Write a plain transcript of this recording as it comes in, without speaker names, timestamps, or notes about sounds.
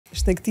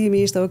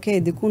Shtektimi ishte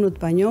diku në të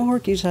panjohur,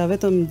 kisha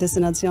vetëm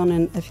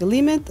destinacionin e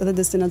fillimit dhe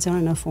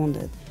destinacionin e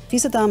fundit.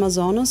 Fiset e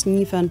Amazonës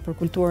njihen për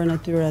kulturën e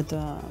tyre të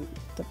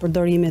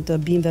përdorimit të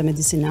bimëve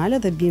medicinale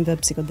dhe bimëve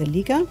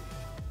psikodelike.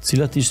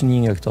 Cilat ishin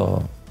një nga këto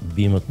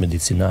bimët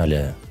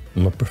medicinale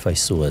më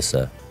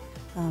përfaqësuese?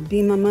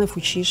 Bima më e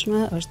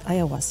fuqishme është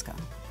ayahuasca.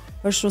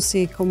 Është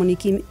si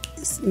komunikim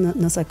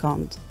në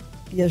sekond.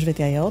 Është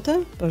vetja jote,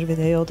 po është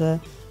vetja jote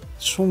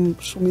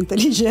shumë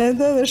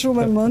inteligjente dhe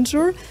shumë e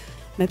mençur.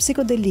 Me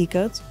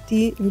psikodelikët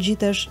ti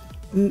ngjitesh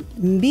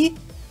mbi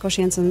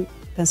konsciencën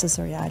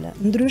pensësoriale,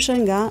 ndryshe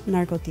nga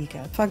narkotike.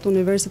 Në fakt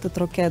universi të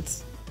troket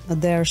në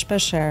derë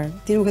shpeshherë.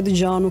 Ti nuk e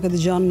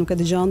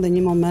dëgjon dhe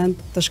një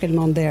moment të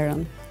shkelmon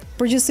derën.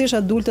 Përgjithsisht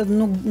adultët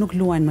nuk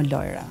luajnë më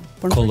lojra.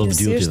 Call of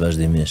Duty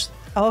vazhdimisht.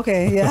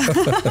 Okej, ja.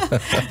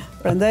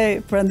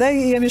 Prandaj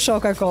jemi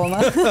shok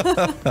akoma.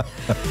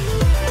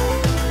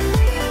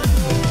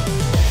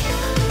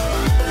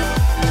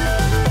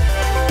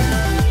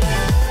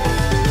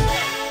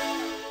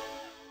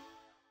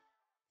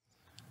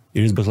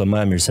 Iris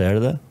Bakllamaja, mirë se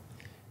erdhe.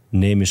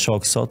 Ne jemi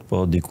shok sot,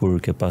 po dikur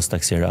ke pas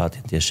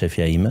taksiratin, ti je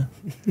shefja ime.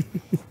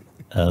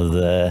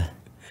 Edhe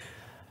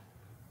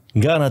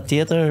nga ana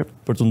tjetër,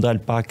 për të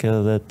ndalë pak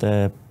edhe te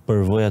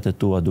përvojat e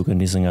tua duke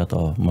nisë nga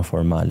ato më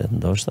formalet,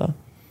 ndoshta.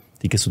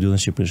 Ti ke studiuar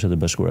në Shqipërinë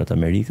e Bashkuara të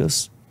Amerikës,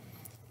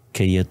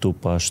 ke jetu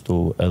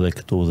pashtu edhe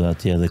këtu dhe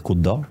atje edhe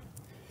kudo.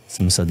 Se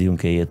më sa di unë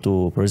ke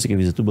jetu, përveç se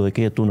ke vizituar, dhe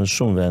ke jetu në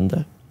shumë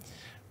vende,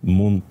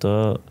 mund të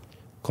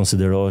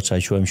konsiderohet që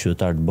ai quajmë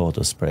qytetar të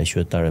botës, pra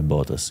qytetar e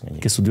botës.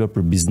 Ke studiuar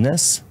për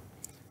biznes,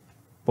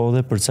 po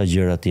dhe për ca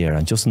gjëra tjera.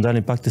 Nëse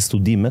ndalin pak te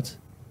studimet,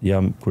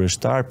 jam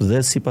kurioztar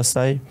dhe si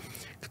pastaj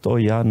këto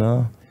janë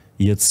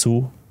jetësu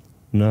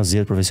në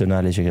zgjedhje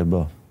profesionale që ke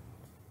bë.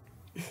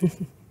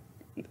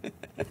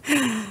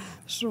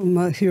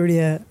 Shumë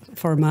hyrje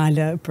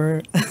formale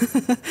për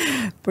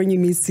një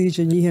misi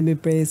që njihemi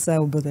prej sa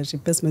u bë tash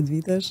 15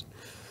 vitesh.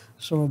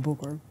 Shumë e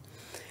bukur.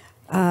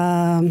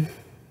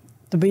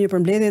 Të bëj një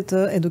përmbledhje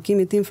të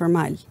edukimit tim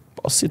formal.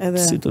 Po si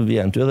të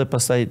vjen ty edhe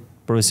pastaj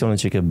profesionin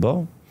që ke bë.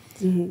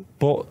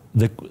 Po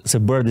dhe se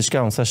bëre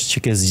diçka, unë thash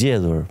që ke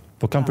zgjedhur,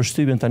 po kam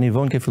përshtypjen tani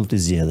vonë ke filluar të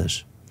zgjedhësh.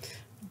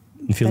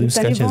 Në fillim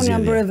s'ka qenë zgjedhje. Tani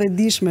jam bërë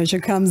vetëdijshme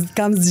që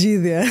kam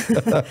zgjidhje.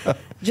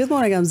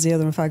 Gjithmonë e kam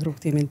zgjedhur në fakt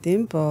rrugtimin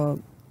tim, po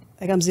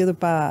e kam zgjedhur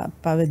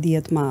pa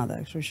vetdije të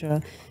madhe, kështu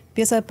që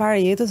pjesa e parë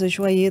e jetës e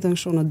quaj jetën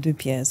kështu në dy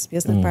pjesë.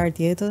 Pjesën e parë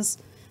të jetës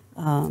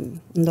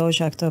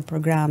ndoqja këtë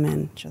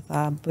programin që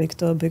tha bëj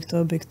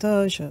këtë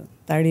që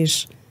të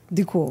arrish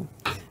diku.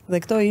 Dhe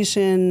këto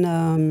ishin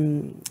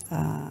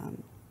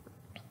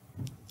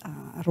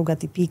rruga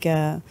tipike,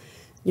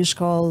 një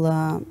shkollë,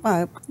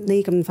 ne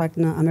ikëm në fakt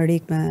në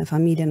Amerikë me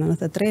familjen në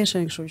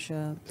 93-shën, kështu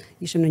që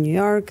ishim në New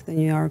York, dhe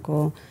New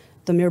Yorku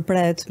të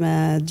mirëpret me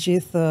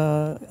gjithë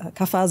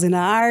kafazin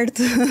e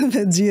artë,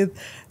 me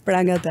gjithë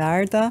prangat e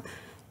arta,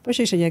 po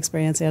që ishte një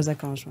eksperiencë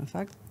jashtëzakonshme në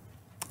fakt.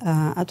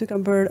 Aty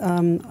kam bërë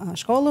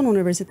shkollën,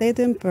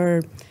 universitetin për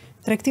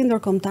tregti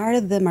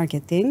ndërkombëtare dhe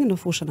marketing në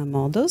fushën e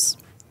modës.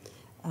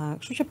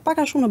 Kështu që pak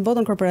a shumë në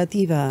botën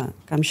korporative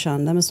kam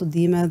qenë, dhe me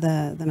studime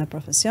dhe me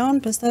profesion.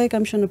 Pastaj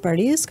kam qenë në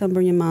Paris, kam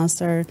bërë një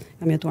master,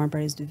 kam jetuar në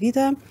Paris 2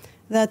 vite,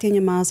 dhe atje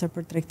një master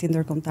për tregti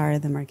ndërkombëtare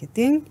dhe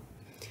marketing.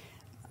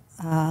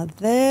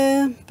 Dhe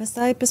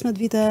pastaj 15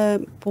 vite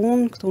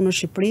punë këtu në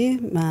Shqipëri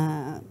me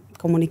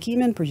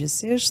komunikimin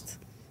përgjithsisht,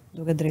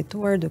 duke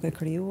drejtuar, duke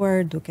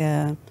krijuar, duke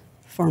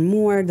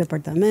formuar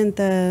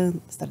departamente,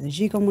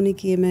 strategji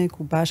komunikimi,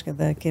 ku bashkë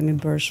edhe kemi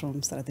bërë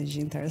shumë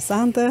strategji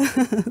interesante,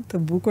 të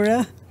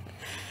bukura.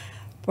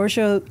 Por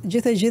që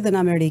gjithë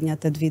në Amerikë një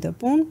 8 vite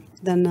punë,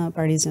 dhe në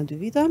Paris një 2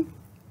 vite.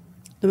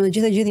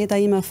 Gjithë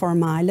jeta ime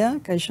formale,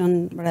 ka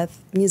qenë rreth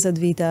 20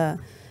 vite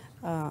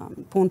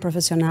punë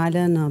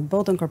profesionale në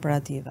botën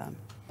korporative.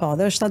 Po,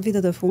 dhe 7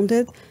 vitet e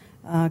fundit,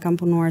 kam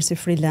punuar si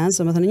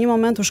freelance, në një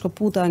moment u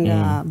shkëputa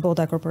nga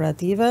bota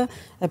korporative,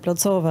 e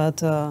plotësova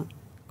atë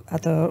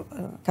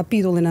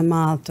kapitullin e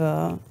madh të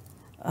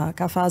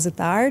kafazit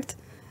të artë,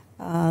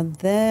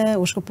 dhe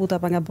u shkëputa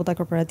pa nga bota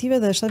korporative,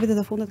 dhe 7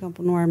 vitet e fundit kam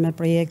punuar me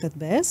projektet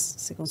BES,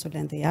 si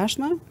konsulente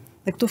jashtme,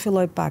 dhe këtu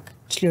filloi pak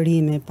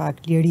çlirimi,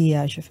 pak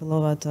liria që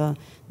fillova të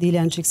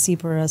dilja në çiksi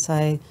për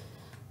asaj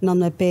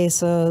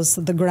 95-s,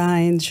 the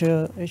grind që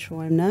e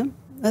quajmë ne,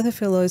 edhe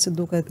filloi si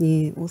duket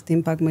një udhtim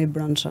pak më i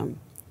brendshëm.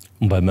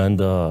 Mbaj mend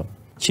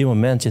që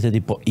moment që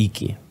theti po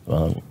iki,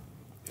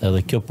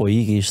 edhe kjo po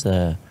iki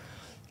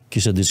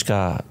kishte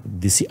diçka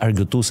disi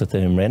argëtuese të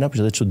mrena, por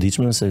edhe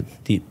çuditshme se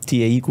ti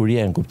e ikur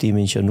je në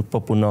kuptimin që nuk po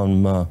punon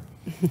më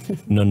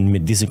në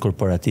mjedisin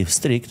korporativ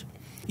strikt,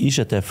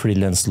 ishe te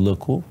freelance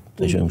lëku,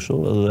 të qenë kështu,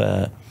 dhe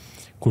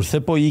kur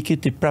the po iki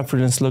ti prap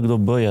freelance lëk do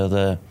bëja,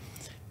 dhe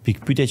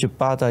pikpyetja që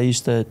pata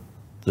ishte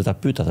dhe ta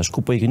pyeta tash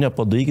ku po ikin,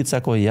 po do ikit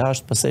sa kohë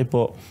jashtë, pastaj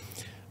po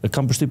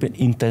kam përshtypjen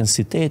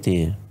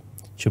intensiteti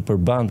që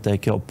përbante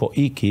kjo po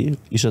iki,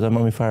 ishte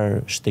tamam i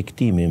farë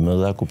shtektimi,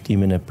 më dha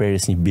kuptimin e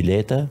prerjes një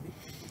bilete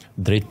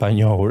drejt pa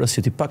njohurës,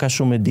 që ti pak a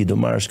shumë e di, do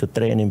marrësh këtë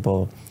trenin,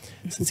 po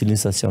se cilin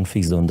stacion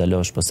fix do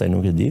ndalosh, pastaj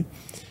nuk e di.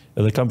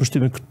 Edhe kam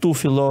përshtypjen këtu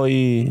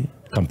filloi,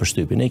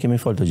 ne kemi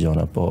folë të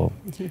gjona, po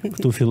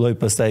këtu filloi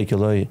pastaj kjo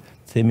lloj,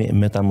 themi,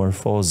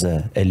 metamorfoze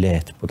e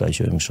lehtë, po ta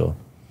quajmë kështu.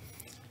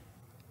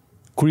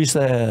 Kur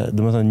ishte,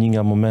 domethënë, një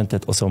nga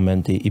momentet ose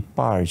momenti i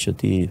parë që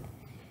ti,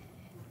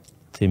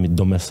 themi,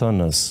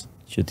 domethënës,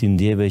 që ti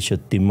ndjeve që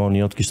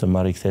timoni jot kishte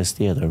marrë kthes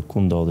tjetër, ku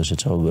ndodhesh e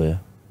çfarë bëje?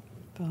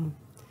 Po.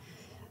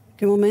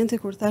 Ky momenti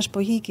kur thash po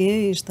hiki,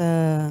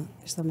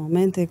 ishte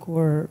momenti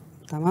kur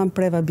tamam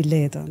preva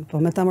biletën, po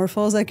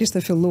metamorfoza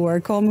kishte filluar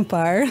kohë më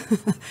parë.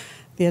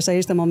 Thjesht ai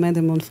ishte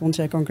momenti më në fund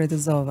që e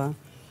konkretizova.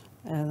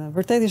 Edhe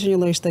vërtet ishte një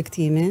lloj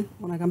shtegtimi,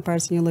 unë kam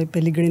parë si një lloj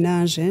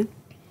peligrinazhi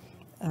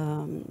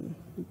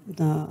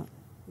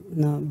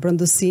në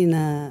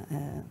brendësinë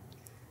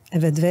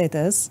e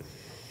vetvetes.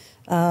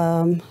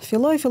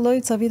 Filloi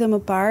ca vite më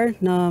parë,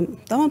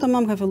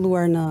 tamam ka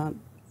filluar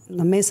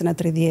në mesën e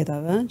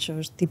 30-tave, që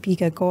është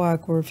tipike koha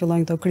kur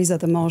fillojnë këto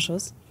krizat e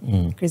moshës,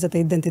 krizat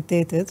e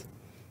identitetit.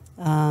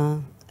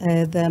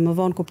 Edhe më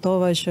vonë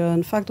kuptova që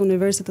në fakt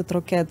universit të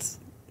troket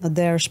në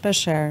derë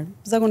shpesher,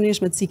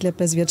 zakonisht me cikle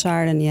 5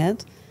 vjeçare në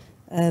jetë,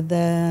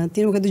 edhe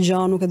ti nuk e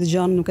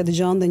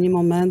dëgjon dhe një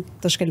moment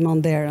të shkelmon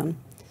derën.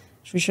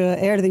 Kështu që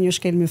erdhi një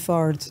shkelm i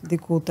fortë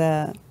diku te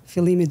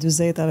fillimi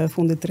 40-tave,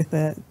 fundi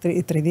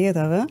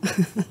 30-tave.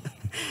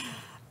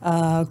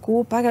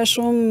 Ku paka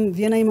shumë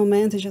vjen ai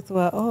momenti që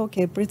thua,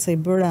 okay, prit se i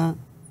bëra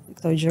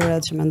këto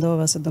gjërat që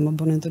mendova se do më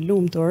bënin të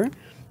lumtur,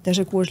 tash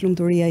ku është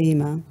lumturia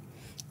ime?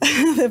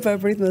 Dhe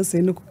papritmë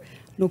si nuk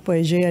po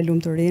e gjeja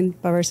lumturinë,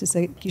 pavarësisht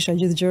se kisha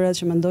gjithë gjërat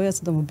që mendoja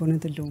se do më bënin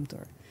të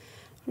lumtur.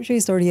 Kjo është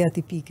historia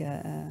tipike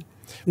e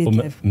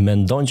midlife. Po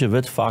mendon që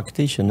vetë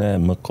fakti që ne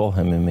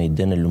mëkohemi me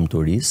idenë e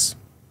lumturisë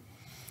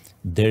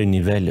deri në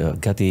nivel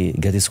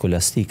gati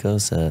skolastik,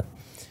 se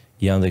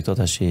janë dhe këto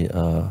tash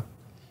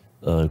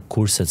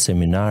kurset,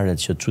 seminaret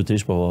që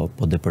çuditërisht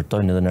po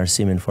depërtojnë edhe në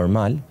arsimin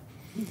formal,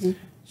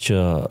 që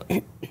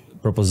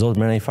propozohet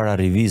me një farë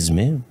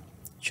arrivizmi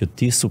që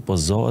ti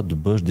supozohet të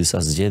bësh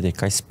disa zgjedhje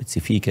kaq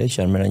specifike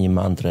që janë me një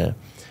mantre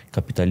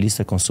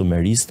kapitaliste,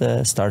 konsumeriste,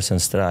 Stars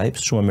and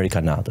Stripes, shumë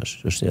amerikanatësh,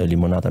 është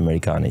limonata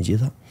amerikane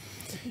gjitha,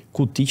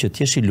 ku ti që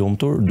t'jesh i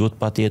lumtur, duhet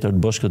patjetër të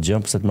bësh këtë gjë,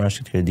 pse të marrësh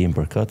këtë kredinë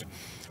për këtë,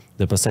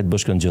 dhe pastaj të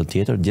bësh këtë gjë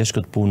tjetër, djesh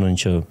këtë punën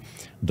që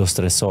do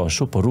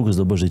stresohesh shumë, por rrugës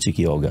do bësh dhe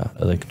çik yoga,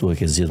 edhe këtu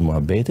e ke zgjidhur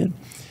muhabetin,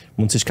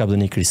 mundësisht kap dhe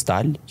një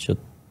kristal që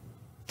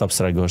të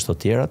abstragosh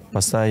të tjerat,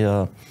 pastaj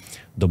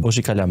do bësh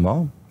i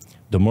kalama,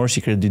 do morësh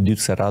i kredi 2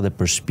 kësaj radhe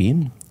për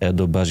shtëpinë, e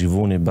do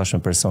bashkëvuni bashkë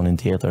me personin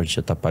tjetër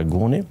që ta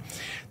paguni.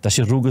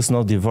 Tash rrugës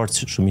në divorc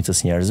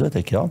shumicës njerëzve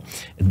te kjo.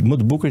 Më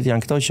të bukurit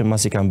janë këto që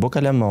masi kanë bë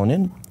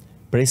kalamonin,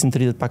 presin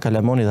 30 pa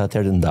kalamoni dhe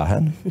atëherë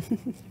ndahen.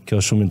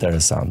 Kjo është shumë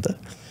interesante.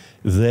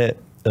 Dhe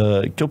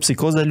kjo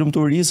psikoza e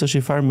lumturisë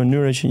është i farë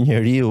mënyre që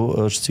njeriu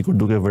është sikur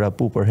duke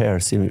vrapu për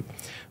herë, si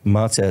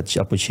macja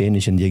apo qeni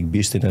që ndjek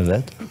bishtin e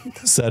vet,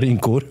 sa arrin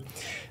kur.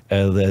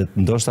 Edhe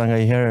ndoshta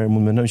nganjëherë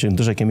mund mendojmë që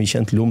ndoshta kemi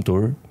qenë të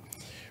lumtur,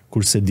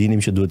 kurse dinim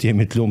që duhet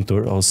jemi të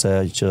lumtur, ose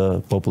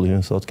që populli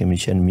ynë thotë kemi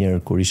qenë mirë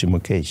kur ishim më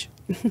keq.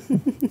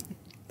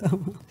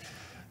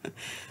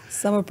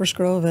 Sa më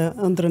përshkrove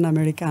ëndrrën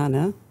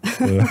amerikane.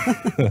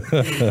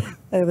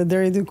 Edhe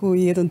deri diku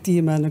jetën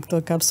time në këtë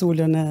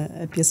kapsulën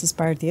e pjesës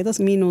parë të jetës,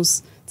 minus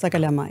ca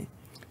kalamaj.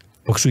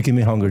 Po kështu i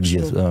kemi hangër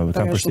gjithë,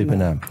 kam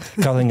përshtypjen e.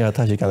 Ka dhe nga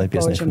ata që ka dhe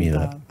pjesën e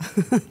fëmijëve.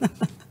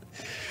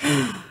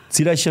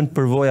 Cila qenë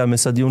përvoja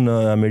me sa diun në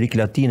Amerikë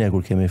Latine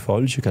kur kemi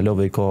folë, që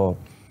kalove i kohë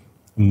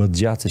më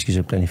gjatë se që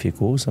kishe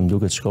planifiku, se më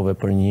duket shkove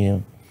për një,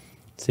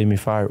 themi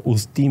farë,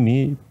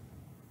 udhëtimi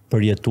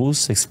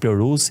përjetues,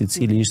 eksplorues, i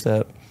cili ishte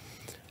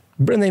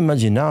brenda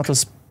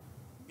imagjinatës,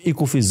 i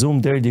kufizum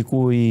deri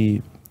diku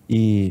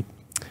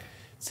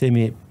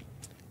themi,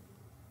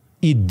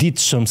 i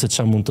ditshëm se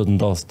çfarë mund të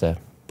ndodhte.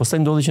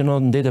 Pastaj ndodhi që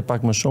ndete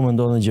pak më shumë,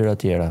 ndodhen gjëra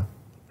tjera.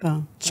 Po.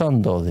 Çfarë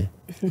ndodhi?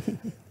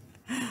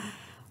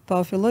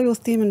 Po, filloi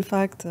udhëtimi në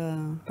fakt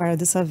para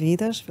disa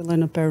vitesh, filloi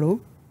në Peru.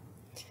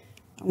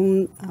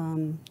 Unë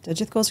të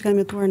gjithë kohës që kam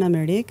jetuar në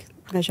Amerikë,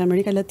 nga që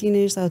Amerika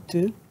Latine ishte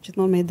aty,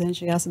 gjithmonë me idenë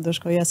që ja se do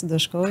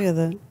shkoj,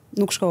 edhe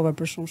nuk shkova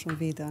për shumë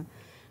vite.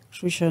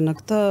 Kështu që në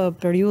këtë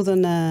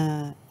periudhën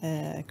e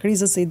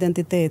krizës së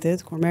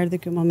identitetit, kur më erdhi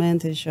ky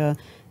momenti që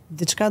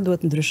diçka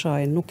duhet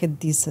ndryshoj, nuk e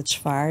di se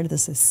çfarë dhe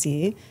se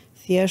si,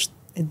 thjesht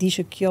e di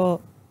që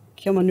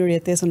kjo mënyrë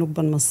jetese nuk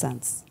bën më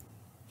sens.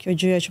 Kjo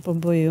gjëja që po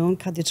bëj unë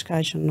ka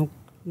diçka që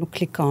nuk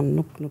klikon,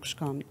 nuk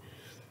shkon.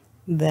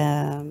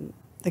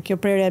 Dhe kjo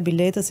prerja e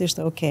biletës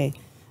ishte okay.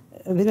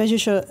 Vetëm gjë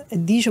që e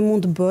di që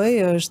mund të bëj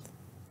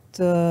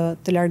është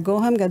të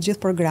largohem nga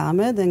gjithë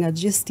programet dhe nga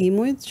gjithë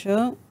stimujt që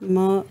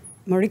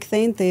më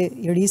rikthejnë te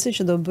irisi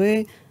që do bëj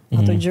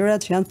ato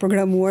gjërat që janë të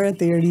programuara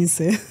te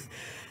irisi.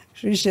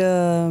 Kështu që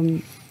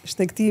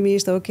shtegtimi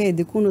ishte okay,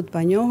 diku në të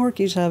panjohur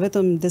kisha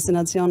vetëm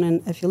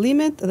destinacionin e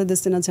fillimit dhe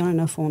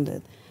destinacionin e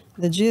fundit.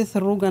 Dhe gjithë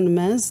rruga në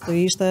mes do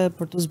ishte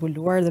për të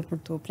zbuluar dhe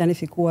për të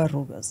planifikuar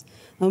rrugës.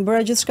 Më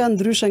bëra gjithçka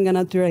ndryshe nga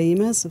natyra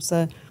ime,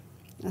 sepse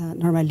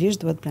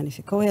normalisht duhet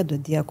planifikoja,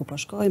 duhet dija ku po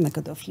shkoj, me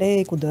këtë do flej,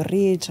 ku do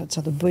rri,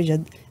 çfarë do bëj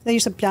dhe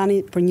ishte plani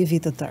për një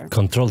vit të tërë.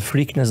 Control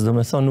freakness, do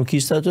me thonë, nuk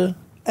ishte atë?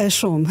 E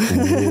shumë.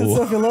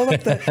 So fillova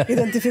të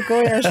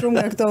identifikoja shumë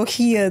nga këto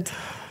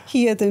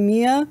hijet e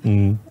mia,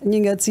 një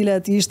nga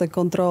cilat ishte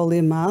kontrolli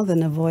i madh dhe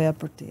nevoja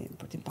për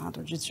të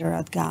patur gjithë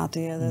gjërat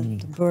gati edhe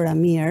të bëra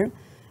mirë.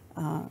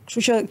 Kështu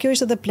që kjo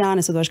ishte edhe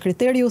plani, se thua,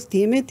 kriteri i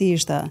udhëtimit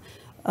ishte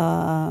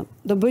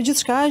do bëj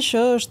gjithçka që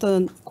është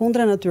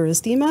kundra natyrës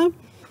time,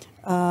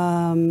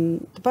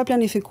 të pa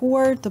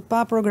planifikuar, të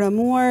pa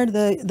programuar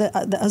dhe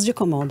asgjë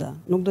komode.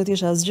 Nuk duhet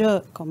ishte asgjë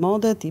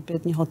komode,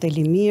 tipit një hotel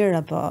i mirë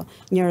apo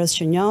njerëz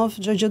që njoh,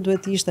 çdo gjë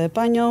duhet ishte e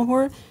pa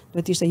njohur,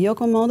 duhet ishte jo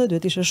komode,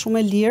 duhet ishte shumë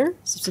e lirë,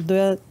 sepse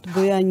doja të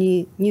bëja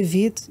një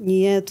vit, një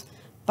jetë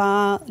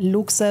pa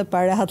lukse,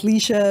 pa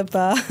rehatlishe,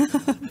 pa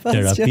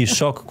terapi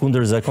shok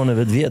kundër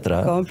zakoneve të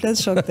vjetra. Komplet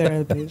shok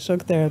terapi.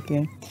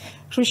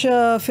 Kështu që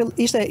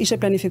ishte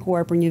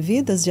planifikuar për një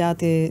vit dhe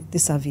zgjati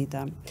disa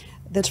vite.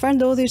 Dhe çfarë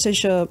ndodhi ishte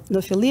që në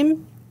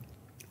fillim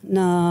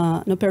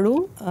në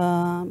Peru,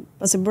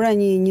 pasi bëra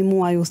një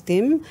muaj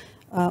udhëtim,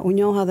 u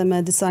njoha dhe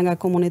me disa nga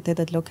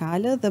komunitetet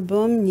lokale dhe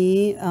bëm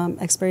një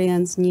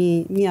eksperiencë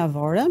një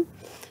javore,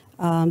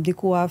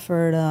 diku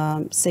afër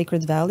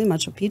Sacred Valley,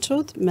 Machu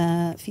Picchut,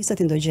 me fiset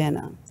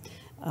indogjene.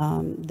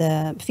 Dhe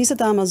fiset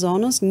e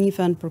Amazonës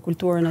njihen për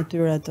kulturën e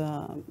tyre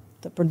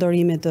të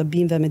përdorimit të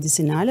bimëve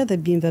medicinale dhe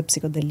bimëve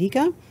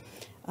psikodelike,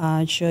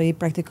 që i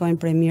praktikojnë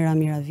prej mira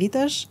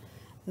vitesh.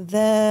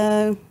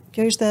 Dhe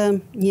kjo ishte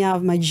një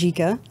javë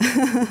magjike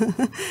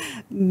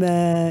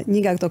me një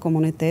nga këto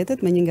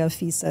komunitetet, me një nga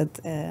fiset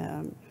e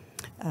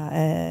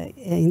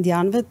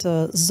indianëve të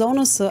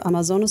zonës së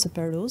Amazonës së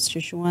Perus, që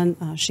quhen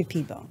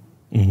Shipibo,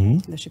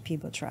 the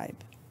Shipibo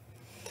tribe.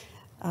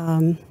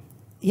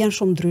 Janë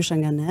shumë ndryshe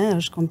nga ne,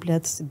 është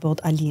komplet si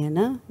botë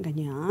aliene nga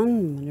një anë,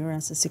 mënyra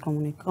se si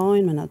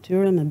komunikojnë me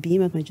natyrën, me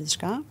bimët, me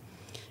gjithçka.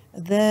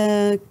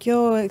 Dhe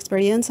kjo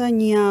eksperienca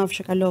një javë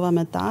që kalova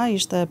me ta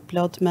ishte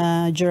plot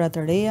me gjëra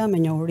të reja,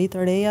 me njohuri të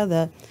reja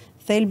dhe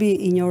thelbi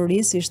i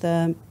njohurisë ishte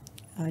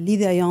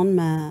lidhja jonë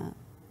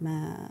me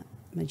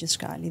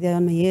gjithçka, lidhja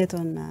jonë me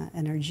jetën, me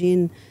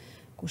energjinë,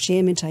 kush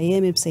jemi, çfarë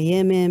jemi, pse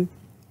jemi,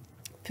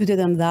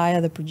 pyetjet e mëdha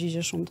dhe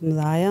përgjigje shumë të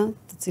mëdha,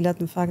 të cilat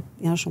në fakt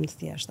janë shumë të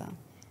thjeshta.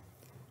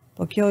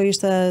 Po kjo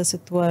ishte, si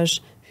thua,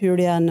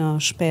 hyrja në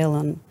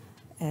shpellën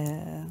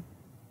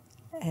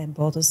e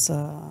botës së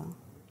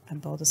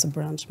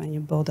brendshme,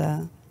 një botë.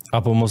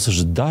 Apo mos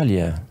është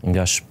dalje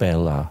nga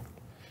shpella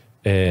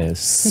e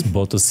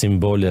botës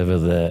simboleve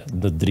dhe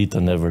në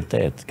dritën e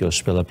vërtet, kjo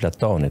është shpella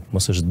Platonit,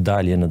 mos është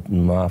dalje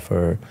më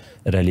afër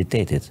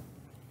realitetit.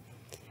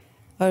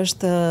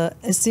 Është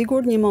e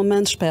sigurt një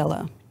moment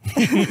shpella.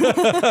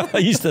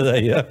 Ishte dhe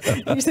ajo.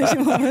 Ishte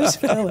një moment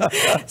shpella.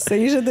 Se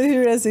ishte të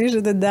hyrja, se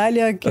ishte të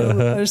dalja, kjo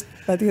është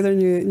patjetër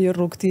një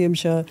rrugtim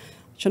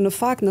që në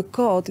fakt në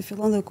kohë ti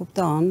fillon dhe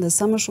kupton dhe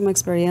sa më shumë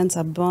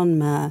eksperjenca bën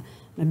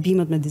me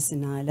bimët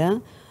medicinale,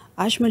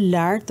 aq më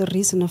lart të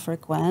rrisin në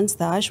frekuencë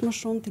dhe aq më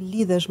shumë të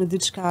lidhesh me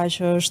diçka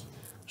që është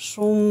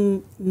shumë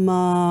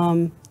më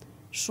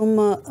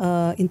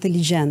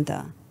inteligjente,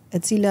 e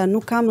cila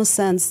nuk ka më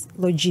sens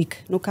logjik,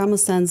 nuk ka më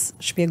sens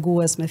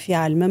shpjegues me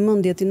fjalë, me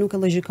mendje ti nuk e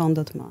logjikon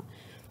dot më.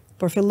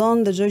 Por fillon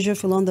dhe çdo gjë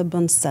fillon dhe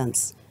bën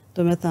sens.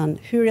 Do me thënë,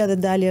 hyrja dhe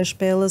dalja e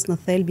shpellës në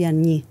thelb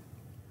janë një.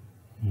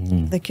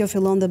 Dhe kjo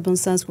fillon dhe bën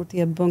sens kur ti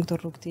e bën këtë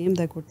rrugtim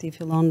dhe kur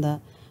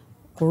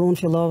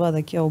unë fillova dhe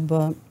kjo u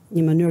bë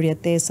një mënyrë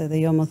jetese dhe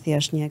jo më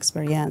thjesht një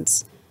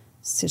eksperiencë,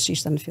 siç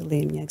ishte në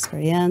fillim, një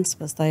eksperiencë,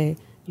 pastaj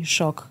një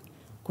shok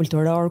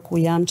kulturor, ku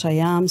jam, ç'a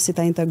jam, si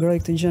ta integroj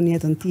këtë gjë në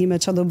jetën time,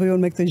 ç'a do bëj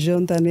unë me këtë gjë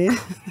tani.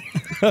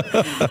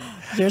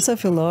 Derisa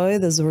filloi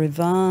dhe zuri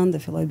vend, dhe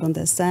filloi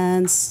bënte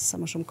sens, sa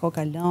më shumë kohë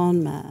kalon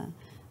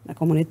me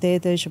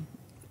komunitete që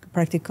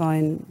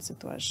praktikojnë, si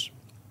thua,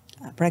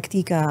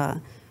 praktika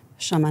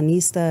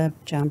shamaniste,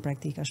 që janë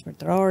praktika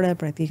shpirtërore,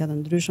 praktika të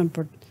ndryshme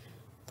për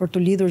të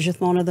lidhur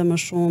gjithmonë edhe më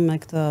shumë me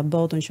këtë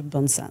botën që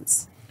bën sens.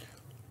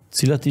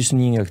 Cilat ishte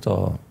një nga këto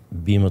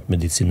bimët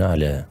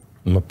medicinale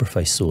më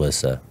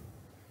përfaqësuese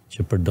që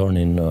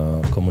përdornin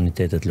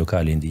komunitetet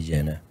lokale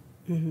indigjene?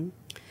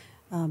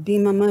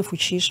 Bima më e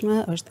fuqishme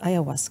është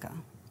ayahuasca.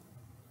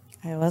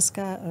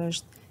 Ayahuasca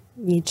është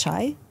një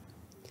çaj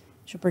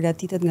që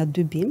përgatitet nga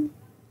dy bimë.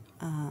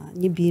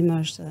 Një bimë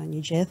është një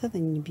gjethe dhe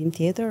një bimë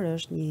tjetër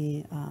është një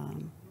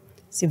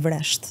si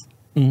vresht.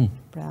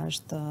 Pra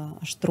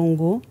është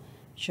trungu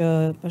që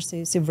është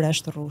si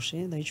vresht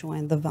rrushi dhe i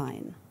quajnë the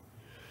vine.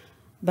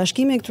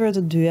 Bashkimi i këtyre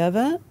të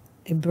dyjave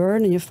i bërë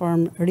në një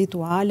formë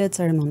rituale,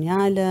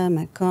 ceremoniale,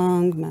 me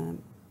këngë,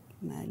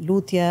 me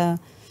lutje,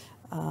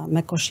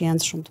 me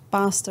koshiencë shumë të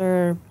pastër,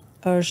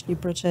 është një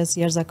proces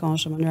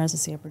jashtëzakonshëm mënyra se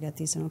si e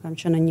përgatisin. Unë kam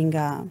qenë në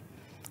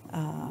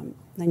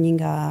një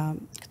nga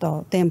këto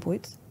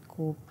tempujt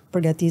ku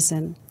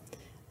përgatisin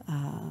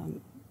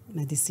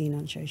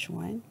medicinën që i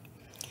quajnë.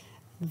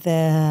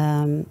 Dhe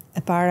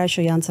e para që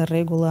janë ca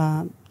rregulla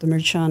të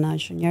mërqëna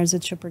që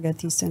njerëzit që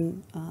përgatisin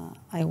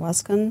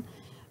ayahuascan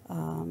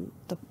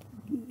të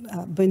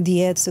bëjnë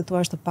dietë, si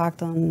thua, të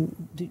paktën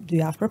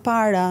dy javë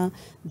përpara,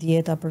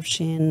 dieta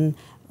përfshin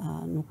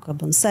nuk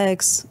bën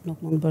seks, nuk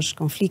mund bësh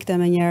konflikte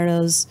me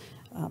njerëz,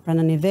 pra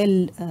në nivel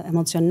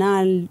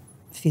emocional,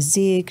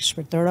 fizik,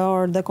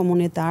 shpirtëror dhe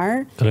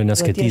komunitar, Kalojnë duhet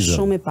të jesh asketizëm.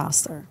 shumë i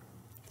pastër.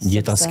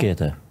 Jetë Sepse-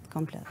 askete.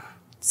 Komplet.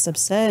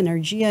 Sepse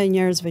energjia e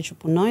njerëzve që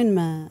punojnë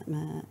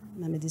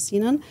me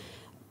medicinën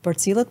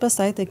përcillet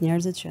pastaj tek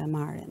njerëzit që e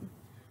marrin.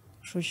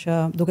 Kështu që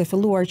duke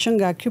filluar që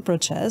nga ky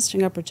proces, që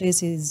nga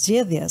procesi i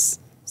zgjedhjes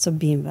së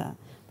bimëve,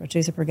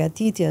 procesi i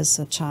përgatitjes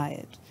së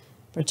çajit,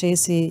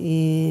 procesi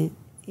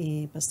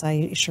i pastaj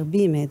i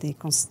shërbimit,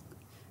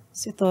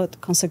 si thot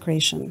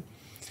consecration.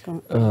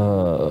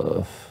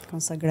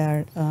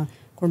 Konsagrar,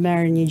 kur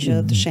merr një gjë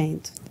të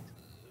shenjtë.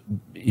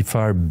 I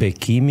far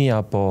bekimi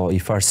apo i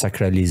far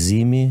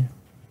sakralizimi?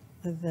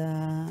 Dhe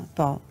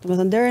po, do të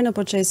thënë deri në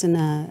procesin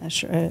e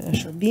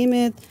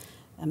shërbimit,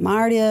 e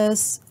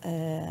marrjes,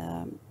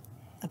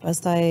 e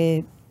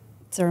pastaj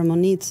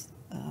ceremonit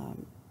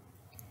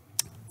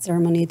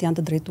janë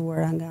të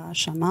drejtuara nga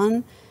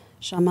shaman.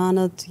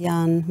 Shamanët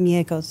janë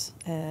mjekët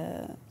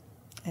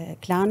e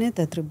klanit,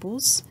 e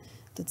tribus,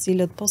 të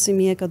cilët po si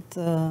mjekët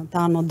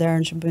tanë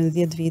modern që bëjnë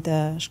 10 vite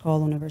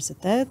shkollë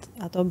universitet,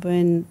 ato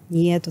bëjnë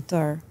një jetë të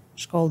tërë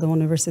shkollë dhe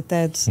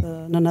universitet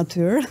në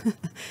natyrë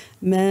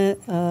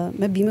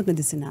me bimët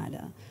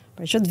medicinale.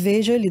 Për që të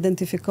vegjël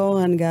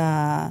identifikohen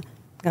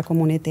nga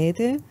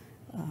komuniteti,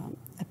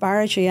 e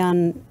para që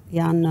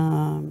janë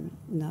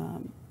në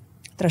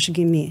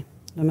trashëgimi,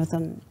 do me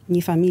thënë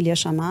një familje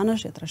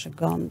shamanësh e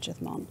trashëgon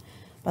gjithmonë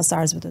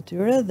pasardhësve të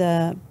tyre dhe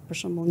për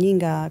shembull një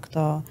nga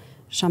këto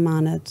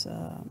shamanet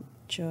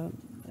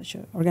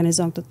që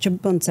organizon këtë, që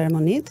bën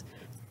ceremonit,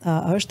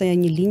 është e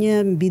një linje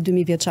mbi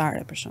 2000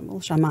 vjeçare për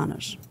shembull,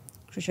 shamanësh.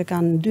 Kështu që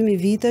kanë 2000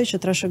 vite që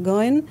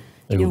trashëgojnë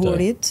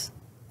njohurit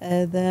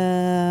edhe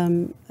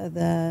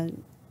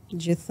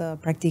gjithë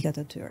praktikat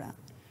e tyre.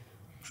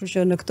 Kështu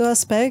që në këtë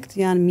aspekt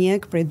janë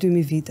mjek prej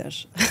 2000 vitesh.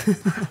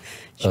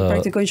 Që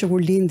praktikojnë që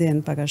kur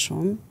lindin pak a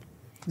shumë.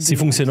 Si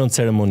funksionon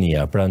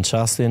ceremonia? Pra në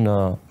çastin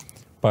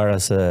para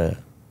se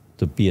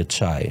të pihet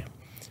çaj,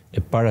 e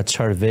para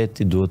çfarë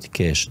veti duhet të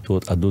kesh?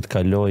 A duhet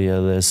kaloj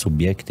edhe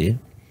subjekti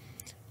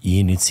i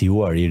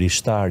iniciuar, i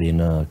rishtari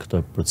në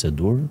këtë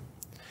procedurë?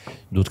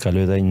 Duhet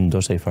kaloj edhe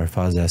ndoshta i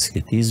farfaze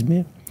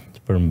asketizmi,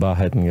 të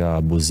përmbahet nga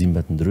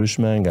abuzimet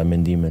ndryshme, nga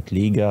mendimet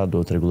liga,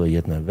 duhet të rregulloj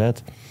jetën e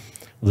vet.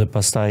 Dhe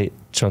pastaj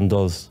ç'a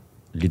ndodh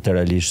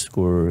literalisht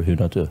kur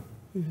hyn aty?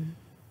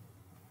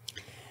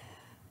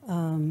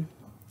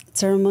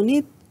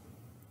 Ceremonit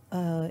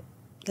le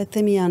të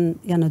themi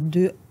janë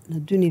në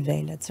dy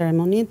nivele.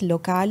 Ceremonit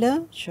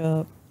lokale që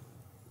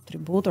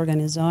tribut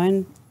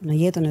organizojnë në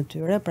jetën e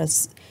tyre, pra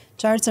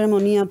çfarë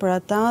ceremonia për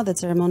ata dhe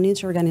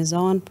ceremonit që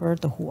organizohen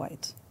për të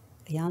huajt.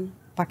 Janë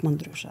pak më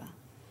ndryshe.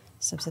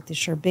 Sepse ti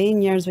shërbejnë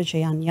njerëzve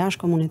që janë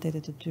jashtë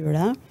komunitetit të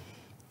tyre,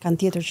 kanë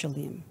tjetër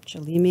qëllim.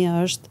 Qëllimi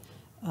është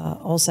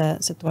ose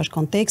se thua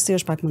konteksti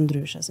është pak më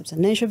ndryshe, sepse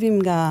ne që vim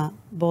nga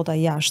bota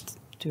jashtë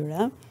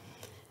tyre,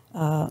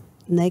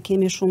 ne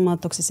kemi shumë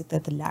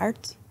toksicitet të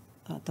lartë,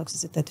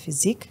 toksicitet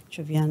fizik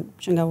që vjen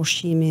që nga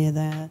ushqimi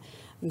dhe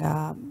nga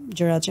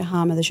gjërat që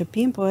ham dhe që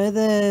pim, po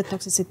edhe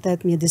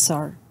toksicitet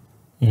mjedisor.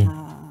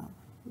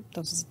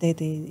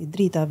 Toksiciteti i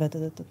dritave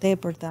të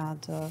tepërta,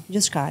 të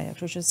gjithçkaje.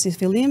 Kështu që si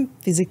fillim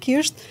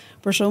fizikisht,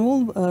 për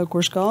shembull,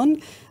 kur shkon,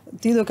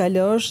 ti do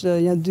kalosh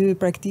një dy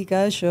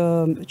praktika që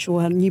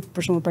quhen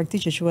për shembull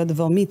praktikë që quhet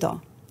vomito.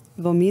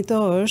 Vomito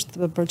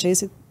është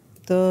procesi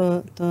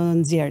të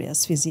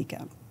nxjerrjes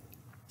fizike.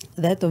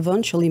 Dhe të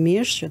vënë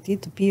qëllimisht që ti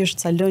të pish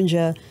ca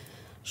lëngje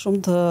shumë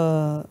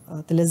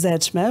të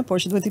lezetshme,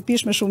 por që duhet t'i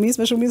pish me shumicë,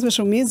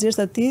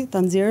 thjesht ti ta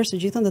nxjerrësh të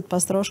gjithën dhe të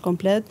pastrosh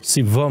komplet.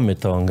 Si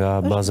vomito nga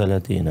baza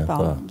latine.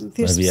 Po,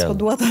 thjesht s'po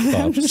dua ta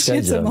them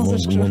se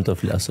mund të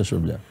flasësh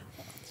problem.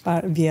 Pa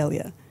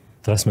vjellje.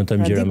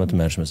 Transmetojmë gjëra më të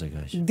mërshme se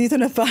kaq.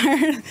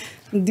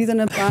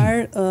 Ditën e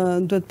parë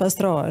duhet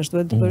pastrohesh,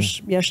 duhet të bësh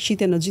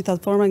jashtëqitje në të gjitha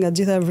forma, nga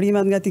të gjitha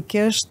vrimat, nga ti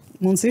kesh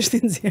mundësisht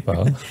të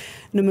nxjerrësh.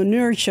 Në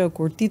mënyrë që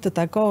kur ti të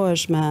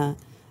takohesh me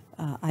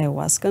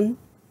ayahuascën,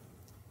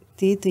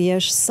 ti të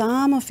jesh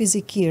sa më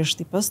fizikisht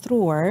i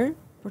pastruar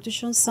për të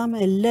qenë sa më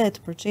e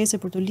lehtë procesi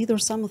për të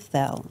lidhur sa më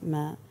thellë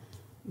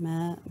me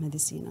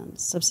medicinën,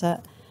 sepse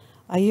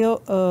ajo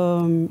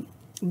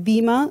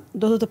bima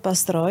do të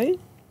pastroj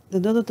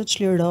dhe do të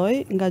çliroj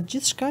nga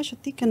gjithçka që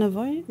ti ke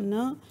nevojë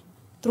në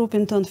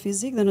trupin tënd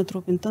fizik dhe në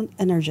trupin tënd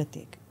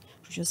energjetik.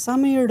 Kështu që sa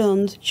më i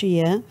rënd që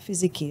je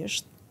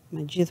fizikisht,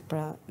 me gjithë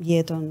pra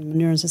jetën,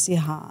 mënyrën se si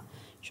ha,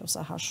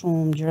 qofsa ha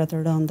shumë, gjëra të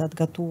rënda, të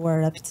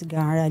gatuara,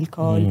 cigare,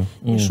 alkool,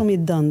 je shumë i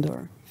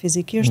dëndur.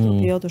 Fizikisht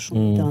trupi jote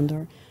shumë i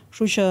dëndur.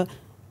 Kështu që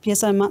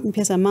pjesa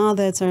e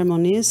madhe e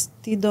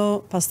ceremonisë ti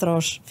do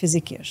pastrosh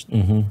fizikisht.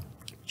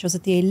 Qofse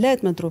ti je i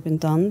lehtë me trupin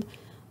tënd,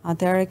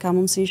 atëherë ka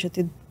mundësi që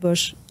ti të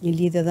bësh një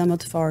lidhje dhe më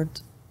të fortë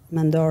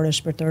mendore,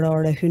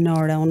 shpirtërore,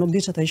 hynore. Unë nuk di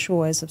çfarë të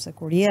quaj, sepse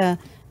kur je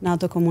në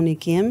atë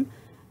komunikim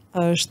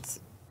është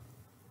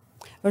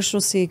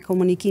si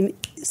komunikim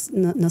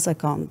në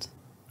sekond.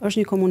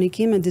 Është një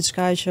komunikim me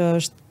diçka që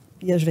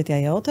është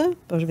vetja jote,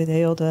 po është vetja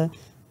jote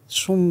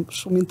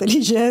shumë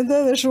inteligjente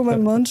dhe shumë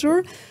e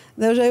mençur,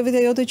 dhe është ajo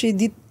vetja jote që i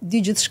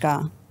di gjithçka.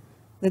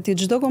 Dhe ti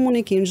çdo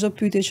komunikim, çdo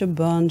pyetje që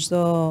bën,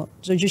 çdo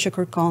gjë që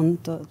kërkon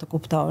të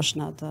kuptosh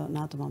në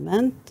atë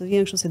moment, të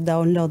vjen kështu si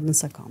download në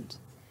sekond.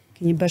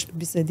 Ke një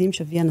bashkëbisedim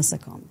që vjen në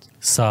sekond.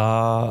 Sa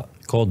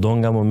kohë do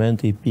nga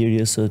momenti i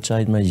pirjes së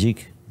çajit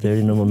magjik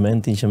deri në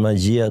momentin që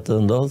magjia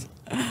të ndodh?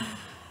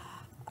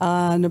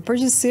 Në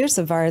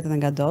përgjithësisht se varet edhe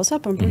nga doza,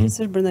 por në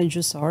përgjithësisht brenda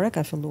gjysore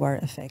ka filluar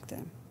efekti.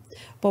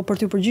 Po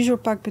për t'ju përgjigjur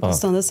pak pyetjes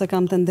tënde se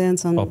kam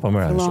tendencën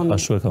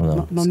ashtu e kam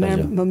dhënë.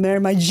 Më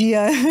merr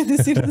magjia e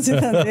cilën si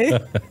ta ndej.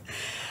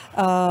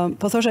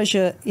 Po thosha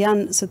që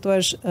janë, se thua,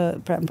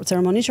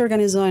 ceremoni që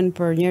organizojnë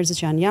për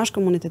njerëzit që janë jashtë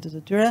komunitetit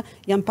të tyre,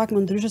 janë pak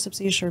më ndryshe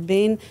sepse i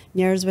shërbejnë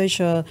njerëzve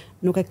që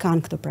nuk e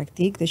kanë këtë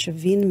praktikë dhe që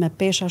vinë me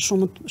pesha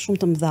shumë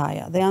të mëdha.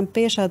 Dhe janë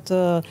pesha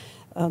të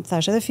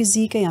thash edhe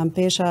fizike, janë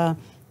pesha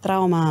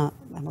trauma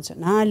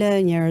emocionale,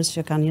 njerëz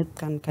që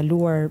kanë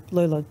kaluar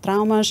lloj-lloj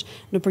traumash,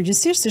 në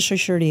përgjithësisht si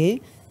shoqëri,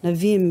 ne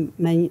vim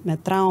me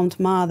traumë të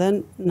mëdha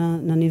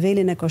në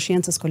nivelin e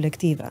konsciencës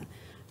kolektive.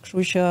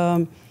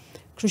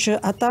 Kështu që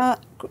ata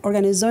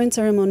organizojnë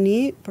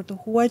ceremoni për të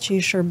huaj që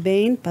i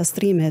shërbejnë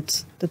pastrimit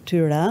të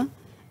tyre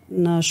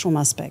në shumë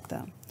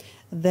aspekte.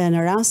 Dhe në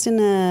rastin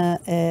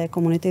e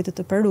komunitetit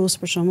të Perus,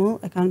 për shembull,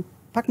 e kanë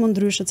pak më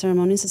ndryshe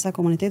ceremoninë se sa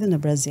komunitetet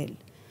në Brazil.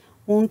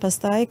 Unë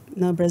pastaj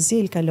në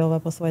Brazil kalova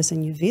pothuajse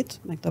një vit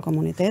me këto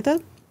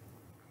komunitetet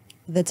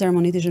dhe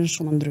ceremonitë ishin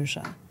shumë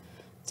ndryshe.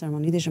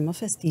 Ceremonitë ishin më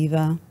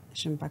festive,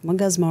 ishin pak më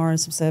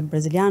gazmore, sepse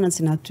brazilianët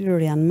si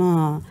natyrë janë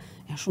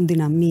shumë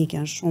dinamik,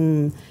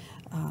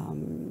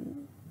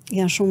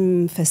 janë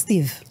shumë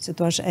festiv, si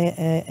thua,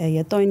 e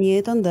jetojnë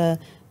jetën dhe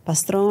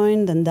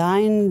pastrojnë dhe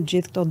ndajnë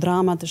gjithë këto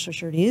dramat të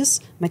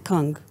shoqërisë me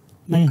këngë,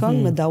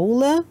 me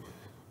daulle,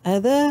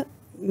 edhe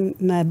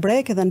me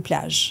brek edhe në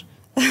plazh.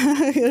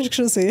 Është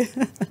kështu si.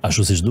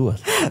 Ashtu siç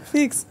duhet.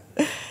 Fiks.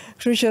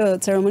 Kështu që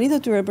ceremonitë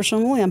e tyre për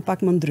shembull janë pak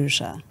më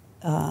ndryshe.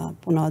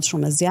 Punohet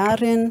shumë me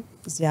zjarrin,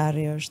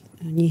 zjarri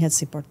njihet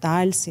si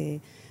portal, si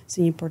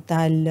një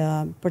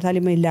portali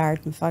më i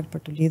lartë në fakt për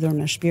të lidhur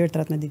me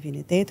shpirtrat, me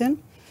divinitetin.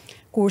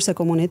 Kurse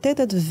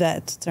komunitetet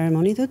vet,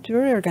 ceremonitë e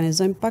tyre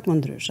organizojnë pak më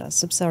ndryshe,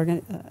 sepse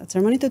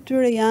ceremonitë e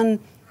tyre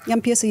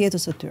janë pjesë e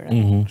jetës së tyre.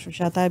 Kështu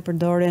që ata e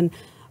përdorin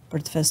për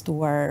të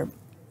festuar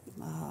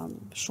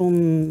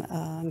shumë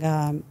nga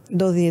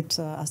ndodhjet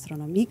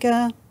astronomike,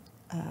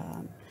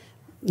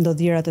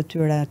 ndodhjerat e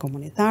tyre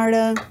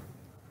komunitare,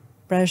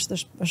 pra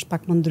është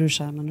pak më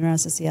ndryshe mënyra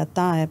se si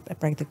ata e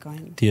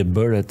praktikojnë. Ti e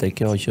bëre te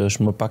kjo që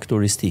është më pak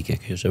turistike,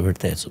 kjo është e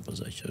vërtetë,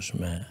 supozoj që është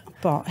me.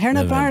 Po,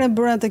 herën e parë e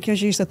bëra te kjo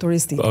që ishte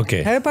turistike.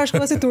 Okay. Herën e parë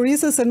shkova si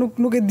turiste se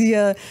nuk e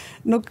dija,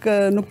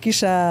 nuk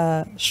kisha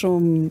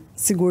shumë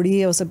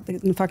siguri ose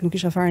në fakt nuk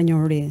kisha fare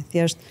njohuri.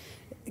 Thjesht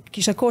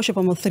kisha kohë që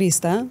po më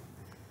thriste.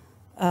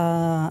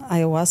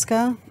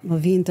 Ayahuasca më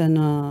vinte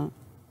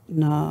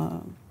në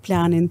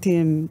planin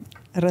tim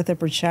rreth e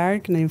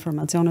përqark, në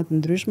informacionet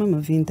ndryshme, më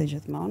vinte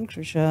gjithmonë,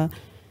 kështu që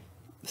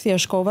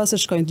thjesht shkova se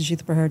shkojnë të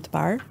gjithë për herë të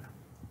parë.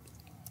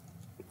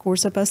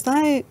 Kurse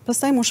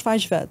pastaj më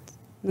shfaq vet.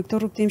 Në këtë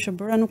rrugtim që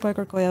bëra nuk po e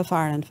kërkoja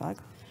fare në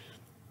fakt.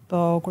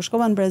 Po kur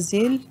shkova në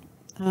Brazil,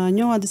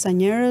 njoha disa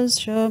njerëz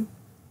që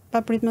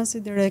papritmesi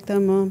direkte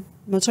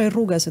më çoi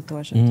rruga si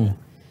thua aty.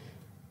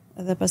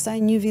 Dhe pastaj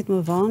një vit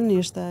më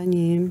vonë ishte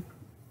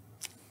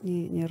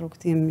një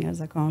rrugtim i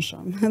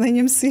jashtëzakonshëm, edhe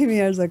një mësim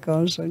i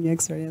jashtëzakonshëm, një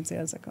eksperiencë e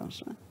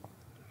jashtëzakonshme.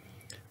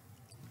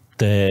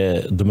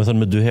 Do me thonë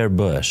me 2 herë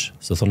bëhesh,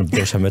 se thonë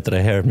bëhesha me 3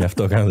 herë,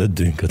 mjafto kanë edhe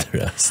 2 në këtë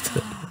rast.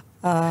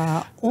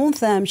 Unë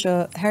them që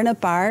herën e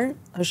parë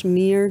është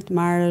mirë të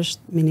marrësh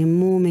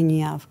minimum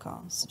një javë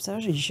kohë, sepse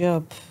është gjë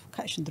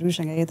kaq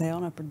ndryshe nga jeta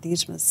jone e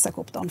përditshme, se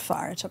kupton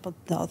fare çfarë po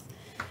ndodh.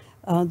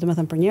 Do me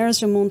thënë për njerëz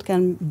që mund të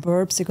kenë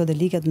bërë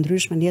psikodelike të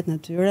ndryshme në jetën e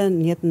tyre,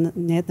 në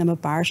jetën e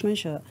mëparshme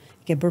që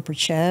ke bërë për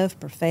qef,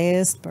 për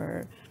fest, për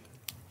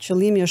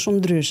qëllimi është shumë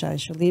ndryshe.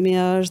 Qëllimi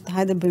është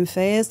hajde bëjmë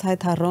fest,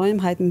 hajde të harrojmë,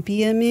 hajde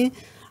mpihemi,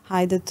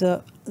 hajde të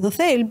në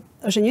thelb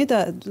është e njëjta,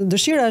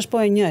 dëshira është po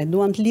e njëjtë,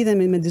 duam të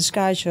lidhemi me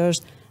diçka që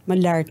është më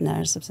lart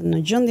nesh, sepse në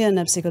gjendjen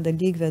e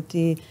psikodelikëve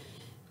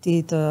ti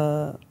të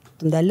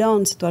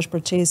ndalon si thua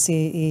procesi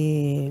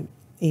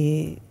i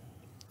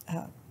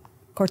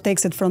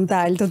korteksit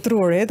frontal të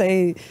trurit,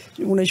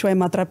 unë e quaj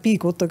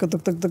matrapikut,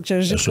 që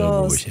është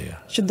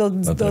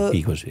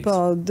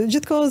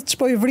gjithkohë të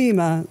shpoj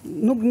vrima,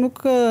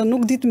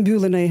 nuk di të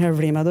mbylli ndonjëherë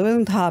vrima, do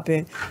vetëm të hapi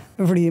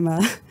vrima.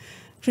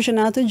 Kështu që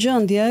në atë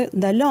gjendje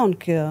ndalon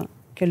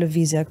kjo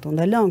lëvizja këtu,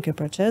 ndalon kjo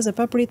proces e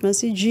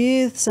papritmesi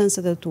gjithë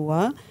senset e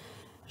tua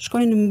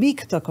shkojnë mbi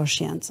këtë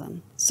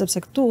konsciencën, sepse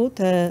këtu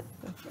te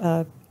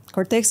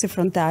korteksi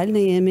frontal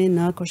ne jemi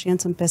në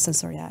konsciencën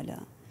pesensoriale.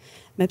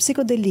 Me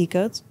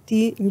psikodelikët,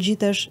 ti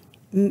ngjitesh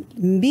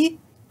mbi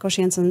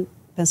konsciencën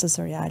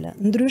pensensoriale,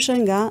 ndryshe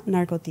nga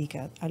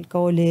narkotiket,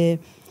 alkooli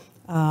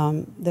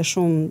dhe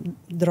shumë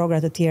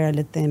drogat të tjera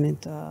le të themi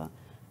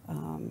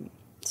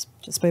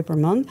që s'po i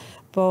përmend,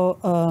 po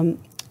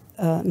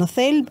në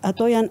thelb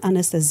ato janë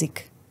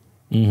anestezik.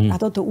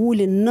 Ato të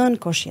ulin nën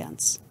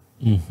konsciencë.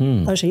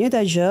 Është e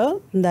njëjta gjë,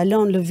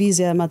 ndalon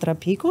lëvizja e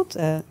matrapikut, e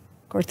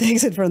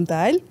korteksit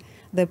frontal,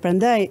 dhe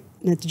prandaj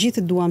në të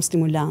gjithë duam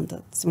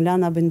stimulantët.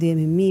 Stimulanta bën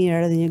ndjehemi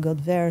mirë, edhe një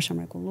gotë verë është e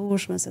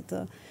mrekullueshme se të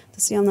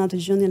sjellë në atë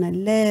gjendjen e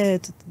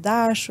lehtë, të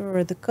dashur,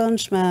 të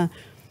këndshme,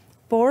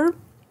 por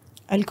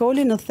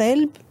alkooli në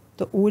thelb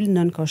të ul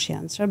nën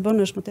koshiencë. Çfarë bën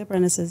është më tepër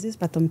anestezis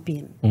pa të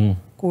mpinë.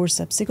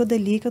 Kurse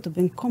psikodelikët të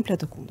bëjnë komplet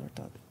të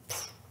kundërtën.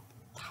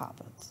 Të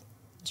hapet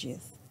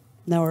gjithë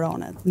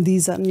neuronet,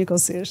 ndizën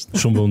njëkohësisht.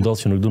 Shumë do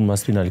ndodh që nuk duan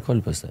mas pinë alkool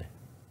pastaj.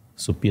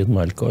 Su pihet me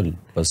alkool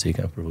pasi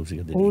kanë provuar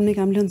psikodelikë. Unë i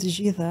kam lënë të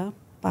gjitha,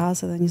 pas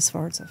edhe një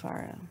sforcë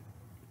fare.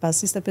 Pas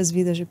 25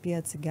 vitesh që pija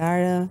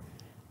cigare,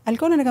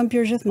 alkoolin e kam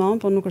pirë gjithmonë,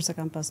 por nuk është se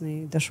kam pas një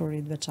dashuri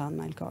të veçantë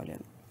me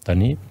alkoolin.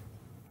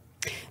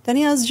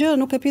 Tani asgjë,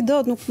 nuk e pi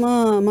dot, nuk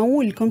më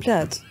ul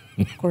komplet.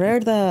 Kur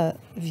erdha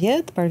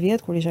par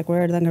vjet, kur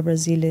erdha nga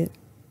Brazili,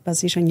 pas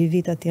isha një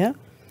vit atje,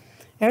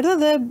 erdha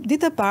dhe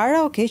ditë e para,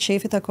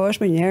 qefi takohesh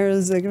me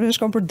njerëz,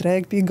 shkon për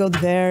drek, pi gotë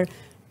verë,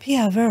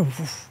 pija verë,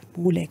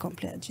 më ulej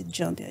komplet, gjithë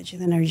gjendja,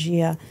 gjithë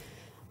energjia,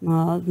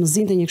 më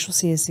zinte një kështu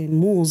si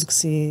muzikë,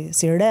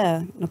 si re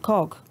në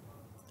kokë.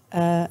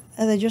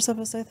 Edhe gjërsa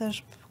pastaj thash,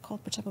 kot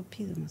për çfarë po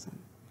pi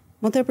domethënë.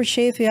 Më tepër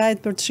qefi ajt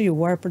për të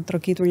shijuar, për të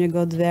trokitur një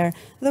gotë verë,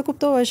 dhe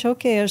kuptova që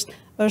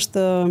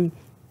është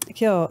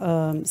kjo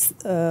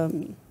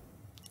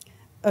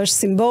është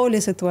simboli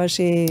se thua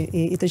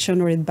i të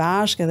qenurit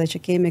bashkë, edhe që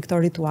kemi këto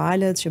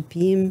ritualet që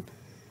pim.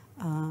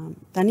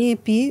 Tani e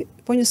pi,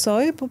 po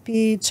njësoj, po pi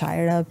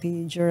çajra, pi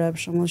gjëra për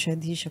shembull që e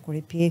di që kur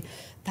i pi,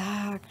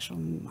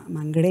 shumë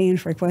ma ngrejnë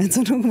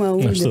frekuencën, nuk ma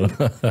ulin.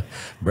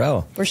 Bravo.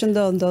 Por që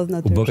ndodh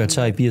natyrshëm. U bë ka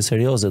çaj pije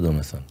serioze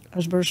domethënë.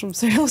 Është bërë shumë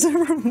serioze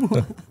për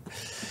mua.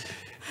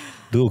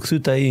 Duke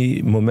kthyt ai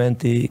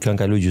momenti kanë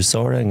kaluar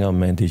gjysore nga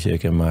momenti që e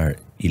ke marr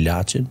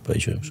ilaçin, po e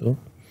quajmë kështu.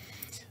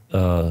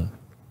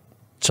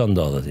 Ç'o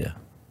ndodh atje?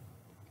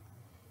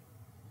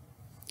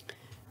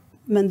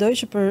 Mendoj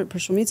që për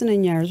shumicën e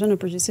njerëzve në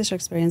përgjithësi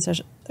eksperjenca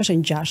është e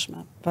ngjashme,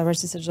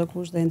 pavarësisht se çdo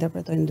kush do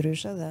interpretojë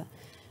ndryshe dhe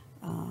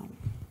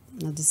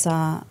në disa,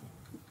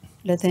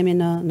 le të themi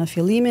në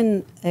fillimin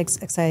e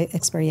kësaj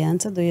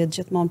eksperience do jetë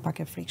gjithmonë pak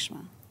e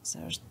frikshme, se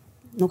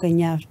nuk e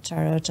njeh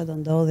çfarë do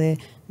ndodhi,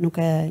 nuk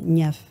e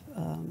njeh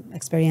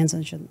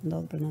eksperiencën që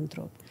ndodh për nën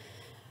trup.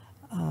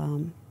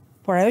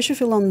 Por ajo që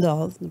fillon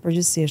ndodh në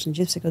përgjithësisht në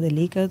gjithë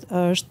psikodelikët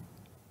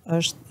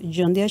është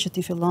gjendja që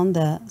ti fillon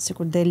dhe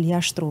sikur del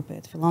jashtë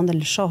trupit, fillon dhe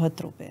lëshohet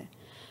trupi.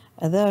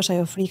 Edhe është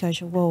ajo frika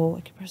që wow, e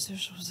ke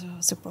parasysh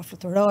se po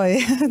fluturoj,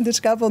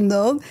 diçka po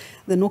ndodh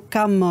dhe nuk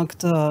kam më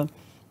këtë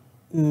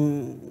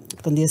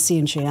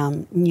ndjesinë që jam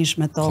njësh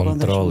me tokën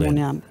dhe që unë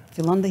jam.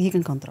 Fillon dhe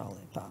hikën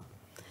kontrolli, po.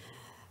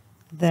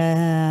 Dhe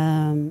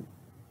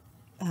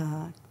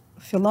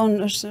fillon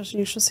është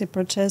një kështu si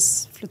proces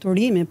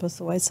fluturimi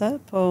pothuajse,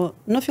 po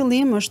në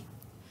fillim është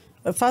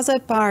faza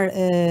e parë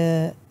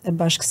e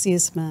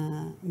bashkësisë me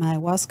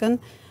ayahuascën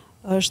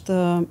është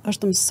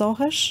të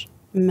mësohesh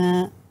me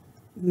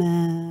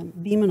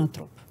bimën në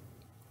trup.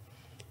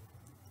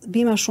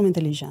 Bima është shumë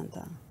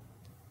inteligjente.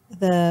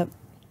 Dhe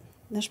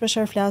ne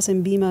shpeshherë flasim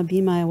bima,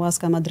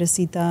 ayahuasca,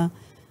 madresita,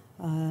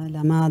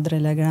 la madre,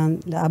 la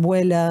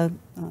abuela,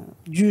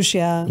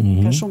 gjyshja,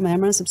 ka shumë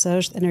emra sepse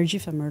është energji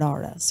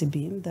femërore si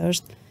bim, dhe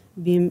është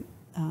bim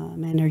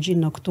me energji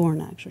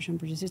nokturne, kështu që në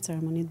përgjithësi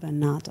ceremonitë bëhen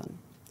natën,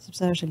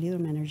 sepse është e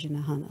lidhur me energjinë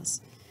e hënës.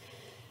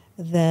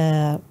 Dhe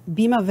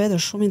bima vetë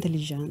është shumë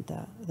inteligjente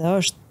dhe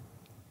është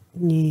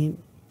një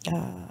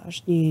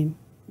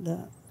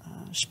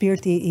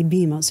shpirti i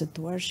bimës, si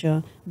thua, që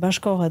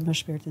bashkohet me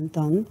shpirtin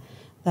tënd,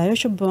 dhe ajo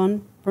që bën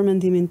për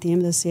mendimin tim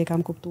dhe si e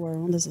kam kuptuar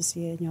unë dhe se si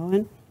e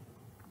njohin,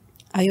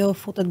 ajo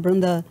futet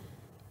brenda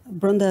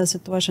si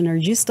thua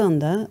energjisë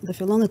tënde dhe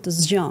fillon të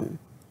zgjon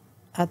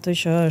atë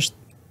që është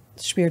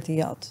shpirti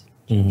jot,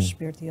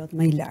 shpirti jot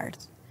më i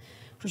lartë.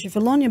 Kështu që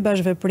fillon një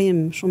bashkëveprim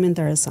shumë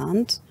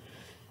interesant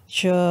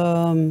që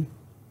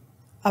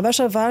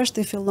avash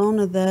ti fillon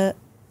edhe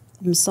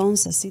mëson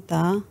se si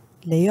ta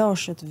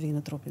lejosh që të vinë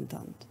në trupin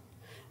tënd,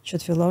 që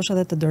të fillosh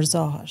edhe të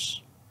dorëzohesh.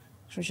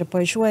 Kështu që po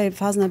e quaj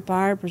fazën e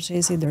parë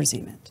procesi i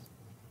dorëzimit.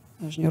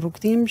 Është një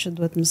rrugtim që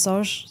duhet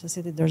mësosh se si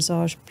ti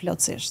dorëzohesh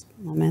plotësisht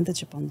në momentet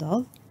që po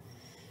ndodh.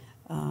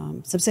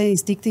 Sepse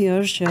instinkti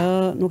është që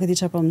nuk e di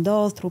çfarë po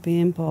ndodh, trupi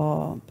im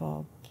po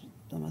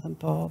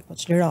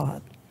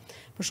çlirohet.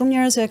 Por shumë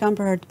njerëz që e kanë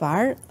për herë të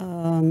parë,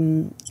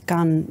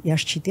 kanë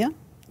jashtëqitje,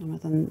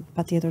 domethënë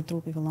patjetër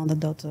trupi fillon dhe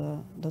do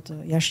të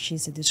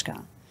jashtëqisë diçka.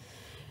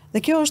 Dhe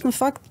kjo është në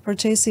fakt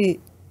procesi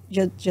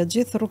gjatë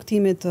gjithë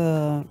rrugtimit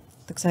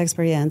të kësaj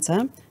eksperience,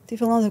 ti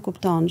fillon dhe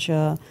kupton që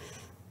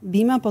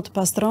bima po të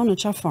pastron në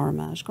çfarë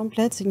forme, është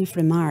komplet si një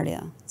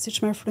frymarrje. Siç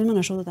merr frymën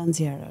ashtu do ta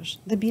nxjerrësh.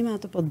 Dhe bima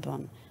atë po të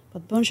bën. Po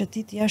të bën që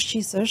ti të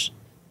jashtëqisësh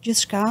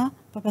gjithçka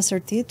pa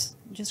pasërtit,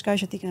 gjithçka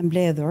që ti ke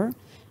mbledhur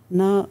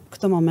në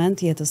këtë moment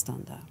jetës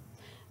tënde.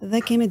 Dhe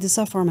kemi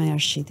disa forma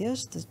jashtëqitjes,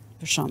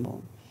 për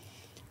shembull,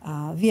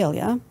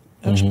 vjellja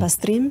është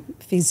pastrim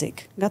fizik,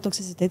 nga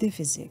toksiciteti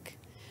fizik.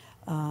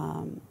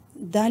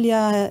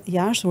 Dalja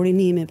jashtë,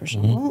 urinimi për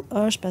shembull,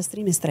 është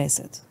pastrim i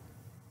stresit.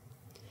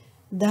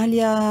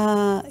 Dalja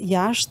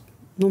jashtë,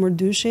 numër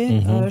 2,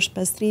 është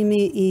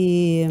pastrimi I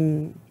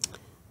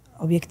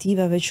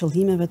objektiveve,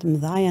 qëllimeve të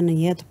mëdhaja në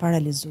jetë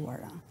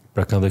paralizuara.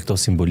 Pra kanë dhe këto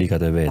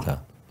simbolikat e veta.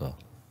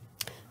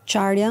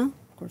 Qarja,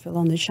 kur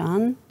fillon të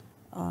qanë,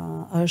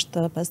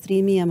 është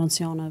pastrimi I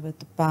emocioneve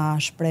të pa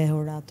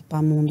shprehura, të pa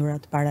mundura,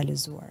 të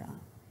paralizuara.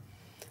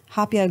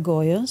 Hapja e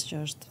gojës, që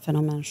është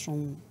fenomen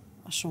shumë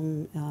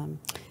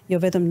jo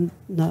vetëm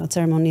në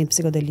ceremonitë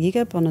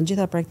psikodelike, po në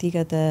gjitha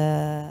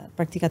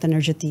praktikat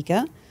energjetike.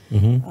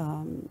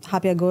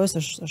 Hapja e gojës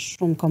është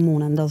shumë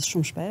komune, ndodh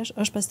shumë shpesh,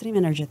 është pastrim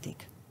energjetik.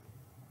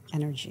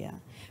 Energjia.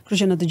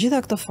 Kështu që në të gjitha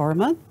këto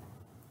format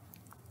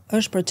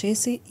është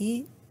procesi I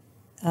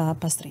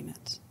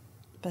pastrimit.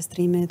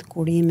 Pastrimit,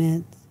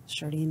 kurimit,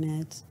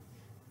 shërimit,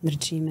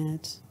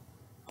 ndriçimit,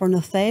 por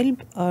në thelb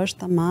është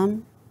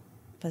tamam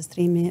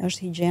pastrimi,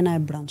 është higjiena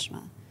e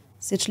brendshme.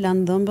 Siç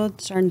lan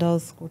dhëmbët, çfarë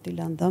ndodh kur ti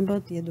lan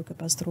dhëmbët, je duke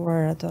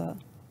pastruar atë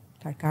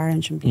karkaren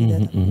që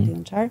mblidhet apo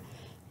diun çfarë.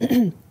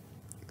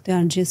 Këto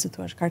janë gjithë si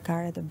thua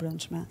karkaret e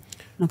brendshme.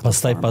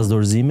 Pastaj pas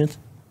dorëzimit?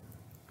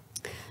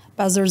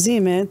 Pas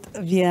dorëzimit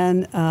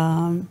vjen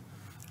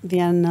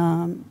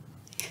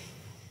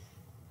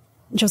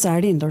nëse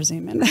arrin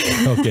dorëzimin.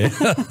 Okej.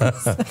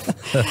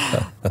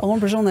 Unë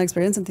për shembull në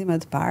eksperiencën time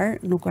të parë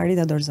nuk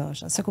arrita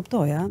dorëzohesha. Se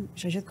kuptoja,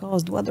 isha gjithë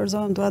kohës dua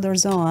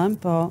dorëzohem,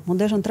 po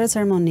mundeshën 3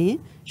 ceremoni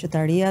që të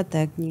arrija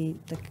tek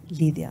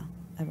lidhja,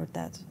 e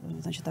vërtet.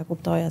 Domethënë që ta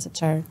kuptoja se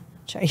çfarë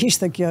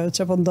ishte kjo,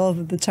 çfarë po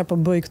ndodh dhe çfarë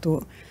po bëj këtu.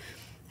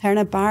 Herën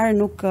e parë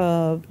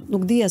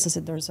nuk dija se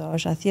si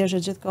dorëzohesha,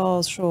 thjesht gjithë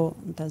kohës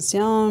në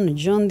tension, në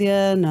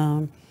gjendje, në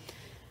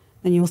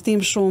një udhtim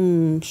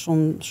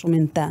shumë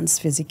intens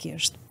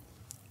fizikisht.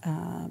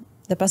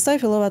 Dhe pastaj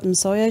fillova të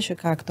mësoja që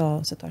ka këto,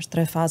 se to është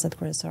 3 fazat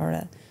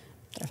kryesore.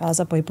 3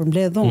 faza po I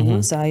përmbledh unë,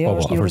 se ajo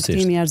është një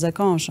rrugtim I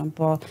jashtëzakonshëm,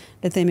 po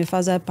le të themi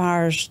faza e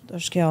parë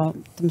është kjo,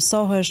 të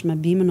mësohesh me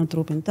bimën në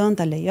trupin tënd,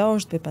 ta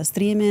lejosh të bëj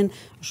pastrimin,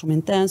 është shumë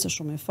intens, është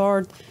shumë I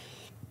fortë.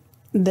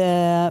 Dhe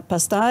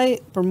pastaj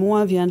për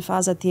mua vjen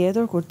faza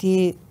tjetër kur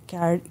ti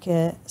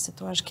se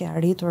thua ke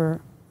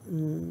arritur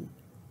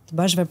të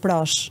bash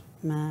veprosh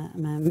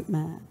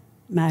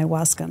me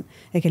ayahuascan,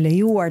 e ke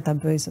lejuar ta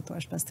bëj se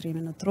thua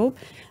pastrimin në trup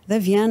dhe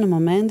vjen në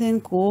momentin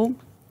ku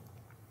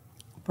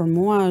për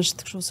mua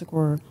është kështu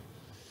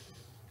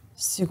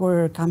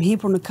sikur kam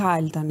hipur në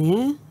kal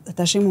tani dhe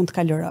tash mund të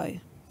kaloroj.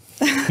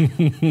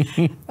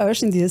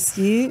 Është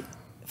ndjesi,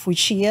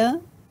 fuqia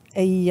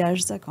e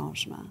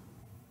jashtëzakonshme.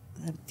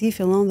 Dhe ti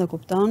fillon dhe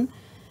kupton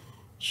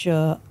që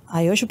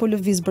ajo që po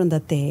lëviz brenda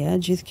teje,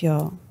 gjithë kjo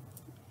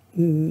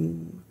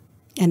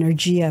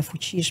energjia e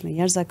fuqishme,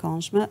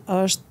 jashtëzakonshme,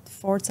 është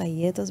forca e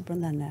jetës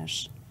brenda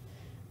nesh.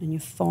 Në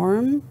një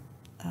formë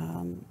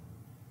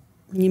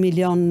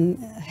 1.000.000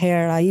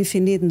 herë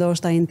infinit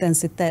ndoshta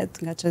intensitet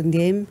nga që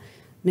ndjejmë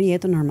në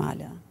jetën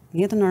normale. Në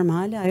jetën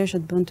normale, ajo që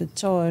të bën të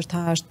çohesh, të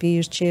hash,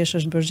 pish,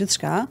 qeshësh, bësh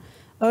gjithçka,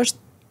 është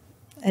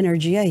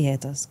energjia e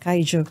jetës. Ka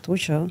I gjë këtu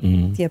që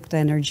t'jep këtë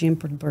energjinë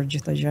për të bërë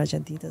gjithë ato gjëra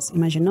gjatë ditës.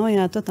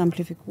 Imagjinoja atë të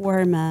amplifikuar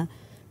me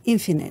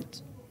infinit.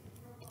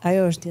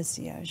 Ajo është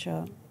ndjesia që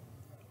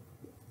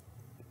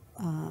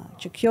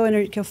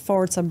kjo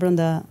forca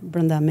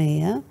brenda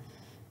meje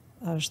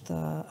është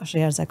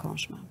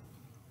jashtëzakonshme.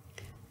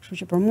 Kështu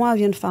që për mua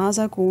vjen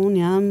faza ku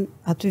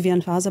aty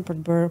vjen faza për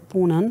të bërë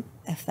punën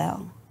e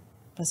thellë.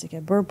 Pasi ke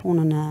bërë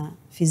punën e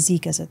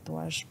fizike, se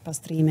thua,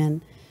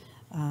 pastrimin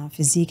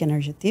fizik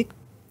energjetik,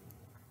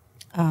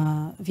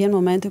 vjen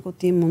momenti ku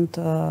ti mund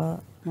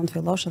të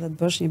fillosh edhe të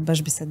bësh një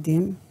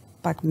bashkëbisedim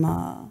pak më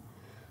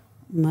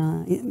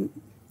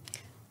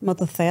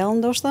të thellë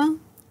ndoshta.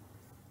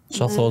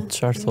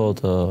 Çfarë thot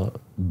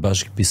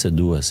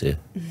bashkëbiseduesi?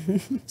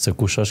 Se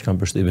kush është kam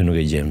përshtypjen nuk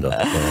e gjejmë dot.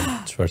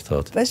 Çfarë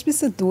thot?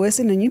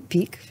 Bashkëbiseduesi në një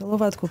pikë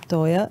fillova të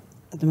kuptoja,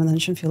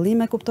 domethënë që në fillim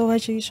e kuptova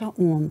që isha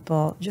unë,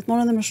 po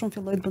gjithmonë edhe më shumë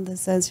filloi të bënte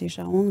sens që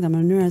isha unë nga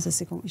mënyra se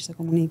si ishte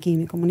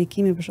komunikimi.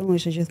 Komunikimi për shembull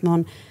ishte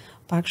gjithmonë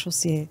pak kështu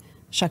si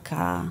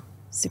shaka,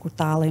 sikur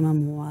tallej me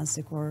mua,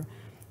 sikur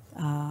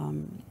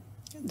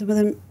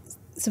domethënë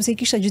sepse I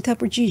kisha gjitha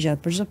përgjigjet,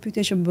 për çdo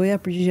pyetje që bëja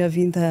përgjigja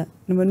vinte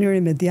në mënyrë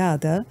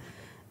imediate.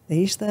 Dhe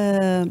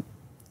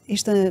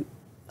ishte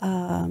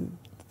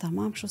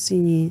tamam kështu si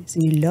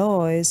një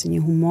lojë, si një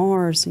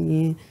humor, si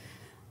një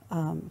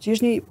që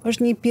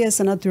është një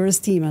pjesë e natyrës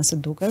time, se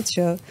duket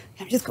që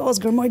jam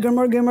gjithkohës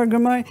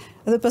gërmoj,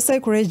 edhe pastaj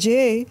kur e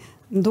gjej,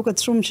 më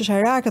duket shumë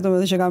qesharake,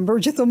 domethënë që kam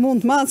bërë gjithë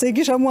mund të madh se I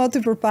kisha mua aty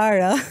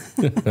përpara.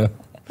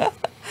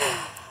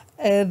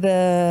 Edhe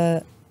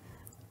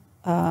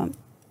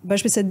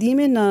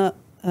bashkëbisedimi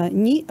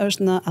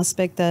është në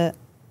aspekte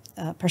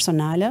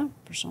personale,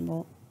 për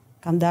shembull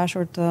kam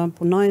dashur të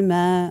punoj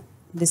me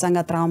disa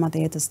nga traumat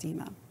e jetës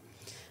time.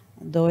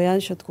 Doja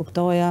që të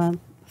kuptoja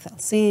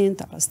thellësinë,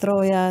 ta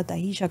pastroja, ta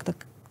hiqa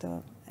këtë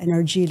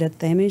energji, le të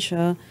themi,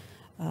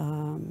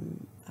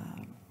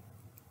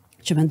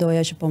 që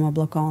mendoja që po më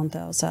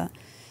bllokonte ose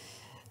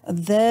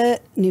dhe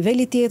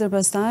niveli tjetër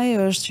pastaj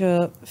është që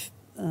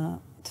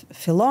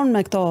fillon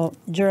me këto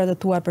gjërat e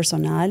tua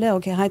personale,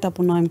 hajta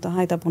punojmë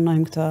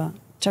këtë,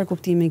 çfarë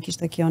kuptimi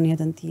kishte kjo në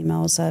jetën time,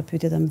 ose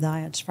pyetjet e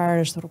mëdha,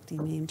 çfarë është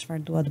rrugtimi im,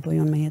 çfarë dua të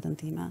bëj unë me jetën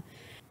time.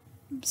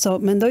 So,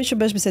 mendoj që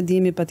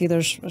bashkëbisedimi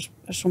patjetër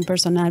është shumë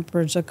personal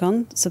për çdo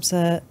kënd, sepse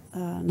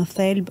në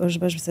thelb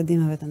është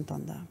bashkëbisedim me veten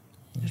tënde.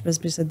 Është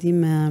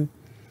bashkëbisedim me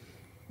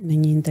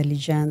një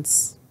inteligjencë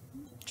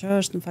që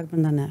është në fakt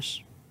brenda nesh.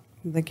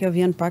 Dhe kjo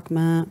vjen pak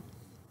me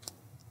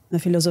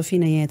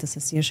filozofinë e jetës, se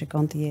si e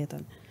shikon ti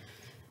jetën.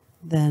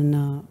 Dhe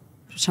në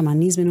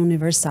shamanizmin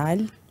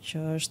universal,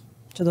 që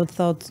do të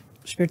thotë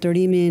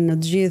shpirtërimi në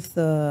të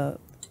gjithë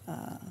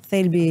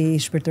thelbi i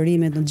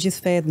shpirtërimit, në të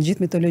gjithë fetë, në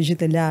gjithë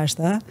mitologjitë e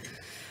lashta,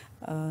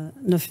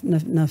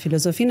 në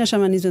filozofinë e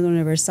shamanizmit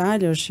universal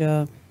është që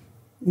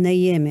ne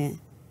jemi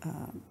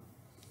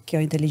kjo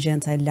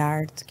inteligjenca e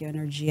lartë, kjo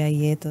energjia e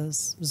jetës,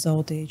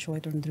 Zoti i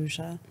quajtur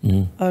ndryshe,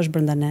 është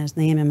brenda nesh,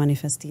 ne jemi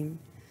manifestim.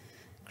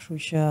 Kështu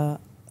që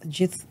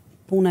gjithë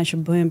puna që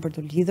bëjmë për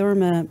të lidhur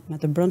me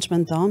të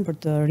brendshmën tonë, për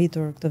të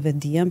rritur këtë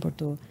vetdijen, për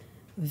të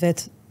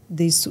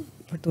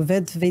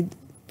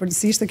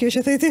si ishte kjo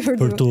që theti?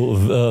 Për të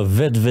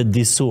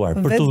vetëdijsuar,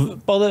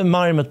 po dhe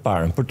marrim me të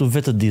parën, për të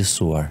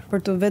vetëdijsuar.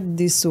 Për të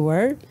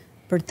vetëdijsuar,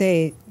 për te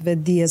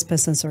vetëdijes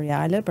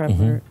pesensoriale, pra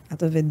për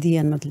atë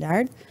vetëdijen më të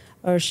lartë,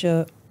 është që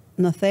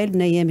në thelb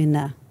ne jemi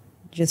ne.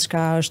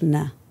 Gjithçka është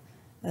ne.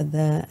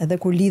 Edhe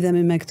kur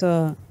lidhemi me këtë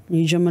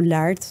një gjë më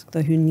lartë, këtë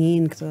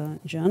hynin, këtë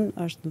gjën,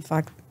 është në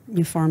fakt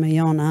një formë e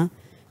jona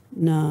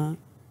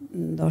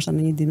ndoshta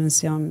në një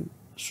dimension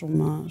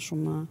shumë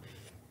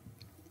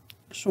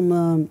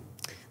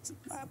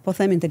po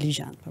them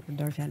inteligjent, po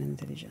përdor fjalën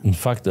inteligjent. Në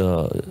fakt,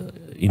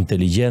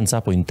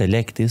 inteligjenca apo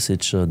intelekti,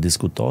 siç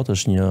diskutohet,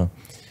 është një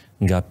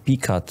nga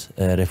pikat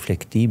e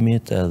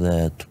reflektimit edhe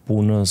të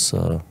punës,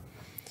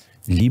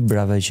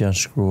 librave që janë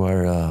shkruar,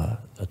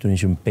 aty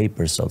një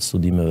papers sot,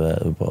 studimeve,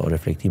 po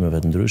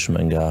reflektimeve të ndryshme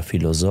nga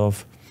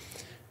filozof,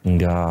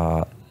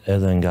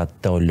 edhe nga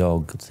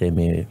teolog,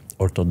 themi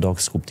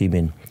ortodoks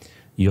kuptimin,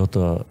 jo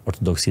të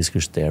ortodoksisë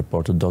krishterë,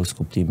 por ortodoks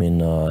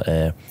kuptimin e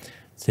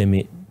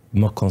themi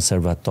më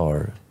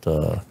konservator të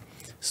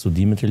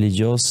studimit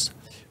religios,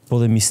 po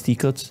dhe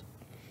mistikët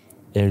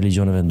e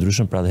religioneve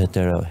ndryshme, pra dhe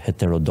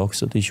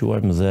heterodoksët i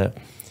quajmë, dhe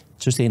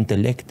çështja e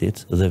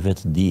intelektit dhe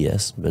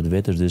vetëdijes,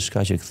 vetë është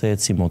diçka që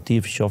kthehet si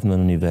motiv qoftë në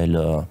nivel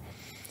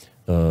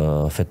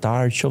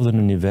fetar, qoftë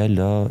në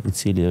nivel i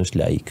cili është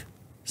laik,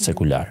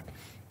 sekular.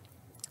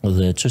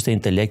 Dhe çështja e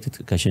intelektit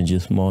ka qenë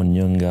gjithmonë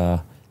një nga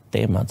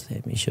temat,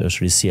 themi, që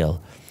është risjell.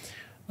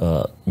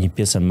 Një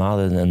pjesë e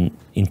madhe në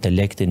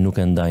intelektin nuk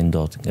e ndajnë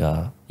dot nga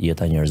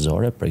jeta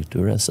njerëzore për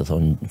këtyre, se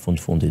thonë në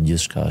fundit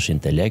gjithçka është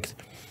intelekt.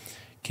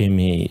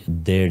 Kemi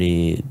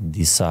deri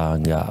disa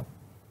nga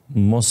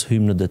mos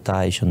hym në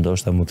detaj që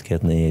ndoshta mund të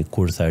ketë në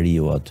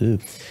kurthariu aty.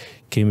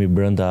 Kemi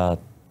brenda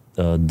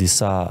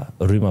disa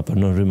rryma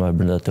për nën rryma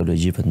brenda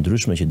teologjive të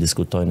ndryshme që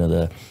diskutojnë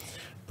edhe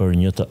për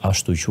një të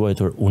ashtu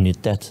quajtur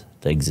unitet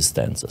të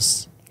ekzistencës,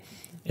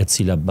 e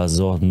cila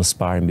bazohet më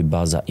së pari mbi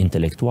baza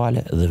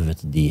intelektuale dhe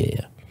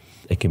vetëdieje.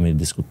 E kemi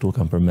diskutuar,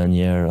 kam përmend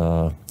një herë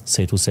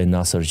Said Hussein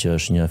Nasr, që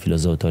është një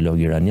filozof teolog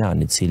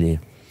iranian, i cili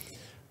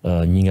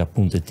një nga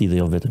punët e tij dhe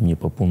jo vetëm një,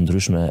 por punë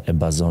ndryshme e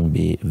bazon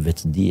mbi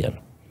vetëdijen.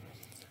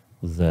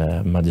 Dhe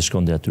madje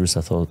shkon deri aty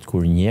sa thotë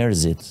kur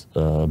njerëzit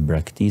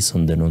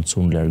braktisën,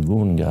 denoncun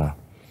largun nga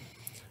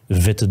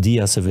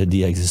vetëdia se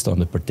vetëdia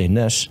ekziston dhe përtej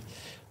nesh,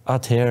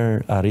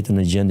 atëherë arritën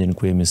në gjendjen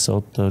ku jemi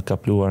sot, të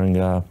kapluar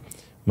nga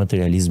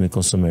materializmi,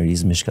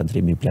 konsumerizmi,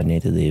 shkatërrimi i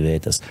planetit dhe i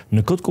vetes.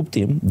 Në këtë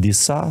kuptim,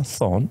 disa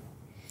thonë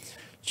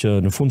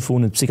që në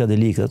fundit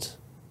psikadelikët,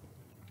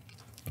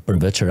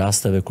 përveç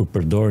rasteve kur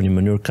përdoren në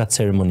mënyrë ka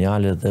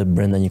ceremoniale dhe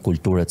brenda një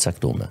kulture të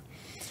caktuar.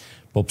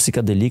 Po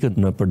psikadelikët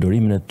në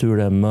përdorimin e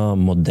tyre më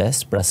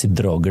modest, pra si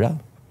drogra,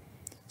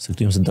 se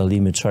këtu jemi se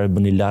dallimi çfarë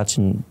bën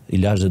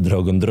ilaç dhe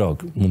drogën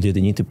drog, mund të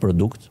jetë një tip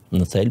produkt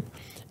në thelb,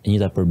 e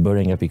njëjta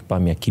përbërje nga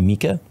pikpamja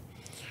kimike,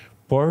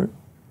 por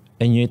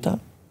e njëjta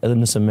edhe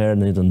nëse merret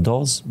në një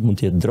dozë, mund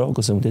të jetë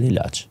drogë ose mund të jetë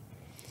ilaç.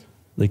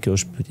 Dhe kjo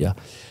është pyetja.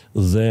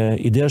 Dhe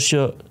ideja është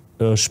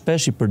që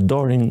shpesh i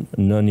përdorin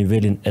në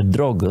nivelin e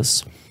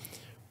drogës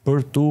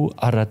për tu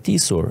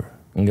arratisur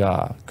nga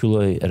ky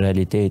lloj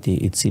realiteti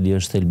i cili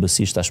është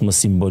thelbësisht tashmë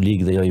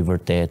simbolik dhe jo i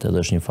vërtetë, dhe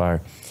është një farë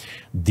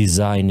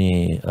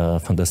dizajni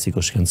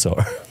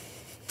fantastiko-shkencor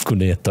ku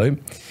ne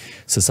jetojmë,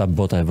 se sa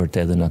bota e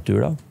vërtetë dhe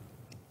natyra.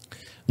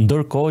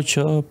 Ndërkohë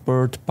që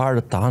për të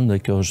parë tanë,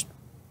 dhe kjo është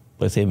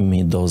po e themi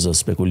një dozë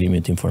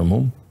spekulimit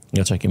informum,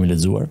 nga çka kemi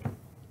lexuar,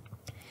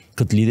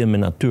 këtë lidhje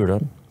me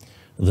natyrën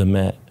dhe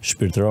me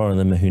shpirtëroren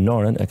dhe me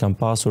hynoren e kam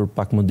pasur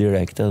pak më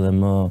direkte dhe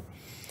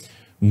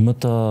më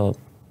të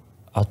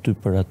aty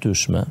për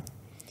atyshme,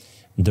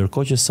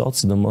 ndërkohë që sot,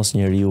 sidomos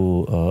njeriu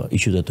i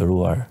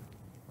qytetëruar,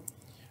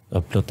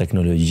 plot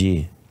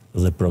teknologji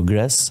dhe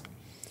progres,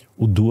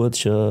 duhet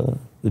që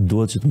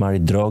të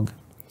marrë drogë,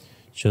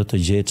 që të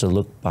gjejë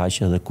çellët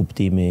paqe dhe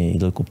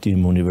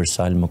kuptimi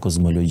universal më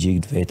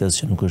kozmologjik të vetes,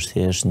 që nuk është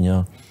thjesht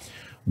një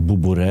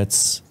buburec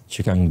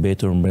që ka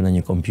mbetur brenda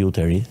një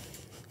kompjuteri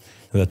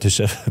dhe aty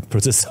shef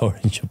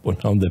procesorin që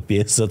punon dhe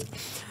pjesët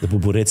dhe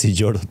bubureci i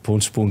gjordët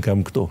punë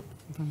kam këtu.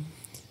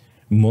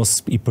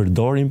 mos i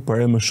përdorim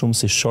për e më shumë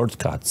si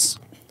shortcuts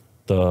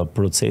të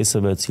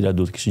proceseve cila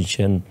duhet kishin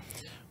qenë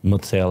më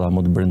të thella,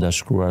 më të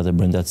brendashkruar dhe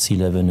brenda të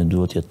cilave ne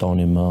duhet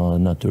jetoni më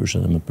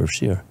natyrshëm dhe më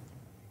përfshirë.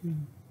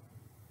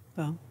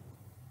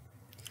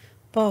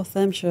 Po,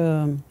 them që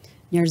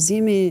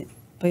njerëzimi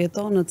po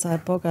jeton në ca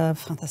epoka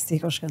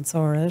fantastiko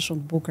shkencore,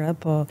 shumë të bukura,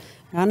 po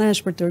nga ana e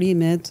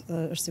shpërtërimit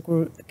është sikur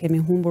kemi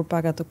humbur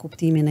pak atë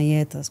kuptimin e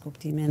jetës,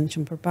 kuptimin që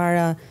më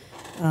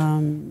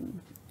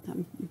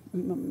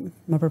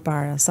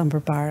përpara sa më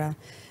përpara.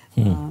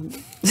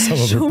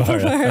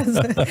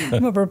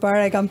 Më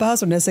përpara e kam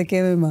pasur, nëse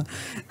kemi më.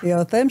 Jo,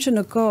 them që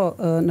në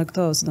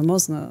këto,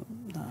 sidomos në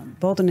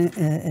botën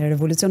e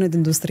revolucionit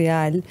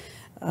industrial,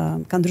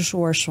 ka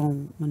ndryshuar shumë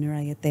mënyra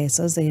e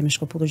jetesës dhe jemi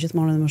shkëputur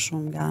gjithmonë edhe më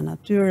shumë nga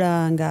natyra,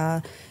 nga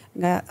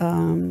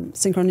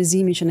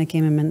sinkronizimi që ne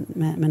kemi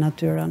me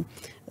natyrën.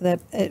 Dhe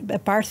e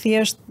parë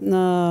thjesht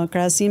në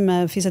krahasim me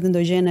fiset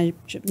endogjene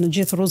në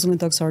gjithë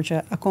rrezullin toksor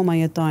që akoma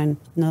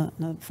jetojnë në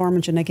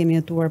formën që ne kemi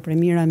jetuar për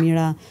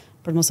mira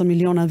për mos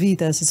miliona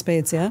vite si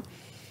specie,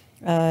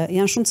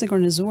 janë shumë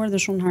sinkronizuar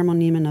dhe shumë në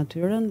harmoni me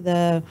natyrën dhe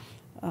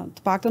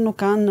të paktën nuk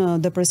kanë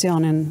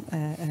depresionin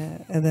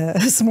edhe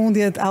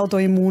smundjet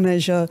autoimune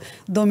që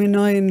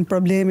dominojnë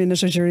problemin në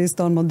shoqërisë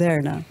tonë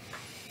moderne.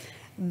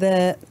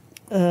 Dhe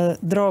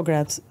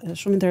drograt,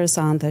 shumë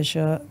interesante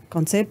që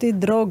koncepti i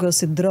drogës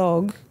si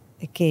drogë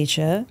e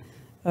keqe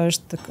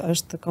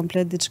është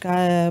komplet diçka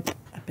e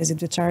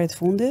 50 vjeçarit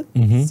fundit,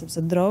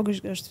 sepse drogë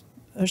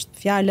është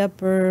fjala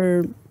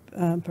për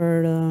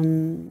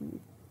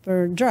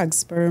drugs,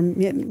 për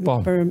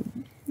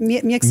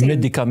mjekësim,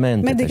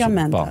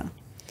 medikamente.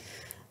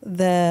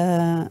 Dhe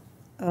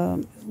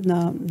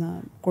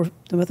kur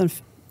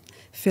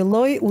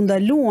filloi u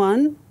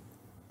ndaluan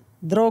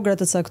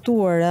drograt të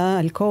caktuara,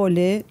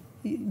 alkooli,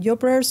 jo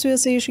për arsye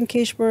se ishin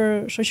keq për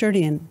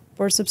shoqërinë,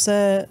 por sepse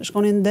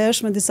shkonin ndesh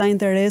me disa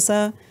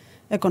interesa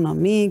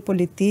ekonomik,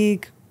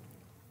 politik.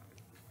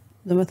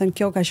 Domethënë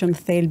kjo ka qenë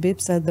thelbi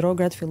pse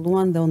drograt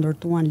filluan dhe u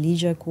ndërtuan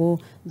ligje ku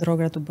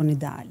drograt u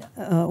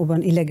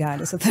bën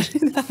ilegale, se tash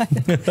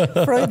ideale.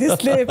 Freud i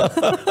slip.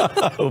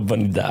 U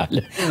bën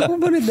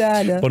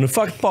ideale. Po në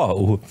fakt po,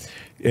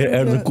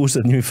 erdhën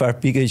kushtet një farë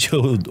pike që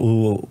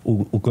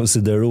u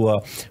konsiderua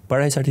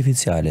parajsë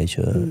artificiale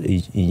që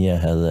i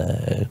njeh edhe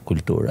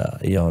kultura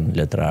jonë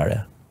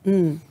letrare.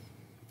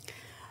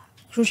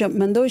 Kështu që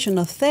mendoj që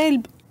në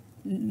thelb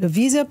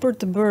lëvizja për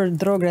të bërë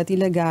drograt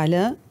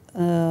ilegale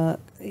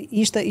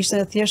ishte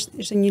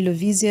një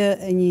lëvizje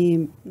e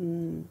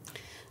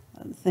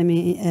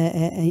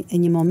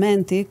një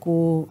momenti ku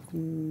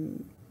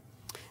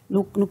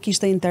nuk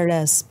kishte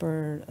interes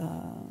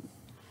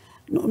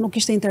nuk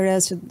kishte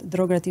interes që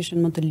drograt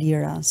ishin më të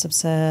lira,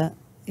 sepse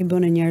i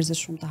bënë njerëzit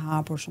shumë të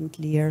hapur, shumë të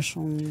lirë,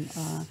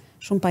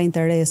 shumë pa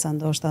interesa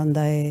ndoshta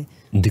ndaj.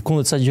 Ndikon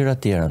dhe ca gjëra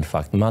tjera në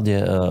fakt. Madje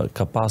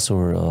ka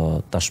pasur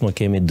tashmë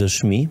kemi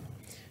dëshmi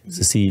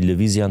se si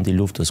lëvizja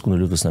anti-luftës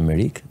kundër luftës në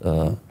Amerikë,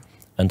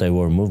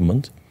 anti-war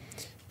movement,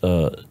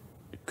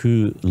 ky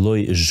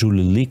lloj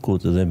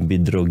zhullikut dhe mbi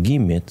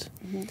drogimit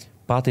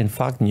pati në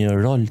fakt një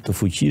rol të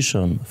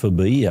fuqishëm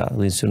FBI-a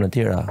dhe institucionet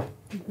tjera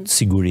të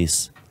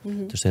sigurisë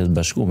të Shtetit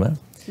Bashkuar,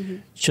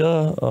 që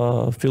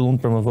fillon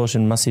të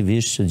promovoshin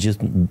masivisht që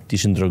gjithë të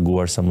ishin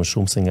droguar sa më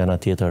shumë se nga ana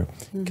tjetër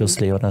kjo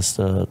s'lejon as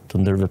të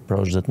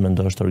ndërveprosh dhe të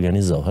mendosh të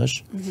organizohesh,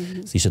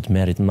 si ishte të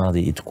merrit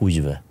madhi i të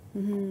kuqve,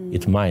 i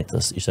të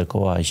majtës, ishte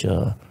koha që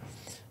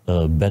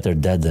better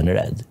dead than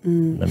red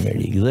në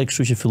Amerikë. Dhe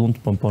kështu që fillon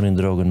të pomponin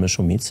drogën me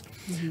shumicë.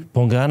 Po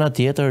nga ana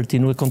tjetër ti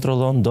nuk e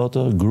kontrollon dot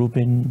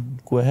grupin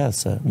ku e hedh,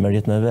 se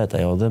merret me vet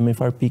ajo dhe me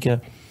far pike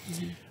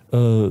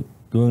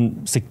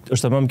se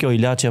është tamam kjo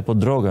ilaçi apo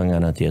droga nga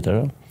ana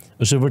tjetër.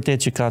 Është vërtet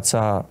që ka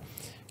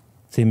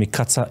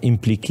ca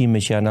implikime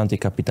që janë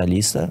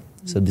antikapitaliste,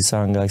 se disa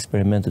nga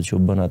eksperimentet që u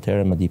bën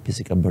atëherë, madje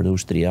pjesë ka bërë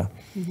ushtria.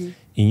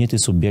 I njëjti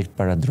subjekt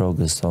para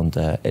drogës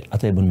thonte,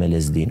 ata e bën me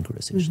LSD-n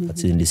kryesisht,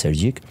 acidin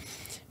lisergjik.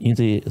 I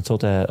njëjti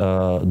thotë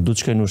du të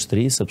shkoj në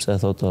ushtri sepse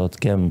thotë të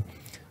kem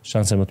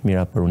shanse më të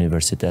mira për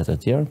universitetet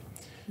e tjerë.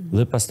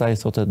 Dhe pastaj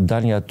thotë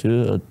dal nga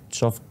aty,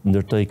 qoftë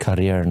ndërtoj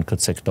karrierën në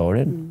këtë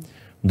sektorin.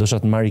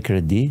 Ndoshta të marri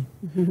kredi,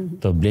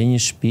 të blej një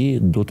shtëpi,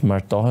 duhet të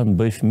martohem,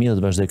 bëj fëmijë dhe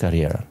të vazhdoj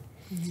karrierën.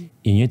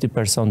 I njëjti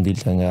person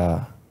dilte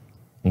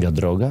nga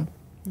droga,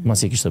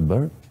 masi e kishte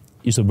bërë,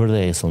 ishte bërë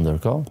dhe esëll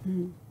ndërkohë.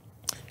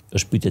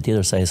 Është pyetje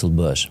tjetër sa esëll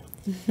bëhesh.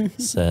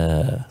 Se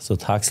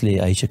sot Huxley,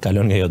 ai që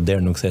kalon nga jo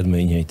derë nuk thehet më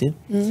i njëjti.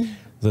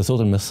 Dhe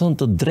thotë me thënë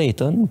të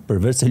drejtën,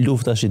 përveç se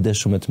lufta është ide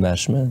shumë e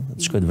tmerrshme,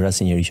 të shkoj të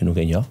vrasë njëri që nuk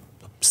e njoh.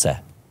 Pse?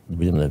 Do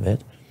bëjmë edhe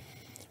vetë.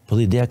 Po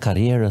dhe ideja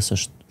karrierës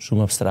është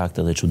shumë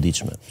abstrakte dhe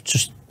çuditshme.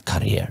 Ç'është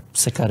karrierë?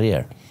 Pse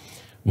karrierë?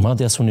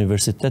 Madje as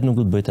universitet nuk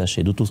do të bëj tash,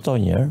 do të udhtoj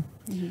një herë.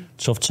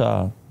 Qoftë ça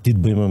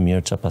ditë bëj më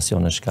mirë, ça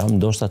pasionesh kam,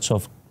 ndoshta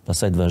qoftë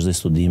pastaj të vazhdoj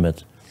studimet,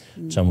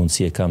 ça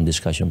mundësi e kam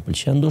diçka që më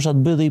pëlqen, ndoshta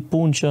të bëj dhe i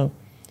punë që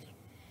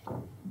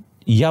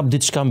jap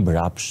diçka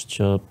mbrapsht,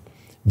 që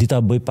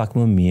dita bëj pak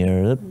më mirë,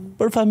 dhe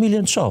për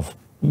familjen të shoh.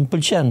 më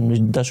pëlqen,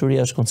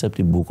 dashuria është koncept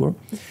i bukur,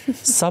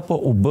 sapo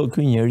u bë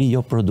ky njeri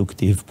jo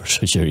produktiv për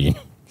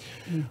shoqërinë.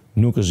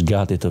 Nuk është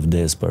gati të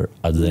vdes për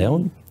atë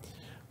dheun,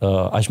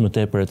 aq më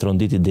tepër e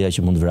trondit ideja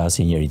që mund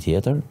vrasë njëri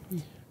tjetër,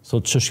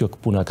 thotë ç'është kjo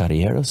puna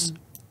karrierës,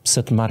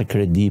 pse të marr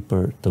kredi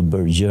për të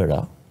bërë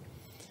gjëra.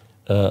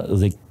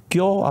 Dhe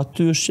kjo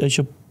aty është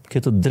që ke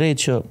të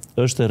drejtë që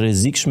është e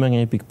rrezikshme nga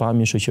një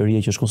pikpamje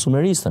shoqërie që është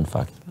konsumeriste në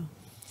fakt.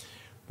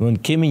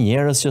 Kemi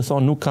njerëz që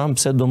thonë nuk kam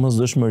pse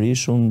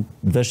domosdoshmërisht unë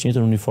vesh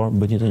njëjtën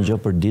uniformë, bëj njëjtën gjë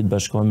për ditë,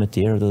 bashkohem me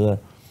tjerët dhe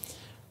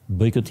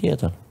bëj këtë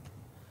jetën.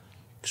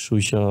 Kështu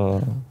që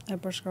e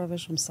përshkrove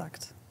shumë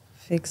sakt.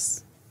 Fiks.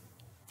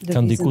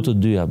 Kanë diku të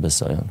dyja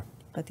besoj unë.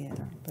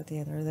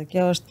 Patjetër. Dhe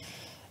kjo është,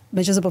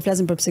 meqense po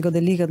flasim për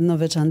psikodelikët në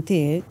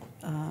veçanti,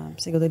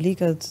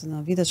 psikodelikët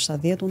në vitet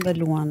 70 u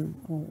ndaluan,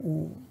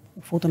 u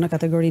futën në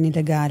kategorinë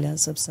ilegale,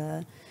 sepse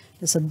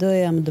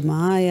LSD-ja,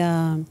 MDMA-ja,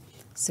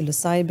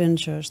 psilocybin,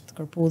 që është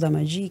kërpudha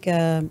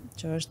magjike,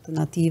 që është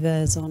native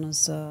e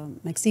zonës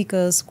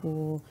Meksikës,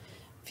 ku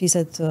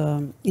fiset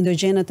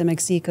indogjenët e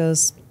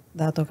Meksikës,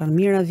 dhe ato kanë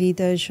mira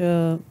vite që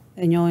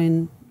e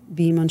njohin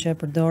bimën që e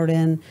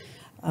përdorin,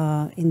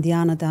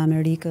 indianët e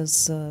Amerikës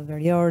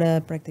veriore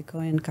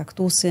praktikojnë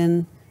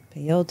kaktusin,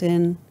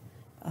 peyotin,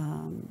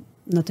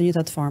 në të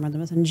njëjtat forma.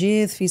 Domethënë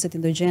gjithë fiset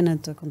indogjene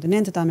të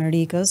kontinentit të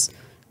Amerikës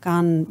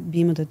kanë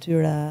bimët e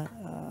tyre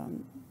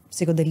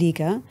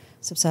psikodelike,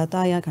 sepse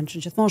ata kanë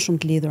qenë gjithmonë shumë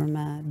të lidhur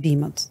me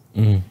bimët.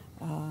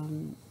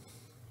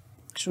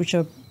 Kështu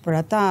që për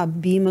ata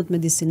bimët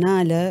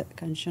medicinale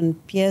kanë qenë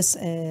pjesë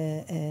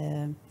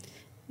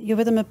jo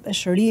vetëm e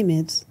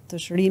shërimit, të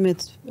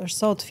shërimit është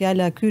sot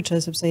fjala kyçe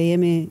sepse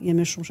jemi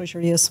shumë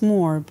shoqëri e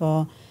smur,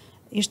 po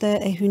ishte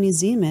e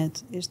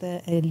hynizimit,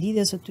 ishte e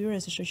lidhjes së tyre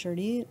si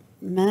shoqëri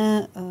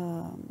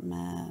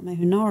me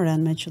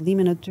hynoren, me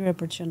qëllimin e tyre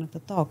për të qenë në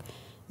këtë tokë.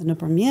 Dhe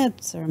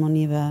nëpërmjet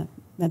ceremonive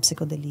me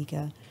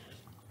psikodelike,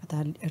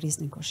 ata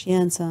rrisnin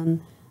koshiencën,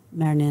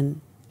 merrnin,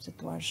 si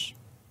thua,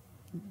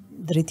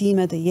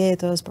 drejtimet e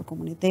jetës për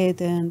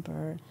komunitetin,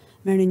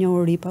 merrnin një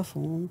uri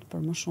pafund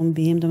për më shumë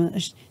bimë,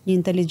 është një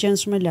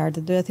inteligjencë shumë e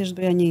lartë. Doja thjesht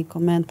bëja një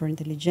koment për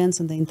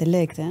inteligjencën dhe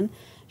intelektin,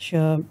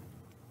 që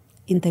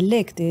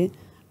intelekti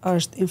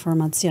është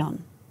informacion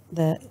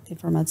dhe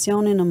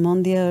informacioni në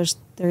mendje është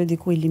deri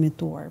diku i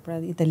limituar. Pra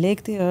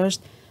intelekti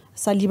është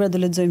sa libra do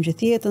lexojmë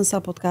gjithë jetën,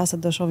 sa podcaste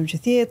do shohim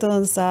gjithë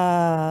jetën,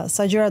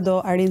 sa gjëra do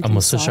arrim të mësojmë. A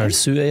mos është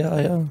arsyeja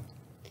ajo?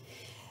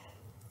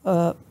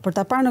 Për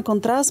ta parë në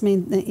kontrast me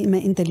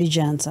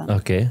inteligjencën.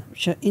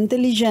 Që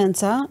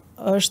inteligjenca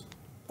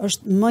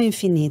është më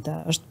infinite,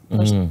 është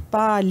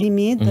pa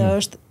limit, dhe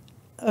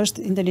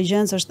është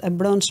inteligjencë, është e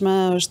brendshme,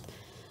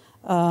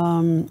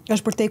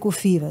 është përtej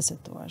kufive, se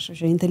thua.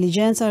 Që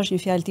inteligjenca është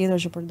një fjalë tjetër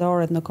që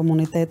përdoret në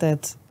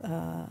komunitetet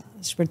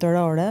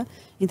shpirtërore.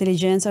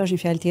 Inteligjenca është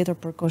një fjalë tjetër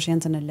për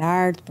koshiencën e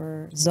lartë, për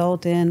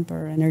Zotin,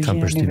 për energjinë universale.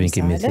 Kam përshtypjen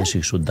kemi thjesht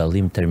kështu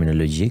dallim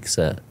terminologjik,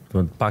 se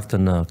të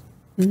paktën në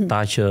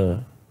ta që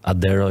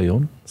aderoj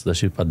unë, së të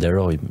shqip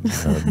aderoj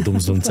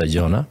dumzumë ca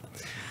gjona,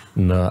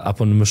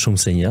 apo në më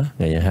shumë se një,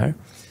 nga njëherë,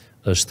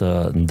 është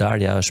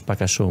ndarja është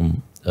paka shumë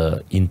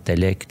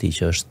intelekti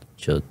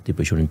që ti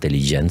përqur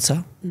inteligjenca,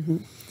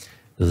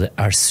 dhe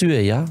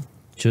arsyeja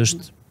që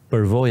është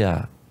përvoja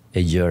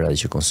e gjëra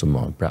që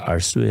konsumon. Pra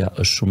arsyeja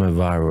është shumë e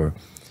varur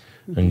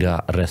nga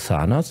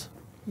rrethanat,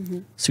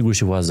 sigur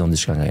që vazhdon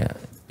diçka nga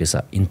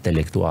pjesa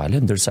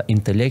intelektuale, ndërsa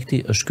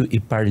intelekti është ky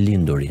i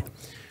parlinduri.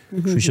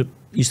 Kështu që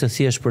ishte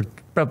thjesht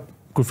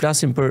kur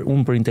flasim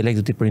për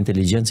intelektin ti për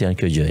inteligjencë janë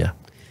kjo gjëja.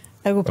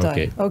 E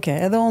kuptoj. Okej,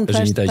 edhe unë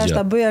tash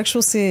ta bëja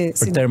kështu si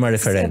për terma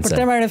referencë. Për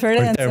terma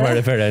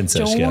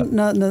referencë. Që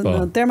unë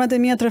në termat e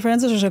mia të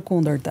referencës është e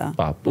kundërta.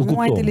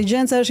 Mua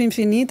inteligjenca është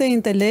infinite,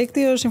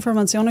 intelekti është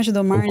informacione që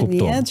do marrin në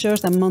jetë, që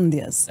është e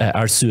mendjes.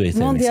 Arsye i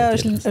themi. Mendja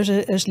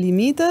është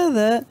limite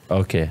dhe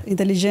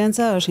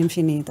inteligjenca është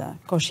infinite,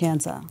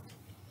 koshienca.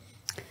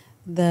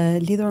 Dhe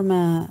lidhur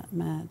me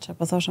çfarë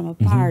po thosha më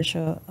parë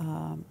që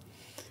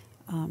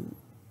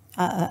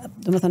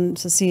do më thënë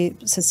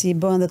se si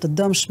bëhen dhe të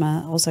dëmshme,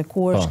 ose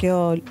ku është kjo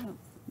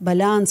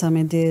balanca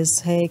midis,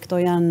 këto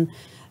janë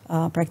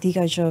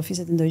praktika që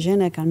fiset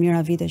indogjene kanë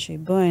mira vite që i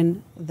bëjnë,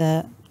 dhe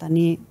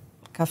tani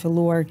ka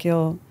filluar kjo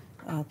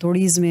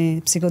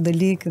turizmi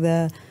psikodelik, dhe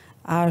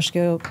a është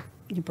kjo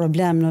një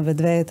problem në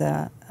vetvete,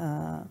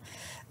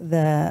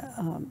 dhe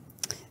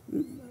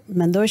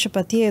mendoj që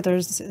patjetër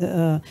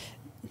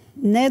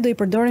ne do i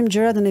përdorim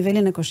gjërat në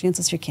nivelin e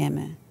koshiencës që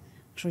kemi.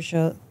 Kështu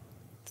që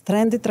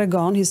trendi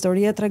tregon,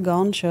 historia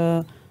tregon që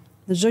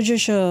në çdo gjë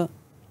që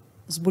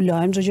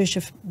zbulojmë, çdo gjë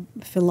që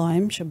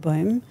fillojmë, që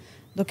bëjmë,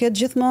 do ketë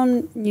gjithmonë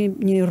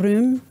një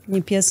rrym,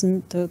 një pjesë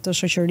të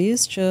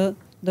shoqërisë që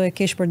do e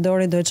keq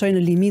përdori, do e çojë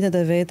në limitet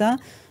e veta,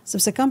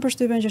 sepse kam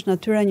përshtypjen që është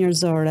natyra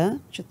njerëzore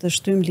që të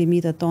shtyjmë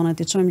limitet tona,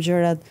 të çojmë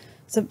gjërat,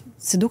 se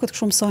si duket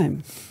kështu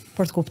mësojmë.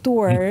 Për të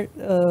kuptuar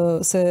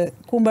se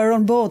ku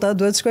mbaron bota,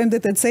 duhet shkojmë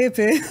te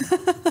cepi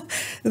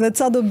dhe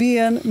ca do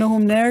bien në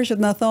humner që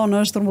të na thonë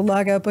është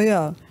rrumbullake apo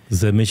jo.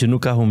 Dhe me që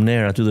nuk ka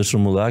humner aty dhe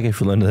shumullake,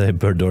 fillojnë edhe e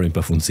përdorin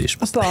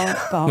pafundësisht. Po.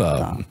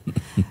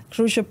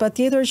 Kështu që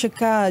patjetër që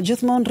ka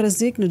gjithmonë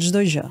rrezik në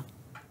çdo gjë.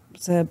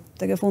 Se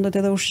tek e fundit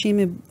edhe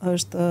ushqimi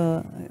është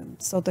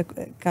sot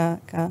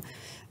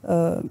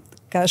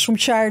ka shumë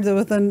qartë,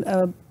 domethënë,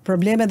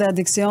 probleme dhe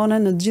adiksione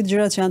në të gjithë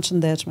gjërat që janë të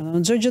shëndetshme.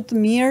 Në çdo gjë të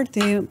mirë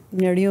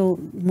njeriu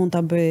mund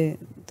ta bëjë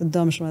të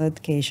dëmshme dhe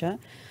të keqe,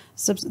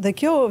 dhe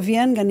kjo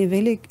vjen nga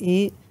niveli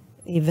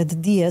i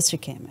vetëdijes që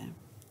kemi.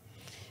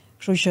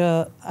 Kështu që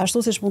ashtu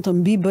siç mund të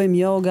mbi bëjmë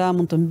yoga,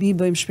 mund të mbi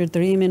bëjmë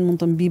shpirtërimin,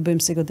 mund të mbi bëjmë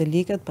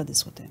psikadelikët, pa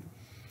diskutim.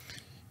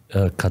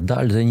 Ka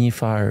dalë dhe një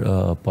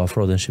farë po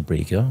afrohet në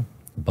Shqipëri kjo.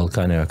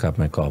 Ballkani ka kap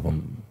me kapëm.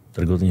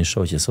 Tregot një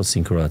shoqë sot si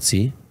në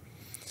Kroaci,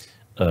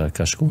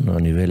 ka shku në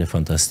nivele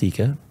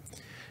fantastike,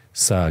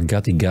 sa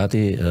gati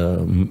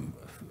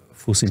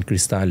fusin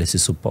kristale si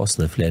suppost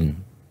dhe flen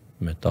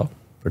me to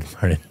për të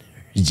marrë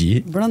energji.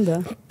 Brenda?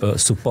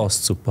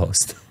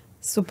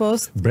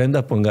 Suppost.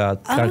 Brenda po nga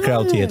ka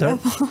krau tjetër,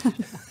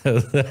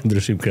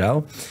 ndryshim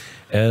krau,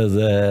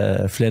 edhe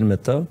flen me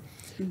të,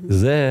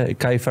 dhe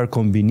ka i farë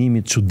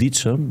kombinimit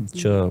çuditshëm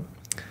që,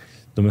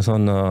 do me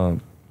thonë,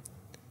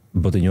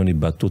 Botënjoni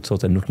Batut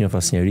thotë nuk njoh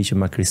asnjëri që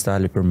ma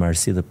kristale për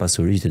marrësi dhe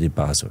pasuri që ti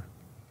pasur.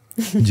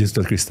 Gjithë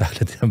të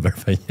kristalet janë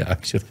bërfanjak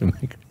që të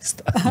me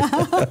kristale.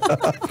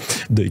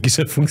 Do i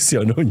kishe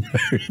funksionu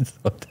njëri,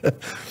 thotë.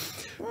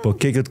 Po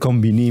ke këtë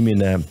kombinimin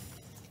e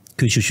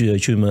këtë që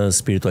qymë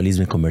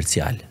spiritualizmin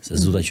komercial, se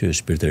zduta që është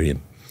shpirtërim.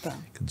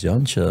 Këtë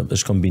gjënë që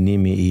është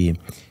kombinimi i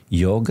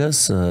jogës,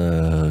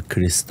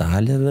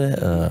 kristaleve,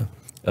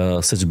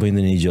 se që bëjnë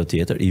dhe një gjë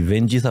tjetër, i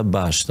vend gjitha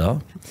bashkë,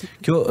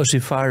 kjo është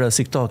i farë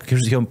si këto, kjo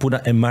është puna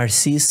e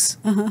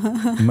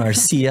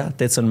marsia,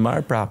 tecën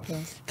marë, pra,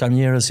 ka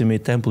njerëz që me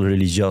i tempull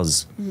religioz,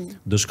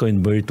 do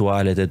shkojnë bërë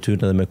ritualet e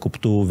tyre dhe me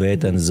kuptu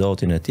veten,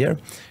 Zotin e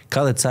tjerë,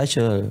 ka dhe ca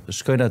që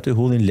shkojnë aty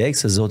hudhin lek,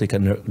 se Zoti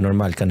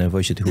normal ka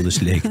nevojë që ti hudhësh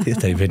lek,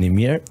 ta i veni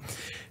mirë,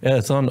 e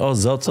thonë, o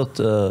Zot,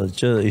 sot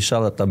që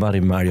inshallah ta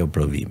marrim Mario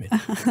provimin.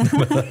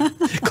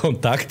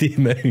 Kontakti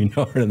me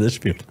hyjnoren dhe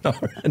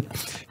shpirtnoren.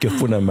 Kjo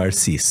puna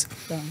marsis.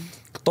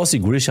 Këto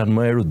sigurisht janë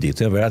më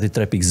eruditë, janë verati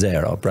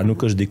 3.0, pra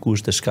nuk është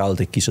dikush të shkallët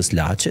e kishës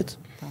Laçit,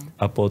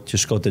 apo që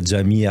shko te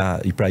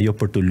xhamia, pra jo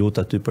për të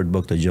lutur aty për të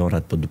bërë këto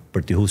gjërat, por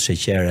për të hudhur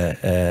sheqere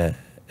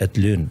e të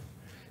lynë,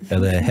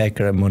 edhe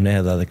hekre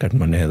monedha dhe kartë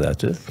monedha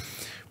aty.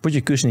 Po që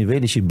ky është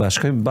niveli që i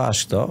bashkojmë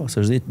bashkë to, se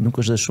është ditë nuk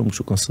është dhe shumë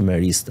kështu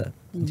konsumeriste.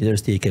 Tjetër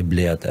është ti i ke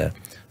bleat e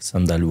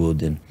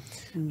sandalwoodin,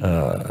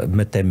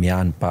 me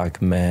temjan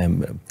pak, me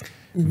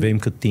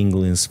vejmë këtë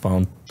tingullin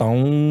s'fan,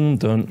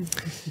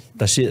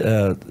 tash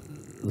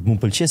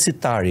më pëlqen si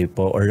tari,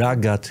 po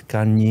ragat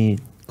kanë një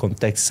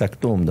kontekst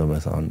saktum, do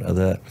me thonë,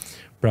 edhe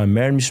pra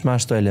merë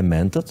mishmash të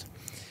elementet,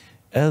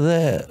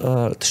 edhe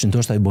të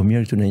ndoshta i bo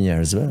mirë këtu në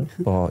njerëzve,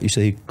 po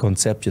ishte një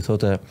koncept që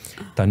thote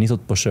tani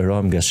thot po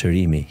shërojmë nga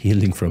shërimi,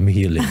 healing from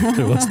healing.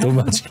 There was too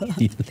much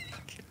healing.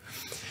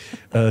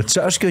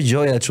 Qa është kjo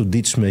gjoja e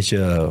çuditshme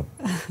që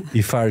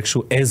i farë kështu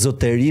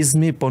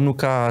ezoterizmi, po nuk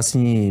ka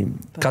asnjë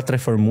 4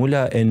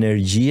 formula,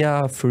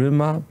 energjia,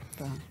 fryma,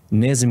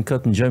 nezim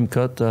këtë, ngjojmë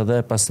këtë dhe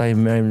pastaj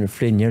merrim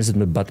flen njerëzit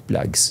me butt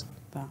plugs.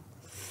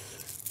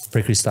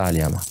 Për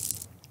kristali ama.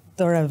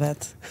 Dora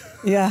vet.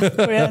 Ja,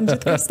 por janë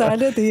gjithë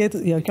kristalet e jetë,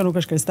 jo, kjo nuk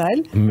është kristal.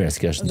 Mirë,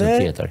 s'ka është gjë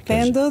tjetër. Dhe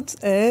pendët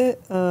e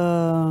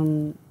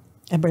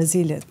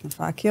Brazilit, në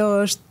fakt. Kjo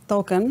është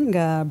token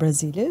nga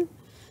Brazili.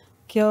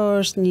 Kjo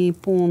është një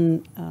punë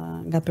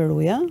nga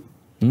Peruja.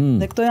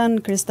 Dhe këto janë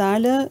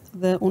kristale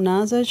dhe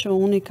unaze që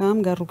unë i kam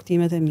nga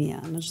rrugtimet e mia.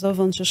 Në çdo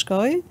vend që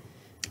shkoj,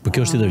 po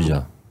kjo është tjetër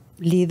gjë.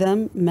 Lidhem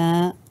me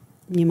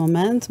një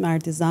moment me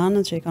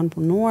artizanët që i kanë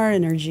punuar,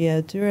 energjia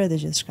e tyre dhe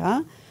gjithçka.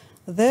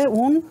 Dhe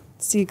unë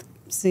si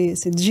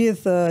të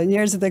gjithë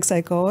njerëzit e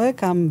kësaj kohe,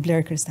 kam bler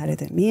kristalet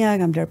e mia,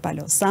 kam bler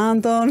Palo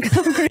Santon,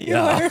 kam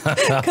krijuar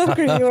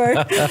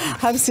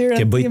hapësirën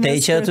time. Ke bëj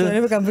teqe aty?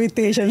 Kam bëj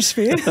teqe në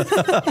shtëpi.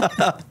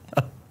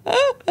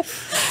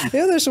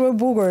 Jo, dhe shumë e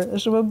bukur,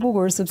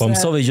 sepse... Po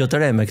mësove gjë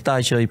të re me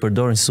këta që i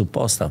përdorin si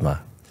supposta,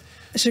 ma.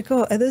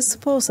 Shiko, edhe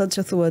suppostat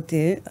që thua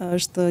ti,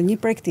 është një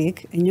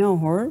praktik e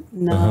njohur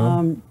në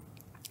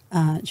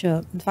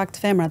që në fakt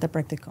femrat e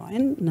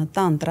praktikojnë në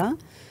tantra,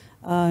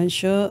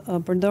 që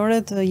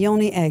përdoret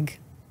yoni egg.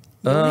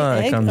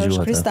 Yoni egg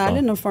është kristale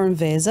në formë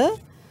veze,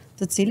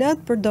 të cilat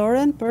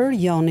përdoren për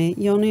yoni.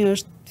 Yoni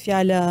është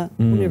fjala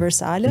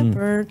universale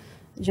për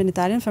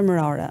gjenitalin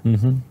femërore.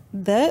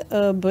 Dhe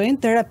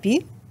bëjnë terapi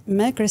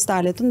me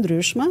kristale të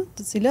ndryshme,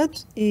 të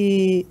cilat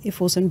i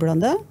fusin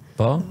brenda,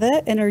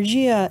 dhe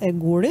energjia e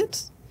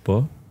gurit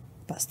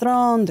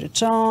pastron,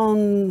 ndriçon,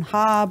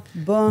 hap,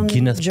 bën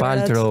Gwyneth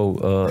Paltrow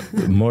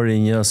mori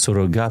një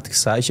surrogat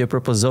kësaj që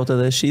propozote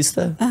dhe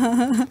shiste?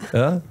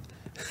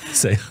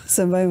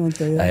 Se mbaj mund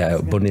të aja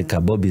ka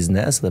bo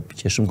biznes dhe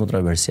që shumë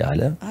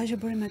kontroversiale. Që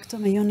bëri me këto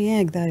me yoni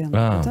egg dhe ajo.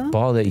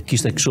 Po dhe i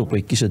kishte kështu, po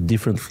i kishte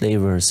different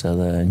flavors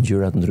edhe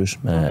ngjyrat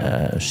ndryshme,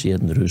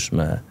 shijet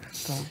ndryshme.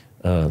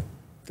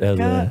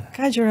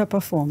 Ka gjëra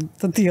pafund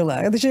të tilla,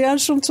 edhe që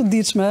janë shumë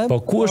çuditshme. Po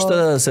ku është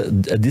se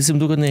disim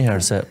duket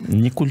ndonjëherë se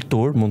një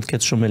kulturë mund të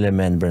ketë shumë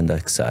element brenda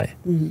kësaj.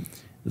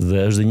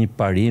 Dhe është dhe një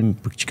parim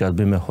për që ka të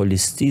bëjë me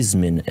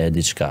holistizmin e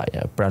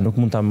diçkaja. Pra nuk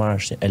mund ta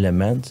marrësh një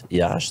element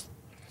jashtë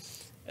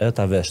edhe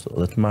ta vesh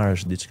dhe të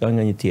marrësh diçka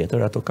nga një tjetër,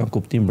 ato kanë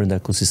kuptim brenda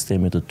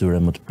ekosistemit të tyre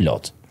më të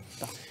plot.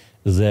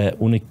 Dhe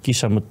unë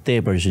kisha më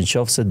tepër që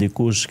nëse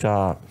dikush ka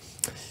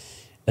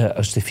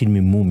është e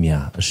filmi Mumia,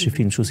 është një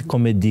film kështu si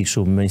komedi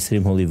kështu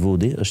mainstream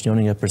Hollywoodi, është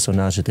njëri nga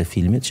personazhet e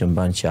filmit që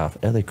mban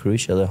qafë, edhe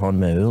kryq, edhe hon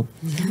me yll,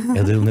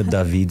 edhe yllin e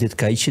Davidit,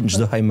 ka iqin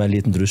çdo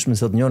hajmalit ndryshme,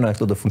 sot njëra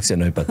këto do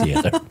funksionojë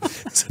patjetër.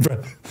 Pra,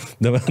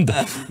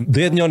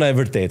 do jetë njëra e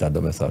vërteta,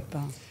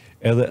 domethënë.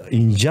 Edhe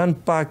i ngjan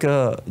pak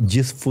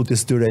gjithë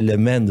futjes tyre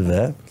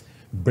elementëve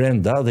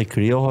brenda dhe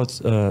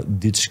krijohet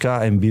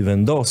diçka e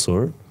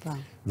mbivendosur.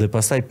 Dhe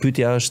pastaj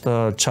pyetja është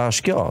ç'a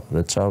është kjo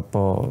dhe ç'a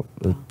po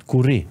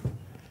kurri.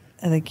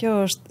 Edhe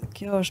kjo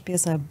është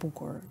pjesa e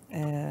bukur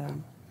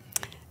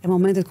e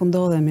momentit ku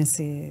ndodhemi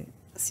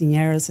si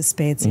njerëz, si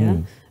specie.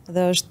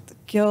 Dhe është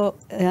kjo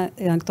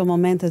janë këto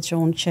momentet që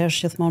unë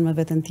qesh gjithmonë me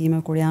veten time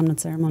kur jam në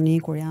ceremoni,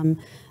 kur jam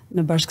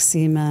në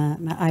bashkësi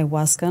me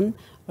ayahuascan,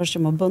 është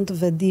që më bën të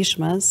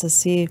vetëdijshme se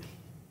si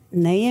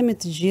ne jemi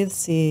të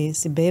gjithë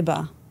si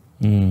beba.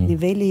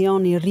 Niveli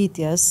jon i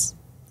rritjes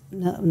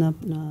në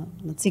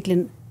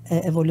ciklin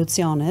e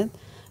evolucionit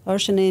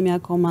është që ne jemi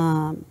akoma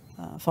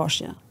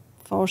foshnja.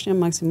 Foshnja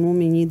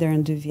maksimumi 1 deri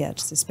në 2 vjeç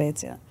si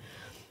specie.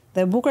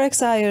 Dhe e bukur e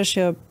kësaj është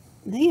që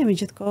ne jemi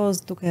gjithkohës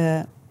duke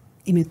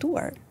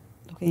imituar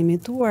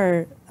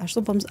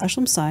ashtu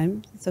mësojmë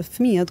se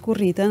fëmijët kur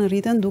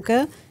rriten duke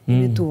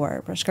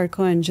imituar. Pra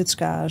shkarkojnë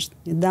gjithçka, është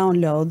një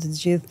download të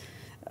gjithë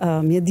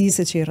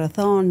mjediset që i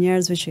rrethon,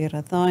 njerëzve që i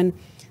rrethojnë.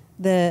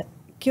 Dhe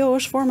kjo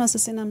është forma se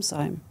si ne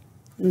mësojmë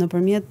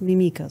nëpërmjet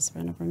mimikës,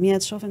 pra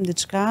nëpërmjet shohim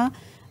diçka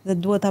dhe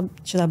duhet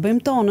që ta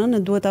bëjmë tonën, ne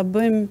duhet ta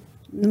bëjmë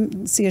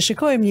si e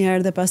shikojmë një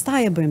herë dhe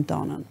pastaj e bëjmë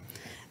tonën.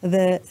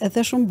 Dhe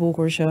edhe shumë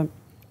bukur që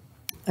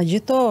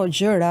gjithto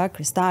gjëra,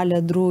 kristale,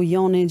 dru,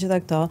 joni,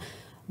 gjitha këto,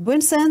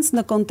 bëjnë sens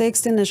në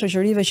kontekstin e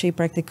shoqërive që i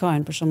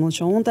praktikojnë. Për shembull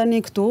që unë tani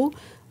këtu,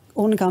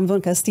 unë kam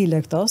vënë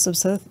kastile këto,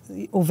 sepse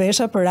u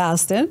vesha për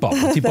rastin. Po,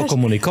 ti po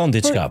komunikon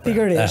diçka.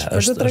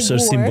 Është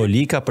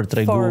simbolika për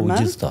tregu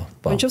gjithë këto.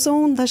 Po nëse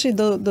unë tash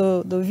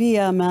do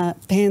vija me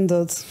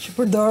pendët që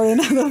përdorin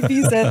ato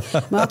fiset,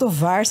 me ato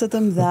varse të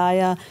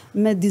mëdha,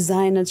 me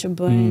dizajnet që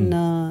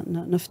bëjnë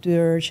në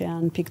fytyrë, që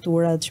janë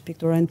pikturat që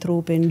pikturojnë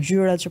trupin,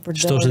 ngjyrat që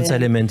përdorin. Çdo është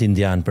element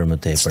indian për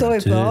më tepër.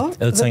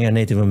 Edhe ca nga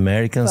Native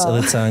Americans,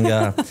 edhe ca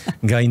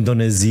nga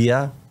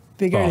Indonezia.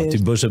 Po, ti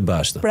bësh e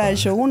bashkë. Pra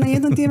që unë në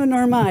jetën time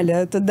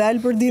normale të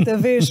dal për ditë e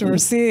veshur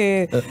si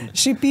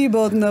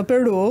shipibot në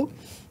Peru,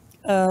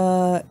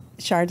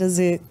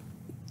 qartëzi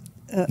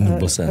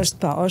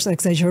është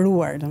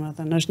eksagjeruar,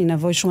 domethënë është një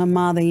nevojë shumë e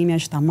madhe imja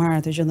që ta marr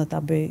atë gjë dhe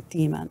ta bëj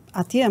timen.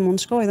 Atje mund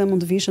të shkoj dhe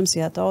mund të vishem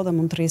si ato dhe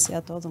mund të rri si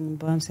ato dhe mund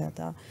të bëhem si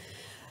ata.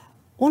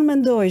 Unë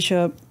mendoj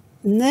që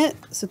ne,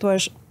 si thua,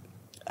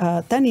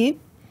 tani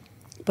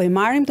po i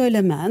marrim këto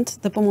element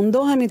dhe po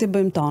mundohemi të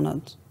bëjmë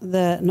tonët.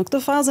 Dhe në këtë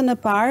fazën e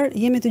parë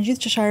jemi të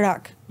gjithë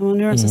qesharak në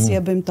mënyrën se si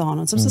e bëjmë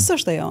tonët, sepse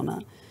s'është e jona.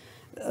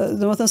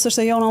 Domethënë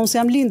s'është e jona, unë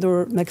s'jam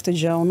lindur me këtë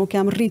gjë, unë nuk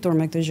jam rritur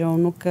me këtë gjë,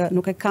 unë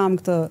nuk e kam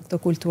këtë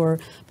kulturë,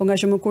 po nga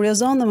që më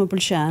kuriozon dhe më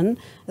pëlqen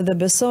dhe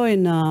besoj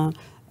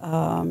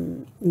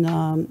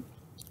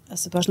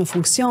në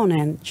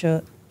funksionin që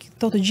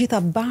këto të gjitha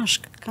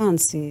bashk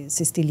kanë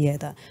si stil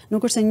jeta.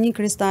 Nuk është se një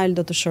kristal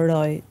do të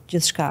shëroj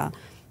gjithçka,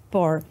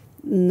 por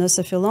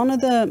nëse fillon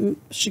edhe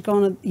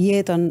shikon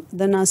jetën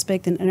dhe në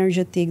aspektin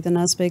energjetik dhe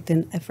në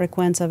aspektin e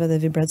frekuencave dhe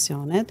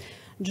vibracionet,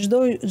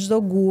 çdo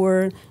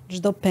gur,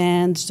 çdo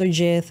pend, çdo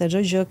gjethe, çdo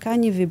gjë ka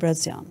një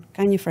vibracion,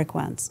 ka një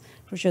frekuencë.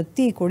 Kështu që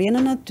ti kur je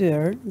në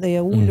natyrë dhe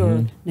je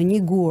ulur në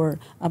një gur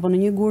apo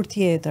në një gur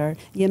tjetër,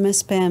 je mes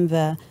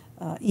pemëve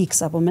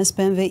X apo mes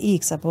pemëve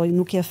X apo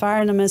nuk je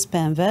fare në mes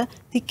pemëve,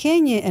 ti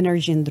ke një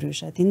energji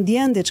ndryshe, ti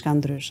ndjen diçka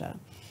ndryshe.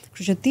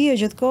 Kështu që ti je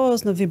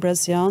gjithkohës në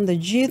vibracion dhe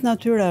gjithë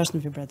natyra është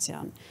në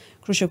vibracion.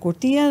 Kështu që kur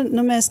ti je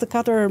në mes të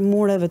 4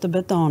 mureve të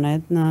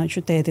betonit në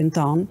qytetin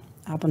ton,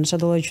 apo në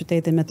çdo lloj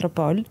qyteti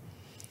metropol,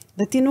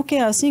 dhe ti nuk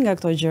ke asnjë nga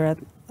këto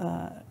gjërat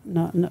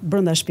në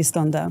brenda shtëpisë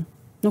tënde.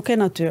 Nuk ke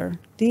natyrë.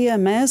 Ti je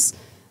mes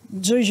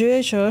çdo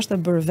gjëje që është e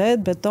bërë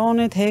vet,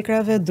 betonit,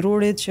 hekrave,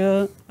 drurit që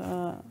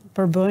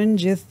përbëjnë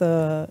gjithë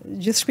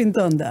shtëpinë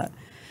tënde.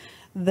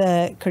 Dhe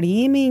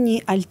krijimi i një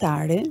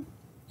altari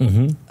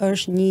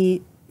është një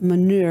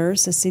mënyrë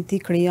se si ti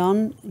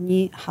krijon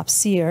një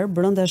hapësirë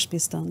brenda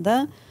shtëpisë tënde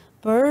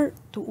për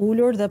të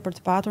ulur dhe për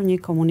të patur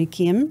një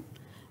komunikim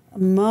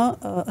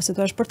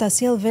për ta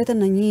sjellë veten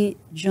në një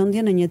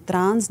gjendje, në një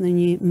trans, në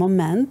një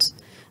moment,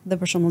 dhe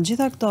për shembull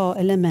gjitha këto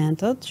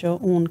elementet që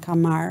un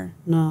kam marr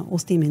në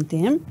udhëtimin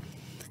tim,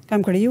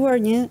 kam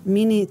krijuar një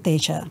mini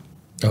teqe.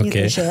 Një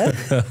të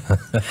qetë.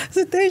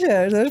 Si të qetë,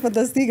 është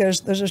fantastike,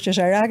 është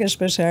qesharake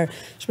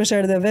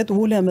shpesher dhe vetë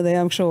ulem dhe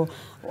jam kështu,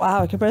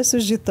 wow, ke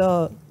parasysh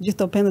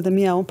gjithë pendet e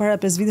mia, unë para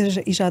 5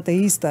 vitesh isha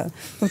ateiste.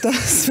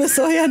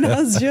 S'besoja në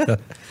asgjë.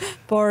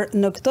 Por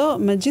në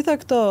me gjitha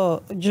këto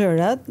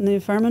gjërat, në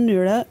një farë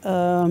mënyrë,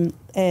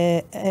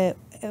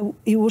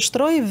 i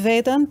ushtroj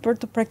veten për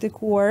të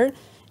praktikuar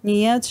një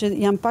jetë që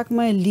jam pak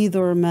më e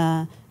lidhur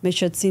me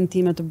qetësinë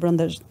time të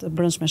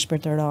brendshme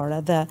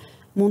shpirtërore dhe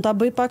mund ta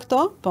bëj pa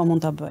këto? Po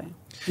mund ta bëj.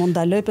 Mund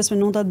ndaloj 5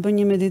 minuta të bëj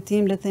një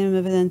meditim, le të themi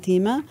me veten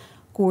time,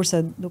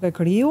 kurse duke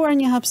krijuar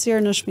një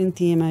hapësirë në shtëpinë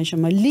time që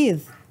më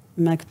lidh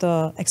me këto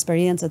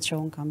eksperiencat që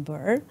un kam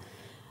bërë,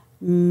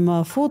 më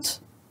fut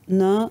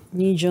në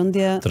një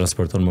gjendje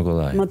transporton më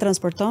kollaj. Më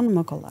transporton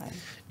më kollaj.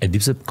 E di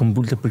pse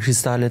këmbulte për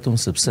kristalet unë,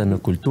 sepse në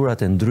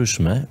kulturat e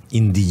ndryshme,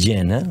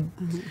 indigjene,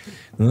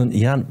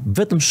 janë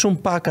vetëm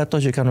shumë pak ato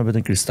që kanë më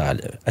vetëm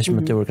kristale. Aq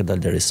më tepër ka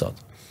dalë deri sot.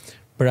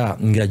 Pra,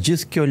 nga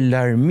gjithë kjo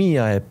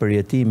larmia e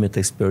përjetimit,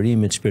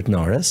 eksperimit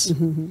shpirtënores,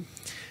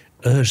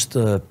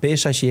 është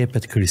pesha që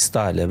jepet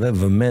kristaleve,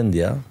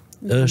 vëmendja,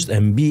 është e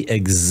mbi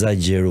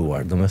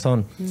egzageruar. Do me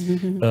thonë,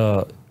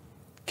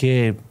 ke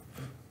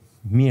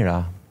mira,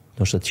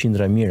 ndoshta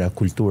qindra mira,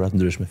 kulturat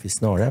ndryshme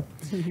fisnore,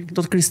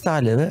 këto të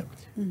kristaleve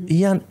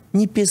janë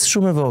një pjesë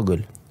shumë e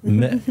vogël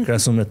me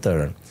krahasum me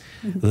tërën.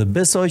 Dhe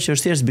besoj që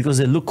është thjesht because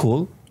they look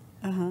cool,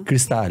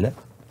 kristale,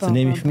 se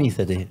ne jemi fëmijë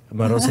thëti,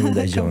 marrosim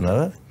ndaj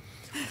gjonave.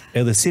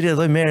 Edhe si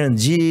rrjedhoj merren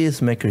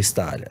gjithë me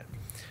kristale.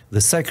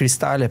 Dhe sa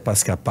kristale pas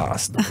ka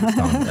pas,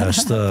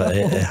 është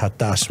e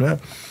hatashme.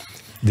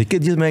 Dhe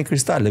këtë gjithë me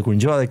kristale, kur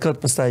ngjoha dhe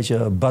këtë pastaj që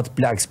bat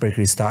plaks për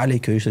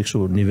kristale, kjo ishte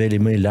kështu niveli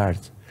më i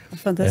lartë.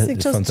 Fantastik,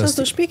 çfarë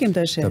të shpikim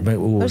tash?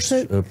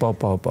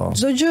 Po.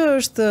 Çdo gjë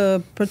është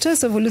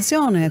proces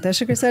evolucioni,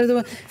 tash kristali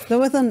do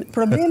të thënë,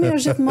 problemi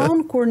është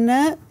gjithmonë kur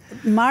ne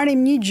marrim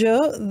një gjë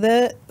dhe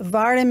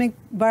varem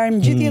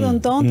gjithë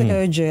jetën tonë tek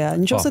ajo gjëja.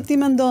 Nëse ti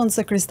mendon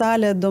se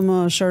kristalet do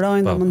më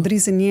shërojnë, do më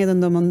ndrisin jetën,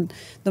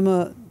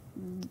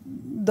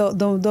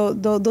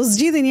 do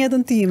zgjidhin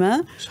jetën time.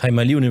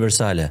 Hajmali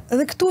universale.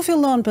 Dhe këtu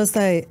fillon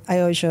pastaj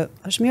ajo që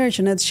është mirë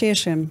që ne të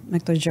qeshim me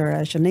këto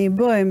gjëra, që ne i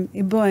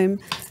bëjmë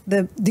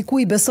dhe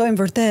diku i besojmë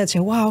vërtet që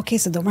wow, okay,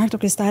 se do marr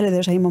këto kristale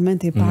dhe është ai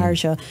momenti i parë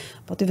që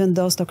po ti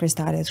vendos këto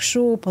kristale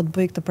kështu, po të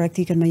bëj këtë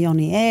praktikën me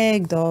joni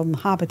eg, do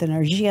më hapet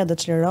energjia, do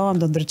çlirohem,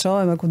 do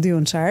ndriçohem, ku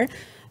diun çfarë.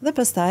 Dhe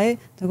pastaj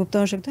të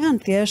kuptosh që këto janë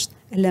thjesht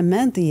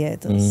elemente i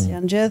jetës.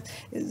 Janë gjithë,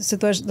 si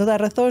thua, do ta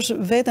rrethosh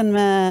veten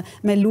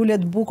me lule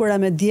të bukura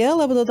me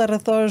diell apo do ta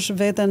rrethosh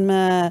veten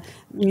me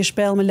një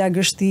shpellë me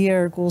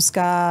lagështir ku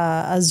s'ka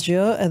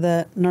asgjë, edhe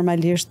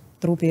normalisht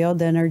trupi jot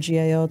dhe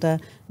energjia jote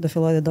do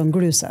fillojë dhe do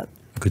ngryset.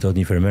 Kujtohet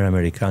një fermer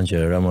amerikan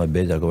që ra më e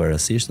beta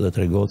kovarasisht dhe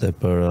tregonte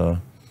për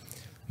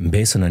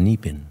mbesën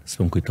anipin.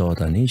 S'po më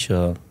kujtohet tani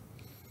që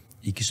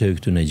i kishte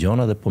këtu në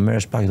gjona dhe po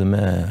merresh pak dhe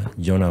me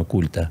gjona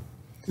okulte.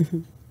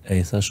 E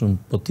i thashun,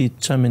 po ti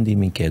çfarë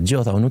mendimi ke?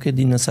 Gjota, unë nuk e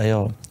di nëse ajo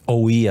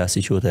OI-a,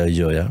 si quhet ajo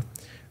gjoja,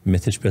 me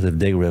të shpirtë të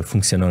vdekur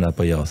funksionon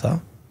apo jo, tha.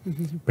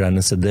 Pra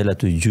nëse del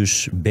aty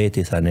gjysh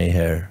beti, tha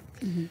njëherë,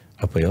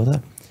 apo jo, tha.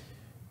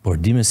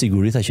 Por di me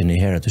siguri tha që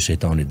njëherë aty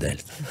shejtani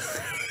del.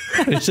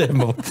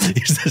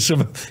 Ishte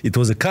shumë, it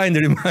was a kind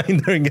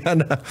reminder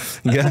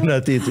nga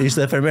ati.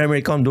 Ishte fermer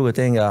amerikan duket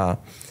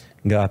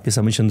nga pjesa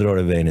më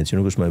qendrore e vendit, që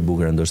nuk është më e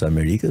bukur ndoshta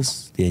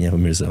Amerikës, ti e njeh më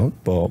mirë se unë,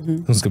 po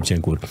unë s'kam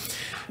qenë kur.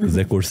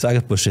 Dhe kur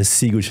thaket po shes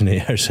sigur që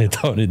njëherë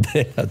shejtani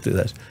del aty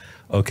thash.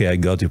 Okay, I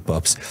got you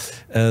pops.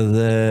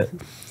 Edhe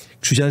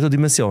kështu që janë këto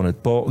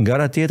dimensionet, po nga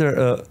ana tjetër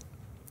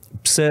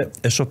pse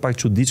e shoh pak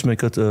çuditshme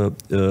këtë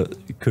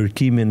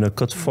kërkimin në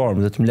këtë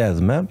formë dhe të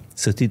mbledhme,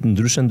 se ti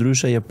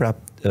ndryshe je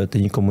prap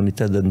të një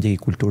komunitet dhe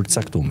ndjeki kulturë të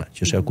caktuar,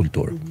 që është ajo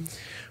kulturë.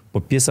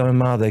 Po pjesa më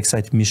e madhe e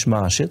kësaj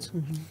mishmashit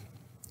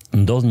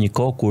ndodh një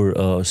kohë kur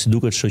si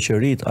duket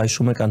shoqëritë aq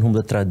shumë e kanë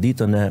humbur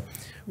traditën e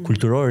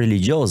kulturore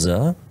religjioze,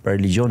 pra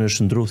religioni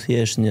është ndru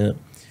thjesht një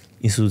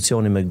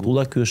institucioni me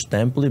gulla, ky është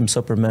tempulli, mëso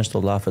përmend to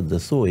llafet dhe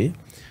thuj,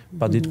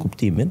 pa ditë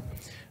kuptimin,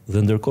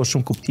 dhe ndërkohë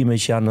shumë kuptime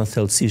që janë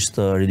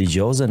thellësisht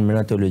religjioze, në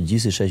mënyrë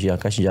teologjisë që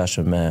janë kaq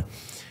ngjashëm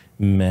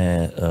me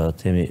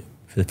themi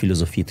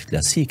filozofitë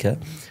klasike,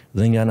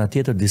 dhe nga ana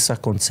tjetër disa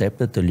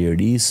koncepte të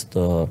lirisë,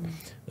 të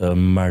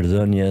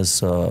marrëdhënies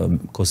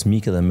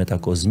kozmike dhe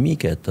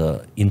metakozmike të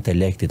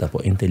intelektit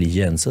apo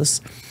inteligjencës,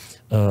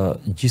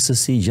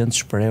 gjithsesi gjend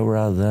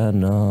shprehura dhe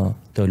në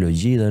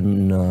teologji dhe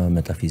në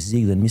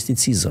metafizikë dhe në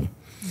misticizëm.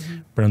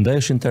 Prandaj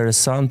është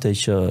interesante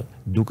që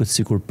duket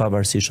sikur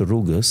pavarësisht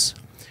rrugës,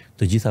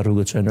 të gjitha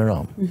rrugët çojnë në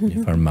Rom,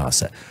 një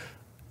farmase.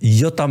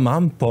 Jo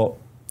tamam, po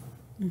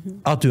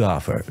aty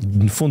afër.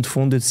 Në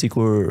fundit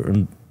sikur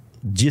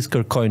gjithë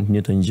kërkojnë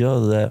një të gjë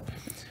dhe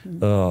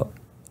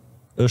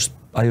është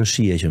ajo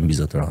shije që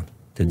mbizotron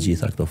të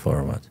gjitha këto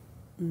format.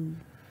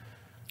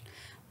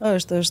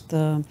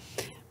 Është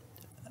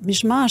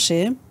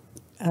mishmashi,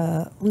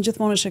 unë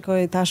gjithmonë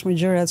shikoj tashmë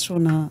gjërat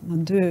shumë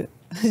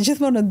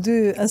gjithmonë në dy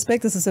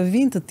aspekte se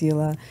vijnë të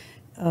tilla.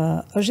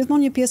 Është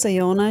gjithmonë një pjesë e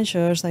jona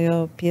që është ajo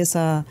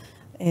pjesa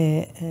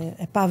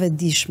e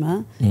pavetdijshme,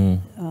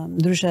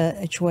 ndryshe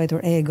e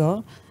quajtur ego,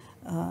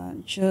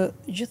 që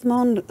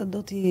gjithmonë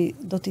do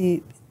t'i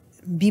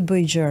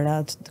bëj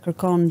gjërat,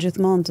 kërkon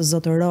gjithmonë të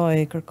zotëroj,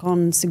 kërkon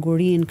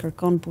sigurinë,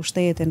 kërkon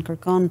pushtetin,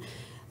 kërkon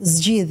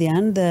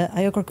zgjidhjen, dhe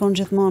ajo kërkon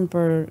gjithmonë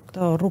për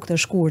këto rrugë të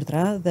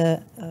shkurtra, dhe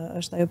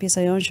është ajo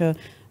pjesa jonë që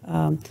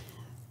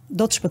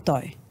do të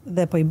shpëtoj,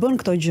 dhe po i bën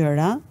këto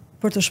gjëra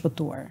për të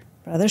shpëtuar.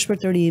 Pra edhe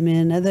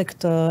shpërtërimin, edhe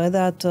këtë, edhe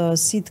atë,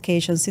 si të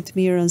keqen, si të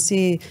mirën,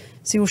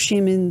 si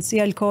ushqimin, si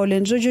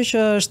alkoolin, çdo gjë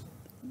që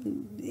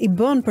i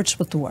bën për të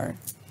shpëtuar.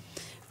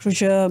 Kështu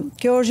që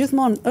kjo është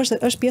gjithmonë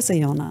është pjesë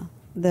e jona,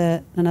 dhe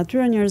në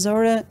natyrën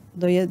njerëzore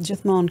do jetë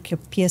gjithmonë kjo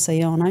pjesë e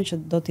jona që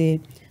do t'i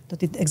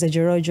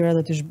egzagjeroj gjëra,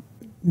 do t'i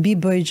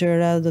bëj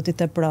gjëra, do t'i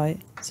teproj,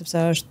 sepse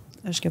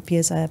është kjo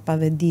pjesa e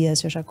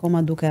pavetdijes që është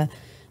akoma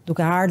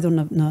duke ardhur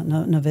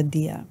në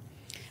vetdia.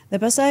 Dhe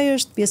pasaj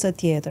është pjesa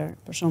tjetër,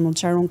 për shembull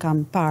çfarë unë kam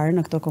parë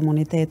në këto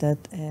komunitetet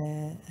e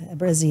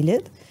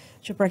Brazilit,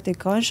 që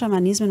praktikojnë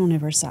shamanizmin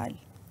universal.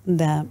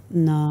 Dhe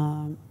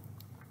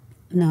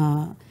në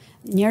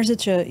njerëzit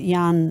që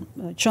janë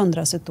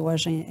qendra, si thua,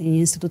 një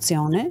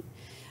institucioni,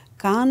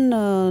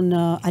 kanë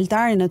në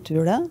altarin e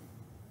tyre,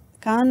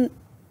 kanë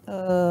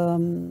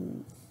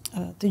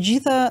të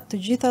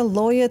gjitha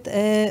llojet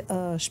e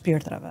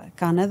shpirtrave.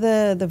 Kanë edhe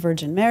the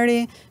Virgin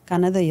Mary,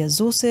 kanë edhe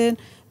Jezusin,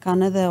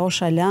 kanë edhe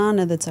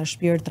Oshalan, edhe ca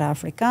shpirtra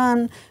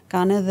afrikan,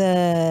 kanë edhe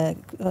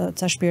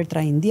ca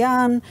shpirtra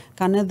indian,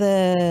 kanë edhe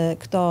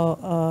këto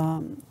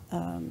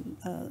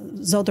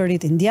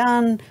zotërit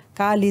indian,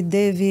 Kali,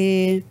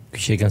 Devi.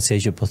 Që kanë se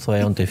që po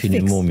thoja unë të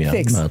fini mumja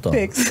me ato.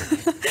 Dhe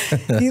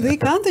i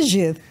kanë të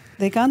gjithë.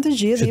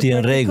 Që ti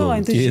në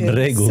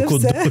rregull, ku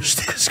dush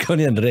të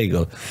shkoni në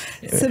rregull.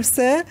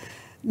 Sepse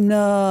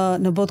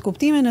në botë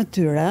kuptimin e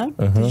tyre,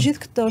 të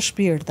gjithë këto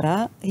shpirtra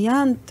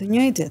janë të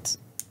njëjtit.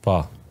 Po.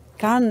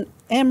 Kanë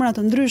emra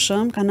të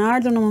ndryshëm, kanë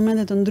ardhur në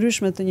momente të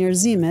ndryshme të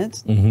njerëzimit,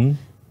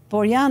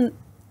 por janë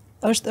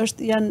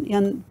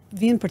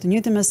vinë për të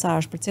njëjtin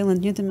mesazh, për cilën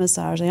të njëjtin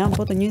mesazh, janë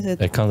po të njëjtit.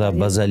 E kanë dha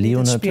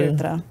Bazaliun aty.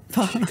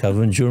 Ka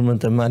vënë gjurmën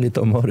të malit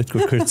të morit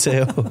kur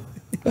kërceu.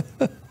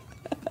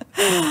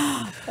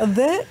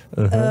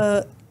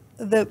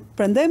 Dhe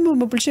prandaj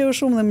më pëlqeu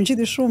shumë dhe më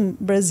ngjiti shumë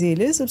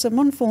Brazili, sepse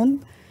më në fund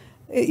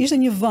ishte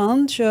një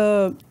vend që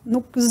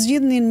nuk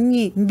zgjidhnin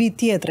një mbi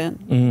tjetrin.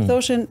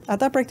 Thoshin,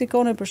 ata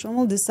praktikonin për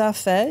shembull disa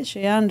fe që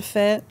janë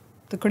fe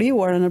të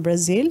krijuara në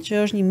Brazil,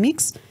 që është një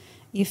mix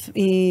i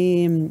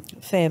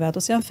feve.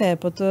 Ato janë fe,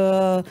 po të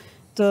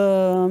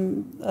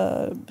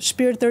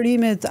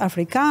shpirtërimit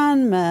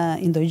afrikan, me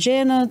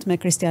indogjenët, me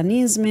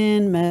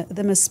kristianizmin,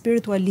 dhe me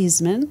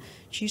spiritualizmin,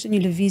 që ishte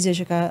një lëvizje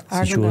që ka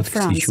ardhur nga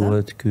Franca. Si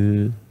quhet ky?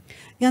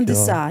 Janë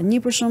disa.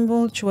 Një për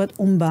shembull quhet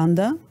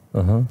Umbanda.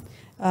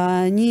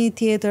 Një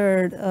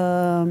tjetër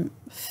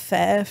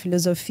fe,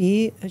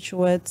 filozofi,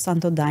 quhet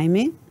Santo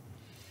Daime.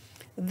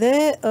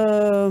 Dhe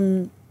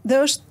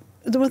është,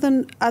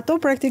 domethënë, ato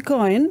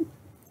praktikojnë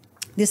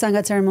disa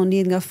nga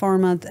ceremonitë, nga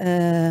format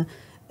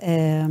e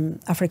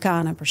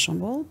afrikane për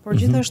shembull, por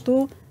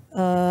gjithashtu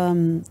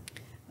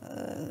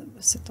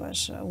si thua,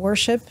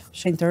 worship,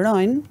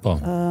 shenjtërojnë.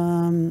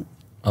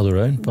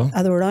 Adhurojnë, po.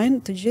 Adhurojnë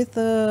të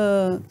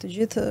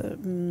gjithë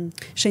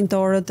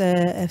shenjtorët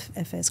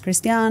e fesë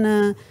kristiane,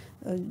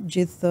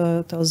 gjithë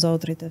të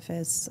zotrit e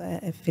fesë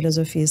e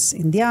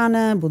filozofisë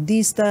indiane,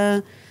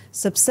 budiste,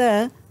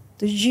 sepse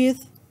të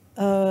gjithë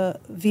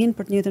vinë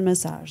për të njëjtin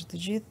mesazh, të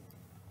gjithë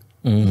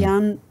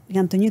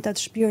janë të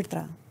njëjtat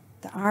shpirtra,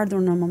 të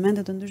ardhur në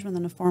momente të ndryshme dhe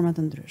në forma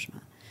të ndryshme.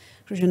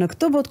 Kështu që në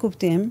këtë botë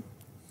kuptim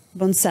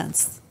bën sens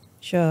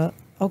që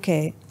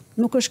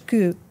nuk është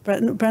ky,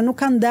 pra nuk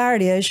ka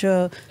ndarje që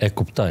e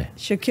kuptoj.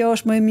 Që kjo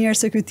është më e mirë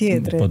se ky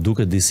tjetri. Po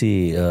duket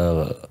disi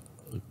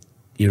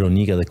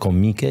ironike dhe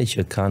komike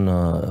që kanë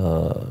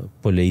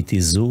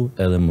poleitizu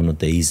edhe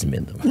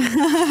monoteizmin.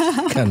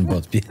 Kanë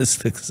bot pjesë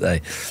të kësaj.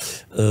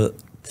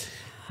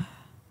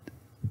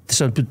 Të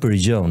shanë pyet për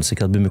gjën, se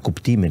ka të bëjë me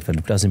kuptimin,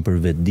 flasim për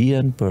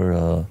vetdijen,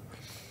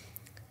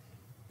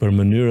 për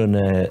mënyrën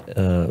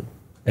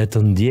e të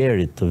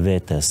ndjerit të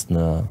vetes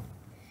në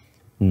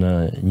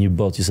një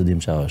botë që se dim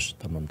qa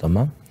është,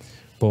 tamam.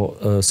 Po,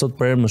 sot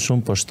për më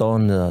shumë po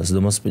shtohen,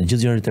 sidomos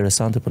gjithë gjëra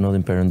interesante për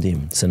ndodhin perëndim,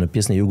 se në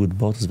pjesën e jugut të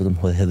botës vetëm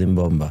hedhin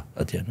bomba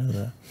atje.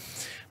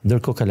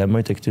 Ndërkohë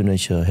kalamajt e këtyne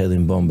që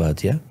hedhin bomba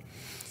atje,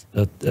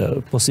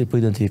 po si po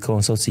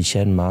identifikohen sot si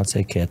qenë,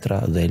 mace, ketra,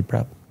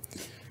 dhelpra,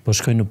 po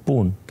shkojnë në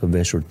punë të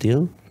veshur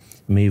tillë,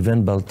 me i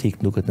vend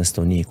baltik duket në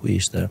Estoni, ku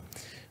ishte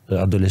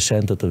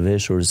adoleshentët të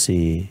veshur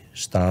si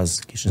shtaz,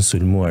 kishin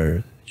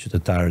sulmuar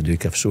qytetarë duke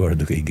kafshuar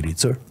duke i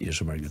gricur, i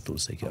është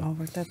marrëtuese kjo.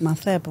 Vërtet ma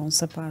the, po unë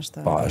se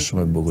pashtë. Po, është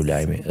shumë e bukur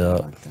lajmi.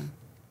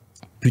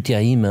 Pyetja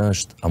ime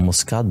është, a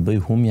mos ka të bëj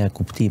humja e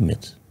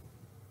kuptimit?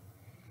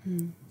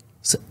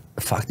 Se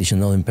fakti që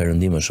ndodhin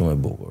perëndim është shumë e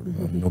bukur.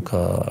 Nuk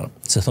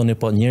se thoni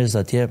po njerëz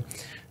atje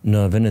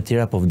në vende të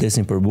tjera po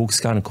vdesin për bukë,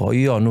 s'kan kohë.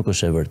 Jo, nuk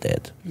është e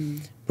vërtet.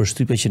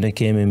 Përshtypja që ne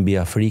kemi mbi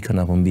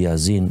Afrikën apo mbi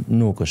Azin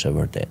nuk është e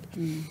vërtet.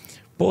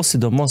 Po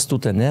sidomos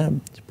tute ne,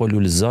 po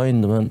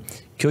lulëzojnë, domethënë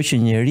kjo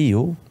që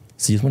njeriu,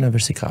 si gjithmonë e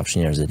vërsi kafsh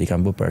njerëzit, i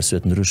kanë bërë për arsye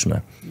të ndryshme.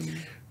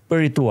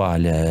 Për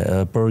rituale,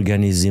 për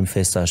organizim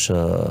festash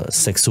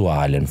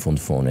seksuale në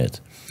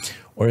fundit,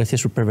 ore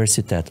thjesht për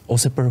perversitet,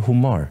 ose për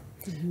humor.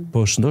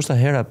 Po ndoshta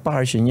hera e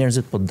parë që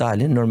njerëzit po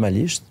dalin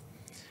normalisht,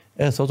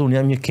 e thotë unë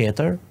jam një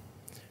ketër,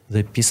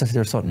 dhe pjesa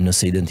tjetër thonë,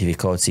 nëse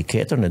identifikohet si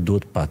ketër, ne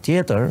duhet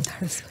patjetër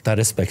ta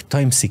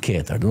respektojmë si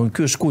ketër. Domethënë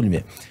ky është kulmi.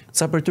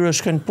 Sa për tyre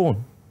shkojnë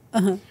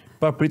punë.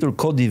 Pa pritur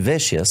kodi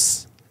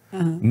veshjes,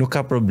 nuk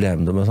ka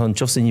problem. Domethënë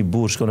nëse një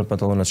burr shkon në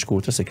pantallona të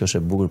shkurtër, se kjo është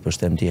e bukur për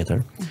shtem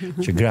tjetër,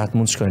 që gratë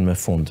mund të shkojnë me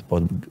fund,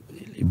 po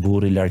i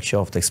burri larg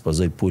qoftë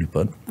ekspozoi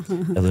pulpën,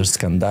 edhe është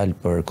skandal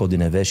për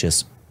kodin e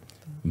veshjes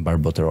mbar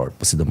botëror,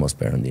 po sidomos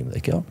perëndim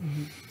dhe kjo.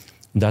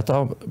 Dhe ata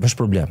është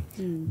problem.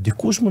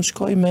 Dikush mund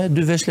shkoj me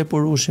 2 vesh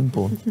leporushin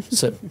punë,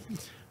 se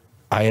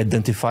I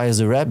identify as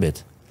a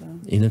rabbit.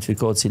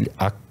 Identifikohet si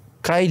a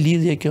ka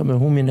lidhje kjo me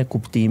humjen e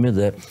kuptimit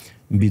dhe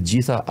mbi të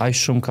gjitha aq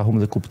shumë ka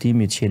humbë dhe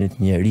kuptimi i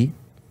qenit njeri,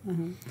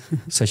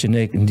 sa që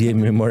ne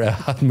ndjehemi më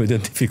rehat me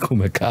identifiku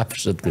me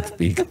kafshët këtë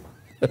pikë.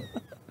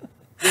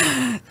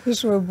 Është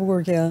shumë e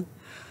bukur kjo.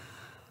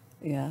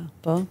 Ja,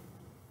 po.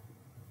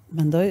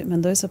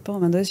 Mendoj se po,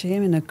 mendoj që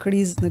jemi në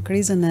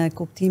krizën e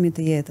kuptimit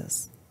të jetës.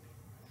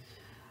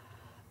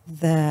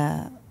 Dhe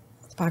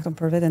paktën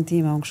për veten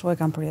time, unë kështu e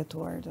kam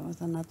përjetuar,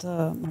 domethënë atë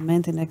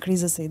momentin e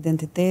krizës së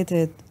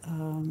identitetit,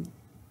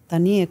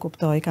 tani e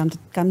kuptoj,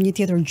 kam një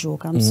tjetër gjuhë,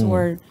 kam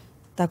mësuar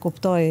ta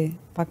kuptoj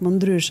pak më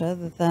ndryshe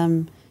dhe them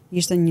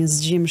ishte një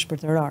zgjim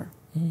shpirtëror.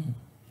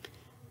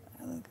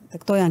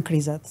 Dhe këto janë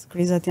krizat.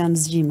 Krizat janë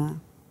zgjime,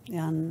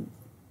 janë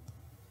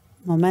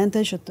momente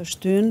që të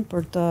shtyn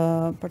për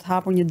të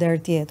hapur një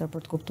derë tjetër,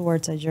 për të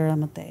kuptuar ca gjëra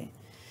më tej.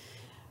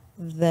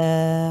 Dhe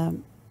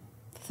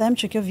them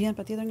që kjo vjen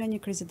patjetër nga një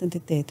krizë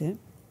identiteti,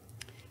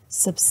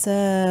 sepse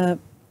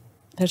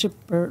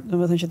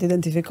domethënë që të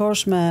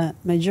identifikosh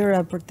me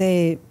gjëra për te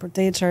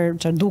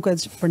çfarë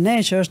duket për ne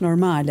që është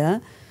normale,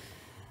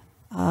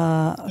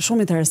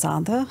 shumë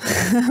interesante.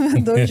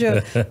 Do që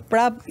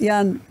prap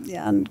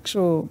janë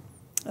kështu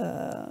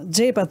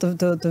xhepa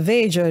të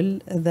vegjël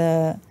dhe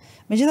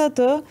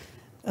megjithatë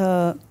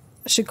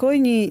shikoj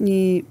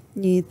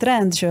një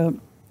trend që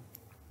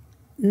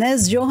ne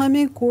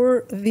zgjohemi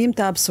kur vim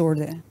të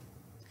absurdi.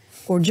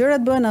 Kur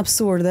gjërat bëhen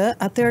absurde,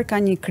 atëherë ka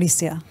një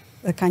krisje,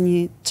 dhe ka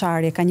një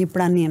çarje, ka një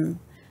pranim.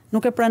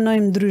 Nuk e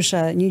pranojmë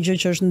ndryshe, një gjë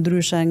që është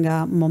ndryshe nga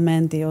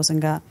momenti ose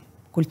nga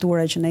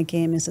kultura që ne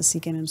kemi, se si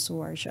kemi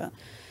mësuar që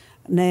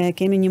ne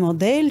kemi një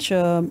model që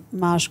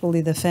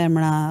mashkulli dhe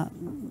femra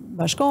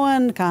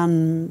bashkohen,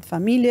 kanë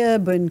familje,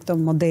 bëjnë këtë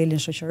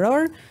modelin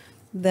shoqëror,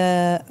 dhe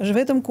është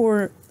vetëm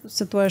kur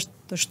se tu është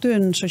të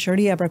shtyn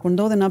shoqëria, pra kur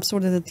ndodhen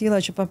absurde të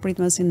tilla që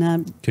papritme si ne.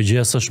 Kjo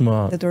gjë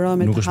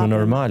nuk është më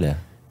normale.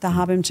 Ta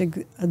hapim çik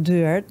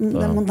dyert,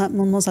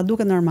 mund mos sa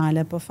duket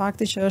normale, po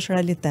fakti që është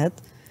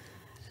realitet.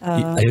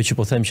 Ajo që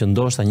po them që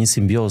ndoshta një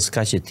simbiozë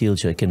kaq e tillë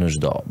që e ke në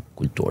çdo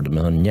kulturë,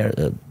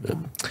 domethënë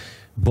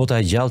bota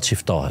e gjallë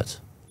çiftohet.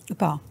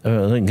 Po.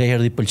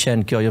 Ngaherë i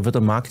pëlqen kjo jo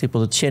vetëm akti, po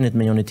të qenit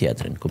me njëri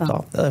tjetrin,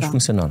 kupton? Edhe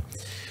funksionon.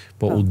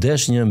 Po u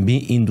desh një mbi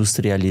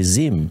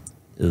industrializim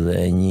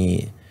dhe një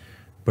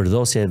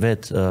përdosje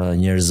vet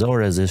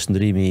njerëzore dhe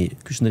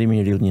ky shndrimi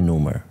i njeriu një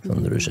numër,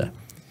 thonë ndryshe.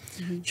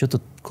 Që të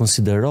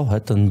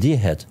konsiderohet, të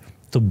ndjehet,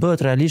 të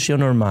bëhet realisht jo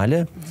normale,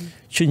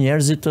 që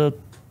njerëzit të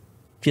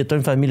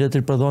jetojnë familje të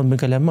riprodhohen me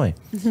kalamoj.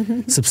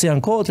 Sepse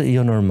janë kohët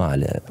jo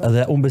normale,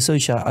 dhe unë besoj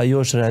që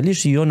ajo është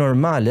realisht jo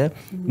normale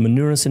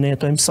mënyrën si ne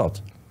jetojmë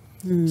sot.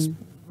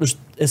 Është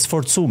e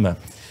sforcume.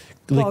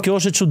 Dhe kjo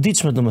është e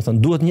çuditshme,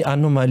 domethënë, duhet një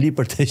anomali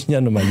për të një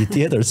anomali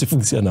tjetër si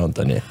funksionon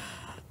tani.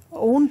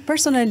 Unë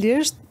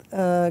personalisht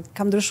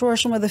kam ndryshuar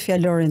shumë edhe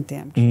fjalorin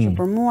tim. Kështu që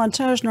për mua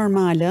çfarë është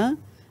normale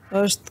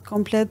është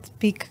komplet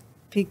pik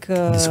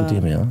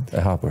diskutimi,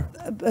 e hapur.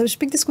 Është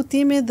pik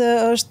diskutimi dhe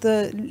është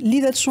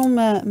lidhet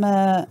shumë me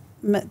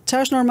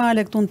çfarë është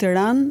normale këtu në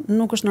Tiranë,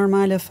 nuk është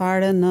normale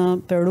fare në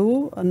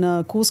Peru, në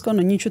Cusco,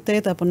 në një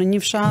qytet apo në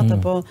një fshat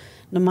apo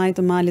në majë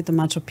të malit të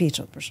Machu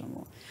Picchut për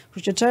shembull.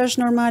 Kështu që çfarë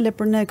është normale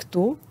për ne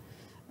këtu,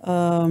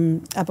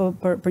 apo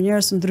për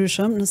njerëz të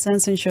ndryshëm, në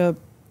sensin që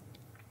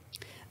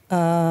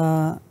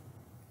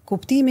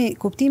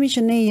kuptimi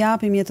që ne i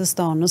japim jetës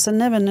tonë, nëse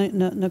neve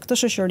në këtë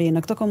shoqëri, në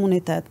këtë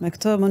komunitet, me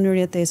këtë mënyrë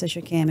jetese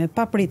që kemi,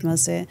 pa pritme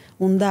se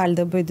unë dal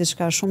dhe bëj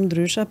diçka shumë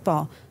ndryshe,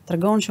 po,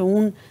 tregon që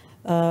unë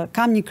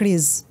kam një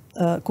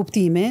krizë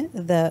kuptimi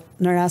dhe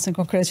në rastin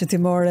konkret që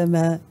ti more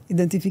me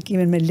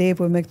identifikimin me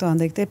lepu me këto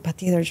andaj këtej,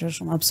 patjetër që është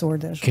shumë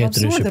absurde, shumë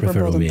absurde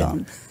për botën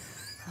tonë.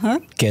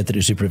 Ketri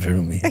është i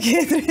preferumi.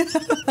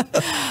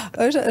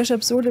 Është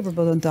absurde për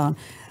botën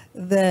tonë.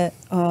 Dhe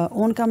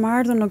unë kam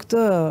ardhur në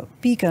këtë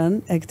pikën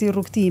e këtij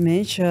rrugtimi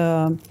që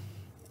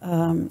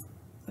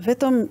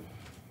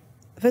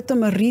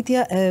vetëm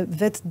rritja e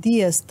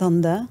vetëdijes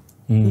tënde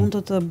mund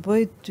të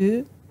bëj ty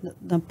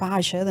në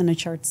paqe dhe në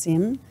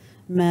qartësim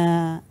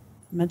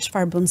me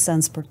çfarë bën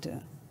sens për ty.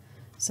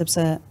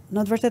 Sepse në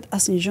të vërtetë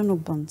asnjë gjë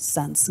nuk bën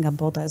sens nga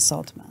bota e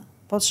sotme.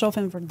 Po të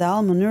shohim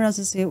vërdall mënyra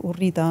se si u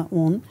rrita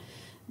unë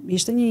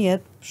ishte një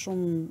jetë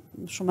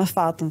shumë e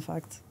fatë në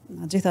fakt,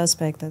 në gjitha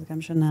aspektet, kam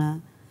qenë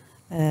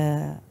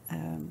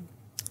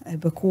e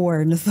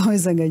bëkuar në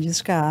thojze nga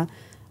gjithçka,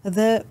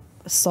 dhe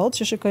sot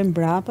që shikojmë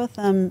brapa,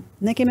 them,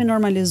 ne kemi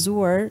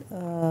normalizuar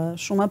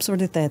shumë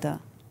absurditete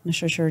në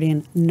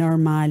shoqërinë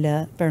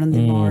normale,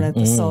 perëndimore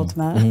të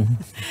sotme.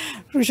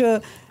 Kështu që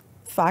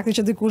fakti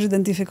që dikush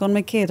identifikon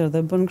me ketër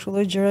dhe bën kështu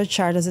lloj gjëra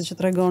qartëse që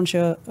tregon që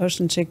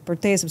është në çik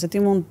përtej, sepse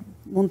ti mund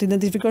të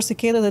identifikosh si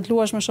ketër dhe të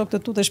luash me shokët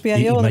e tu të shtëpia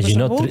jote për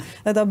shembull,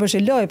 dhe ta bësh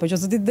lojë, po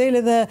nëse ti dele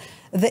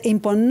dhe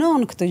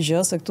imponon këtë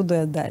gjë se këtu do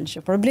të dalë.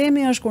 Që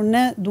problemi është kur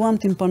ne duam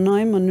të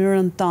imponojmë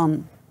mënyrën tonë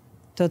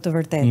të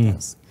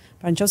vërtetës.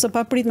 Pra nëse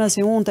pa pritme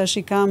si unë tash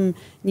i kam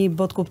një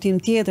botë kuptim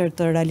tjetër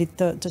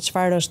të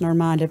çfarë është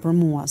normale për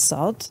mua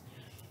sot,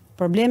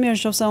 problemi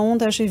është nëse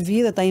unë tash i vi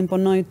dhe ta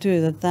imponoj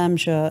ty dhe të them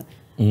që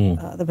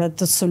dhe pra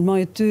të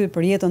sulmoj ty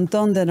për jetën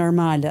tënde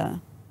normale.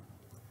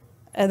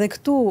 Edhe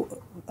këtu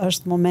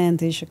është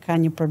momenti që ka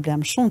një problem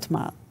shumë të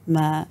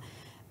madh,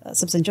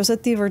 sepse nëse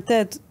ti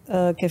vërtet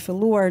ke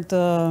filluar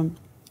të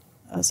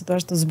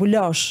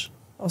zbulosh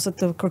ose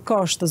të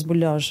kërkosh të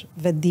zbulosh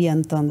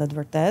vetdijen tënde të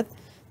vërtet,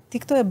 ti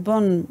këtë e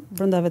bën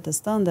brenda vetes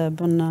tënde, e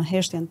bën në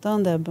heshtjen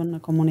tënde, e bën në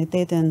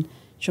komunitetin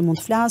që mund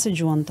të flasë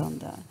gjuhën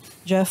tënde.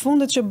 Gjëja e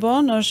fundit që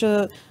bën është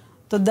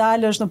të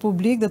dalësh në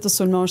publik dhe të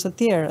sulmosh të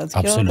tjerët.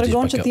 Kjo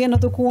tregon që ti je në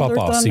të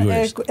kundërtën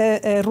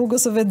e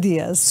rrugës së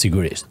vetdijes.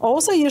 Sigurisht.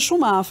 Ose je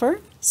shumë afër,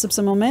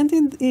 sepse momenti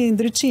i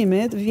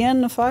ndriçimit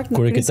vjen në fakt në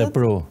kriset,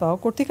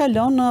 kur ti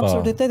kalon në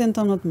absurditetin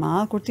tënd të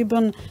madh, kur ti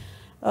bën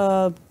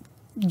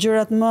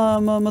gjërat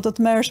më të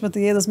tmerrshme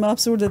të jetës, më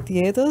absurde të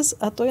jetës,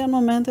 ato janë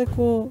momente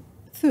ku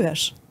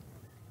thyesh.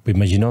 Po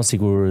imagjino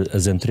sikur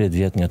e zem 30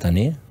 vjet nga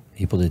tani,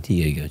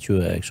 hipotetike kjo,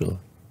 quhet kështu,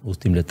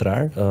 udhtim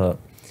letrar,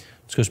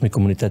 shkosh me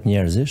komunitet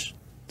njerëzish,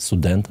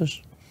 studentësh,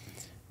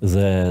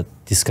 dhe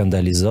ti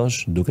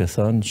skandalizosh duke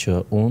thënë që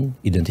unë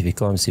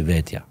identifikohem si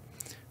vetja.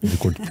 Dhe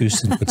kur të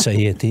pyesin për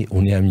çfarë jeti,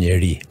 unë jam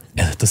njeri.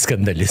 Edhe të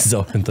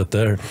skandalizohen të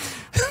tërë.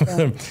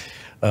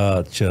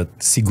 Që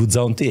si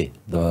guxon ti,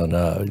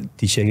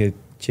 ti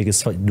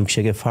nuk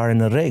qeke fare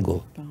në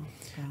rregull.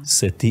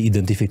 Se ti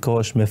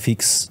identifikohesh me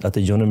fiks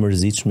atë gjën e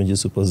mërzitshme që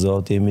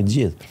supozohet jemi të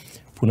gjithë.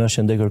 Puna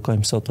është ende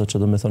kërkojmë sot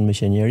që do me thonë me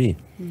që njeri.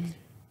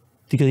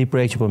 Ti këtë i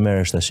projekt që po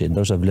merresh tash,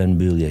 ndoshta vlen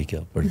mbyllje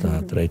kjo për ta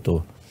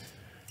trajtuar.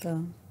 Po.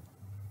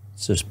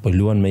 Se po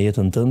luan me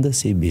jetën tënde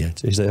si i bie,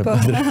 ç'është ajo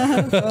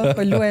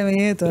po luaj me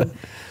jetën.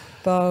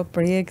 Po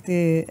projekti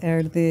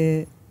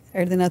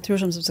erdhi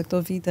natyrshëm sepse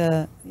këto vite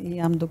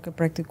jam duke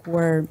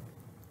praktikuar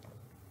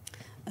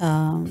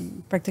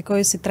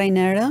praktikoj si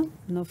trajnere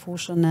në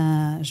fushën e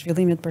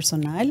zhvillimit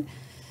personal.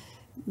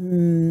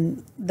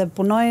 Dhe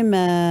punoj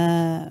me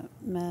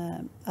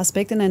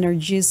aspektin e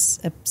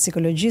energjisë, e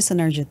psikologjisë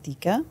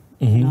energjetike,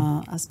 në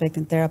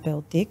aspektin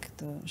terapeutik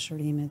të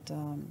shërimit të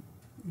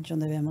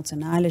gjendjeve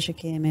emocionale që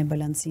kemi,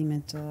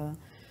 balancimit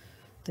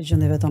të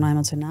gjendjeve tona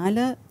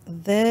emocionale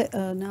dhe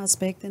në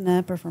aspektin e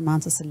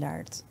performancës së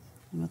lartë.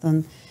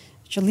 Domethënë,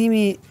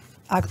 qëllimi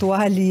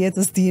aktual i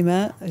jetës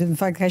time, në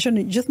fakt ka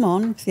qenë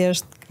gjithmonë,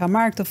 thjesht ka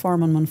marrë këtë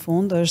formën më në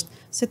fund,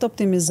 është si të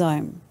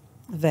optimizojmë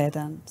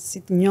veten,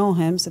 si të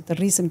njohem, si të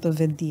rrisim këtë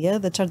vetdije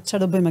dhe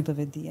çfarë do bëjmë me këtë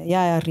vetdije.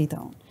 Ja e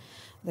arrita unë.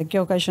 Dhe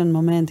kjo ka qenë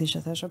momenti që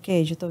thash,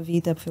 okay, gjithë këto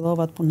vite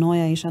fillova të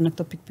punoja, isha në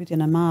këtë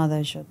pikpyetjen e madhe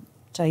që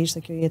çfarë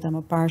ishte kjo jeta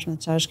më parshme,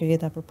 çfarë është kjo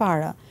jeta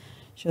përpara,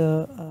 që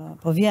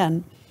po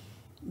vjen.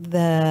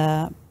 Dhe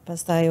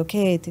pastaj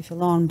okay, ti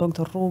fillon bën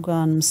këtë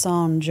rrugën,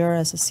 mëson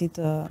gjëra se si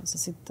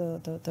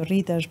të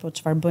rritesh, po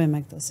çfarë bëjmë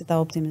me këtë, si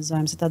ta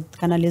optimizojmë, si ta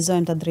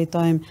kanalizojmë, ta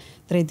drejtojmë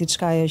drejt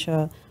diçkaje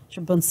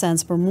që bën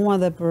sens për mua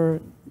dhe për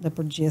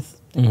gjithë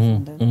tek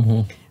fundit.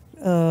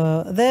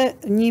 Dhe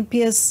një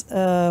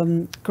pjesë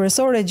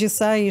kryesore e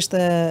gjithsaj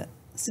ishte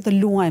si të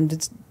luajmë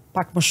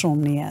pak më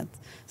shumë në jetë.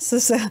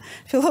 Sepse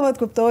fillova të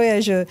kuptoja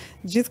që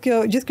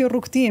gjithë kjo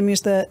rrugtim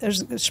është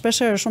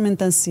shpeshherë shumë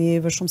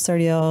intensiv, shumë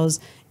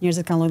serioz,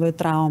 njerëzit kanë lloj-lloj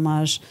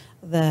traumash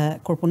dhe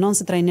kur punon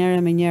si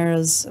trajnere me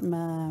njerëz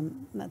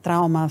me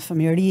trauma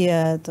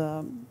fëmijërie të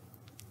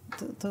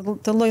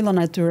lloj-lloj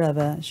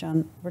natyrave që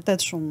janë vërtet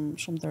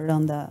shumë të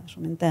rënda,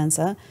 shumë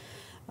intense.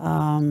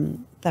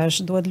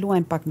 Tash duhet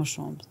luajmë pak më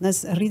shumë. Ne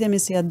rritemi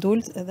si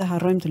adult edhe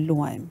harrojmë të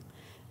luajmë.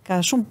 Ka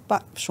shumë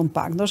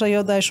pak, ndoshta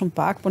jo dhe shumë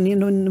pak, por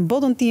në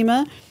botën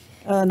time,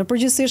 në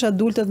përgjithësisht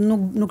adultet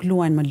nuk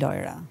luajnë më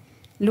lojra.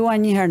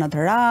 Luajnë një herë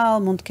natyral,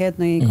 mund të ketë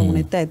në një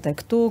komunitet tek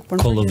këtu, por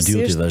në Call of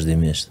Duty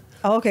vazhdimisht.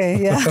 Okej,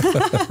 ja.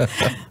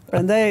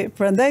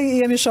 Prandaj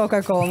jemi shok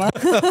akoma.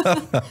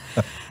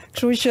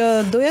 Kështu që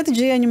doja të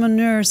gjeja një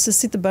mënyrë se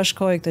si të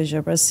bashkoj këtë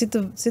gjë, pra si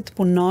të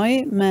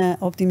punoj me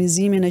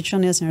optimizimin e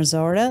qenies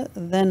njerëzore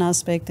dhe në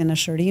aspektin e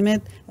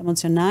shërimit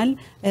emocional,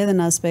 edhe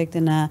në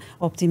aspektin e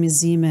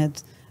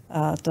optimizimit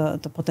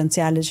të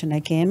potencialit që ne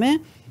kemi,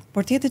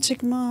 por të jetë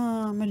çik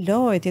më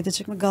lojë, të jetë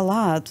çik më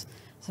gallat,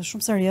 se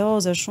shumë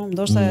serioze, shumë,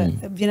 ndoshta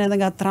vjen edhe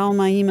nga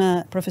trauma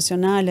ime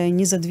profesionale,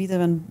 20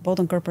 viteve në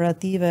botën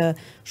korporative,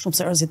 shumë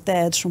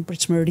seriozitet, shumë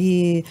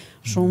pritshmëri,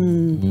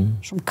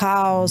 shumë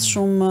kaos,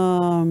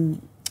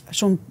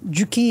 shumë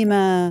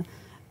gjykime,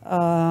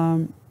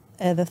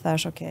 edhe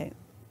thash, okay,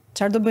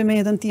 çfarë do bëj me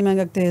jetën time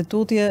nga këtë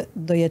tutje,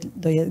 do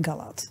jetë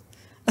gallat.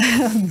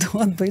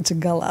 Do të bëj që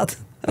gallat.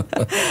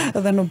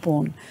 Edhe në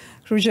punë.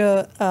 Kështu që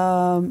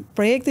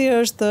projekti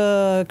është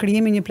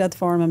krijimi një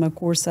platforme me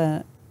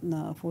kurse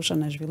në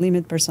fushën e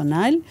zhvillimit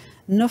personal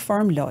në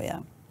formë loja.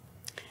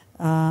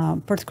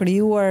 Për të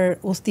krijuar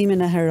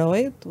udhëtimin e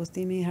herojit,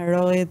 udhëtimi i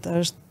herojit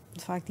është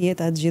në fakt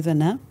jeta e të gjithëve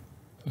ne.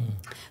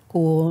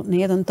 Ku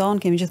në jetën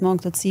tonë kemi gjithmonë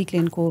këtë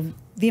ciklin ku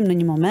vim në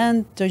një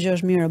moment, çdo gjë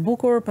është mirë e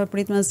bukur,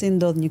 papritmësi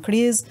ndodh një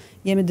krizë,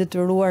 jemi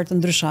detyruar të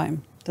ndryshojmë.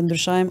 Të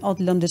ndryshojmë, o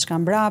të lëmë diçka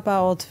mbrapa,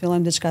 o të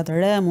fillojmë diçka të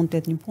re, mund të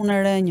jetë një punë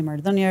e re, një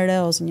marrëdhënie e re,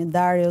 ose një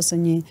darje, ose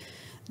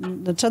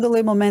në çdo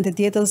lloj momenti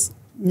të jetës,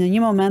 në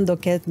një moment do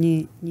ketë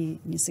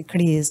një si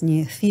krizë, një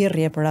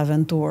thirrje për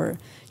aventurë,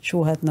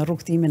 quhet në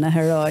rrugtimin e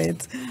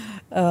herojit.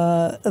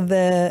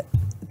 Dhe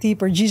ti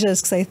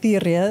përgjigjesh kësaj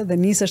thirrje dhe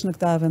nisesh në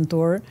këtë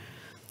aventurë.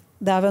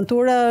 Dhe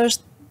aventura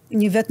është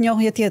një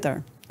vetnjohje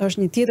tjetër.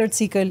 Është një tjetër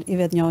cikël i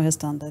vetnjohjes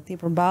tënde. Ti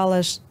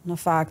përballesh në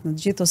fakt në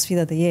të gjithë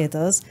sfidat e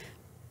jetës,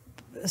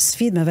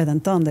 sfidë me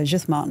veten tënde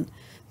gjithmonë.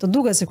 Të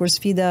duket sikur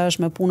sfida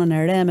është me punën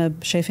e re, me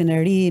shefin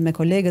e ri, me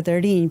kolegët e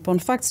rinj, po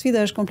në fakt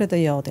sfida është komplet e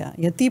jotja.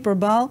 Je ti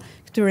përballë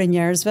këtyre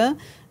njerëzve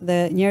dhe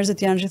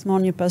njerëzit janë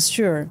gjithmonë një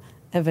pasqyrë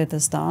e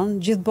vetes tonë.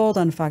 Gjithë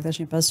bota në fakt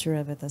është një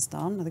pasqyrë e vetes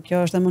tonë, dhe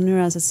kjo është e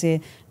mënyra se si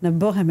ne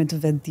bëhemi të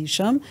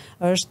vetëdijshëm,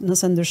 është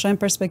nëse ndryshojmë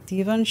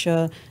perspektivën që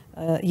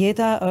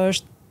jeta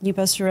është një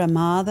pasqyrë e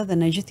madhe dhe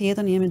ne gjithë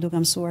jetën jemi duke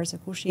mësuar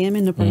se kush jemi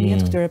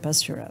nëpërmjet këtyre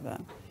pasqyrave.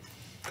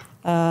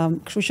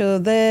 Kështu që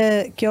dhe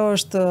kjo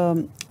është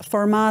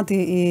formati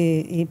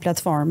i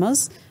platformës,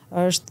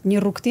 është një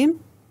rrugtim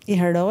i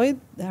herojit,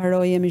 dhe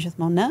heroi jemi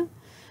gjithmonë ne,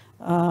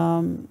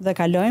 dhe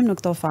kalojmë në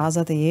këto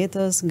fazat e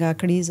jetës, nga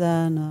kriza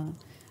në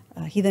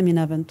hidhemi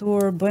në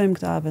aventurë, bëjmë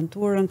këtë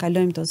aventurën,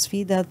 kalojmë këto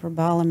sfidat,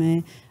 përballemi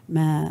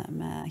me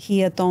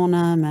hijet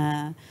tona,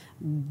 me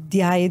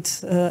djajt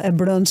e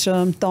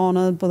brendshëm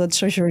tonë, po dhe të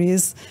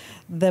shoqërisë,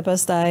 dhe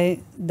pastaj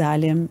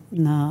dalim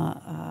në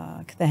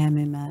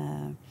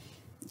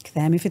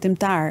kthehemi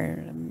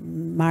fitimtar,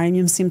 marrim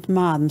një mësim të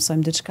madh,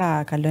 mësojmë diçka,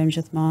 kalojmë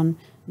gjithmonë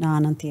në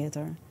anën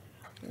tjetër.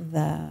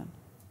 Dhe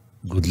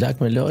good luck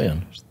me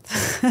lojën.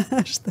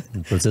 Është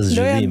në proces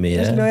zhvillimi,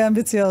 është loja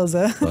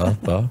ambicioze.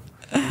 Po.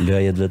 Loja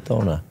jetëve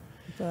tona.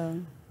 Po.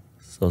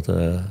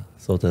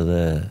 Thotë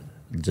edhe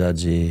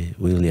Xhaxhi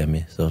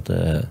Williami, thotë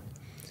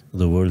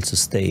the world's a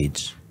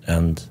stage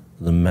and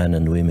the men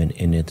and women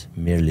in it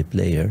merely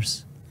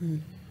players.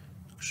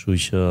 Kështu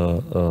që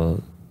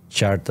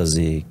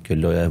qartazi kjo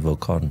loja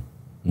evokon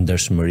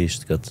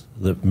ndershmërisht këtë,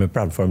 dhe me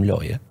pranë formë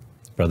loje.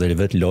 Pra dhe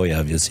vetë loja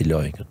vjen si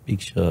lojë këtë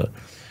pikë që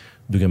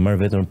duke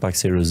marrë vetëm pak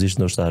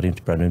seriozisht ndoshta arrim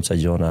të pranojmë ca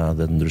gjëra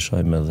dhe të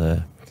ndryshojmë edhe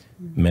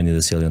mendjen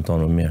dhe sjelljen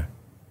tonë më mirë.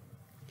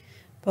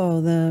 Po,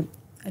 dhe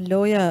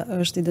loja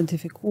është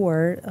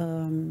identifikuar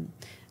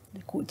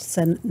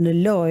se në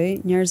lojë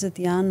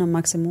njerëzit janë në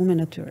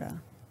maksimumin e tyre.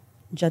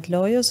 Gjatë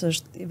lojës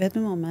është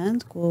vetëm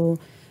moment ku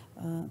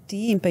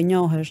ti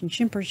impenjohesh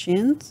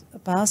 100%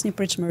 pas një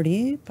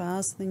pritshmëri,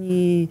 pas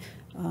një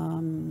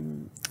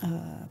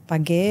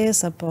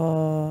pagesë apo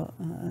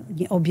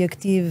një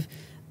objektiv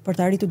për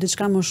të arritur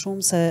diçka më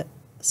shumë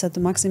se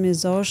të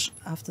maksimizosh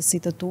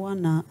aftësitë tua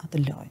në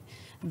atë lojë.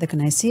 Dhe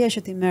kënaqësia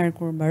që ti merr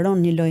kur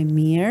mbaron një lojë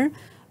mirë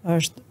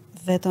është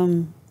vetëm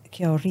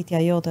kjo rritja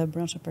jote e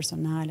brendshme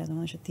personale,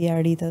 domethënë që ti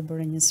arritet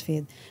bërë një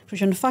sfidë. Kështu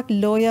që në fakt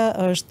loja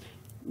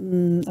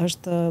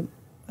është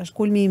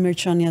kulmi i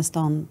mirëqenies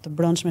tonë të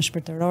brendshme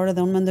shpirtërore,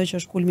 dhe unë mendoj që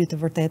është kulmi të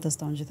vërtetës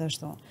tonë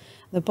gjithashtu.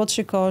 Dhe po të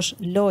shikosh,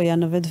 loja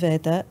në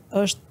vetvete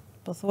është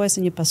pothuajse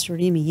një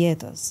pasqyrim i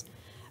jetës.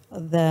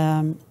 Dhe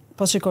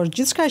po të shikosh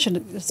gjithçka që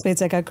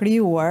specia ka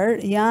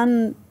krijuar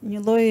janë një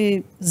lloj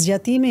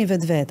zgjatimi i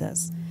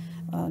vetvetes.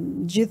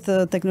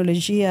 Gjithë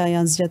teknologjia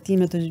janë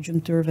zgjatime të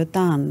gjymtyrëve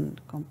tanë,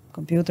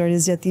 kompjuteri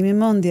zgjatimi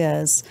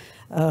mendjes,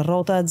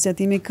 rrotat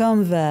zgjatimi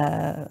këmbëve,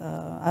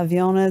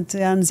 avionet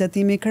janë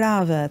zgjatimi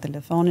krave,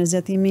 telefoni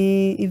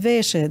zgjatimi i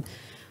veshit.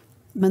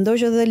 Mendoj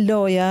që edhe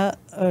loja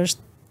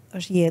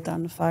është jeta,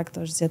 në fakt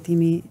është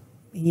zgjatimi i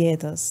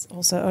jetës,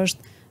 ose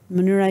është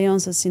mënyra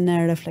jonë se si ne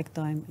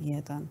reflektojmë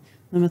jetën.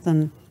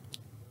 Domethënë,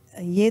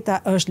 jeta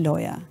është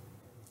loja.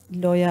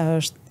 Loja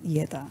është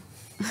jeta.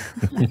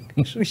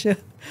 Kështu që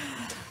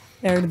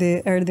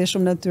erdhi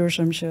shumë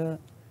natyrshëm që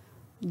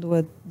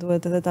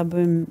duhet edhe ta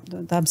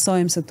bëjmë, ta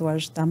mësojmë se thua,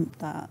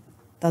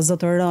 ta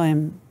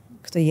zotërojmë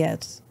këtë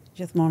jetë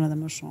gjithmonë edhe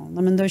më shumë.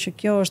 Dhe mendoj që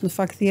kjo është në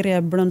fakt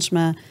thirrja e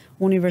brendshme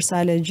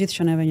universale e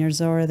gjithë qenieve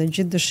njerëzore dhe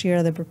gjithë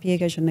dëshira dhe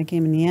përpjekja që ne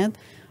kemi në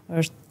jetë,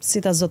 është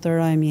si ta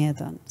zotërojmë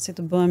jetën, si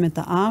të bëhemi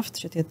të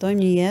aftë që të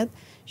jetojmë një jetë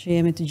që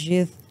jemi të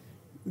gjithë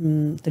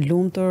të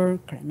lumtur,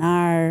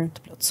 krenar,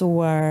 të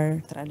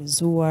plotësuar, të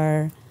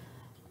realizuar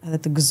edhe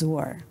të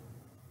gëzuar.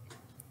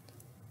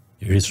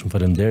 Iris, shumë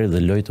faleminderit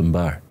dhe lojë të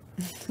mbar.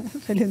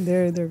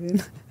 Faleminderit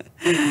Ervin.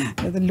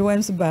 Edhe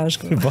luajmë së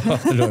bashku. Po,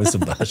 luajmë së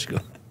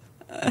bashku.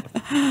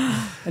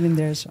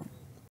 Faleminderit shumë.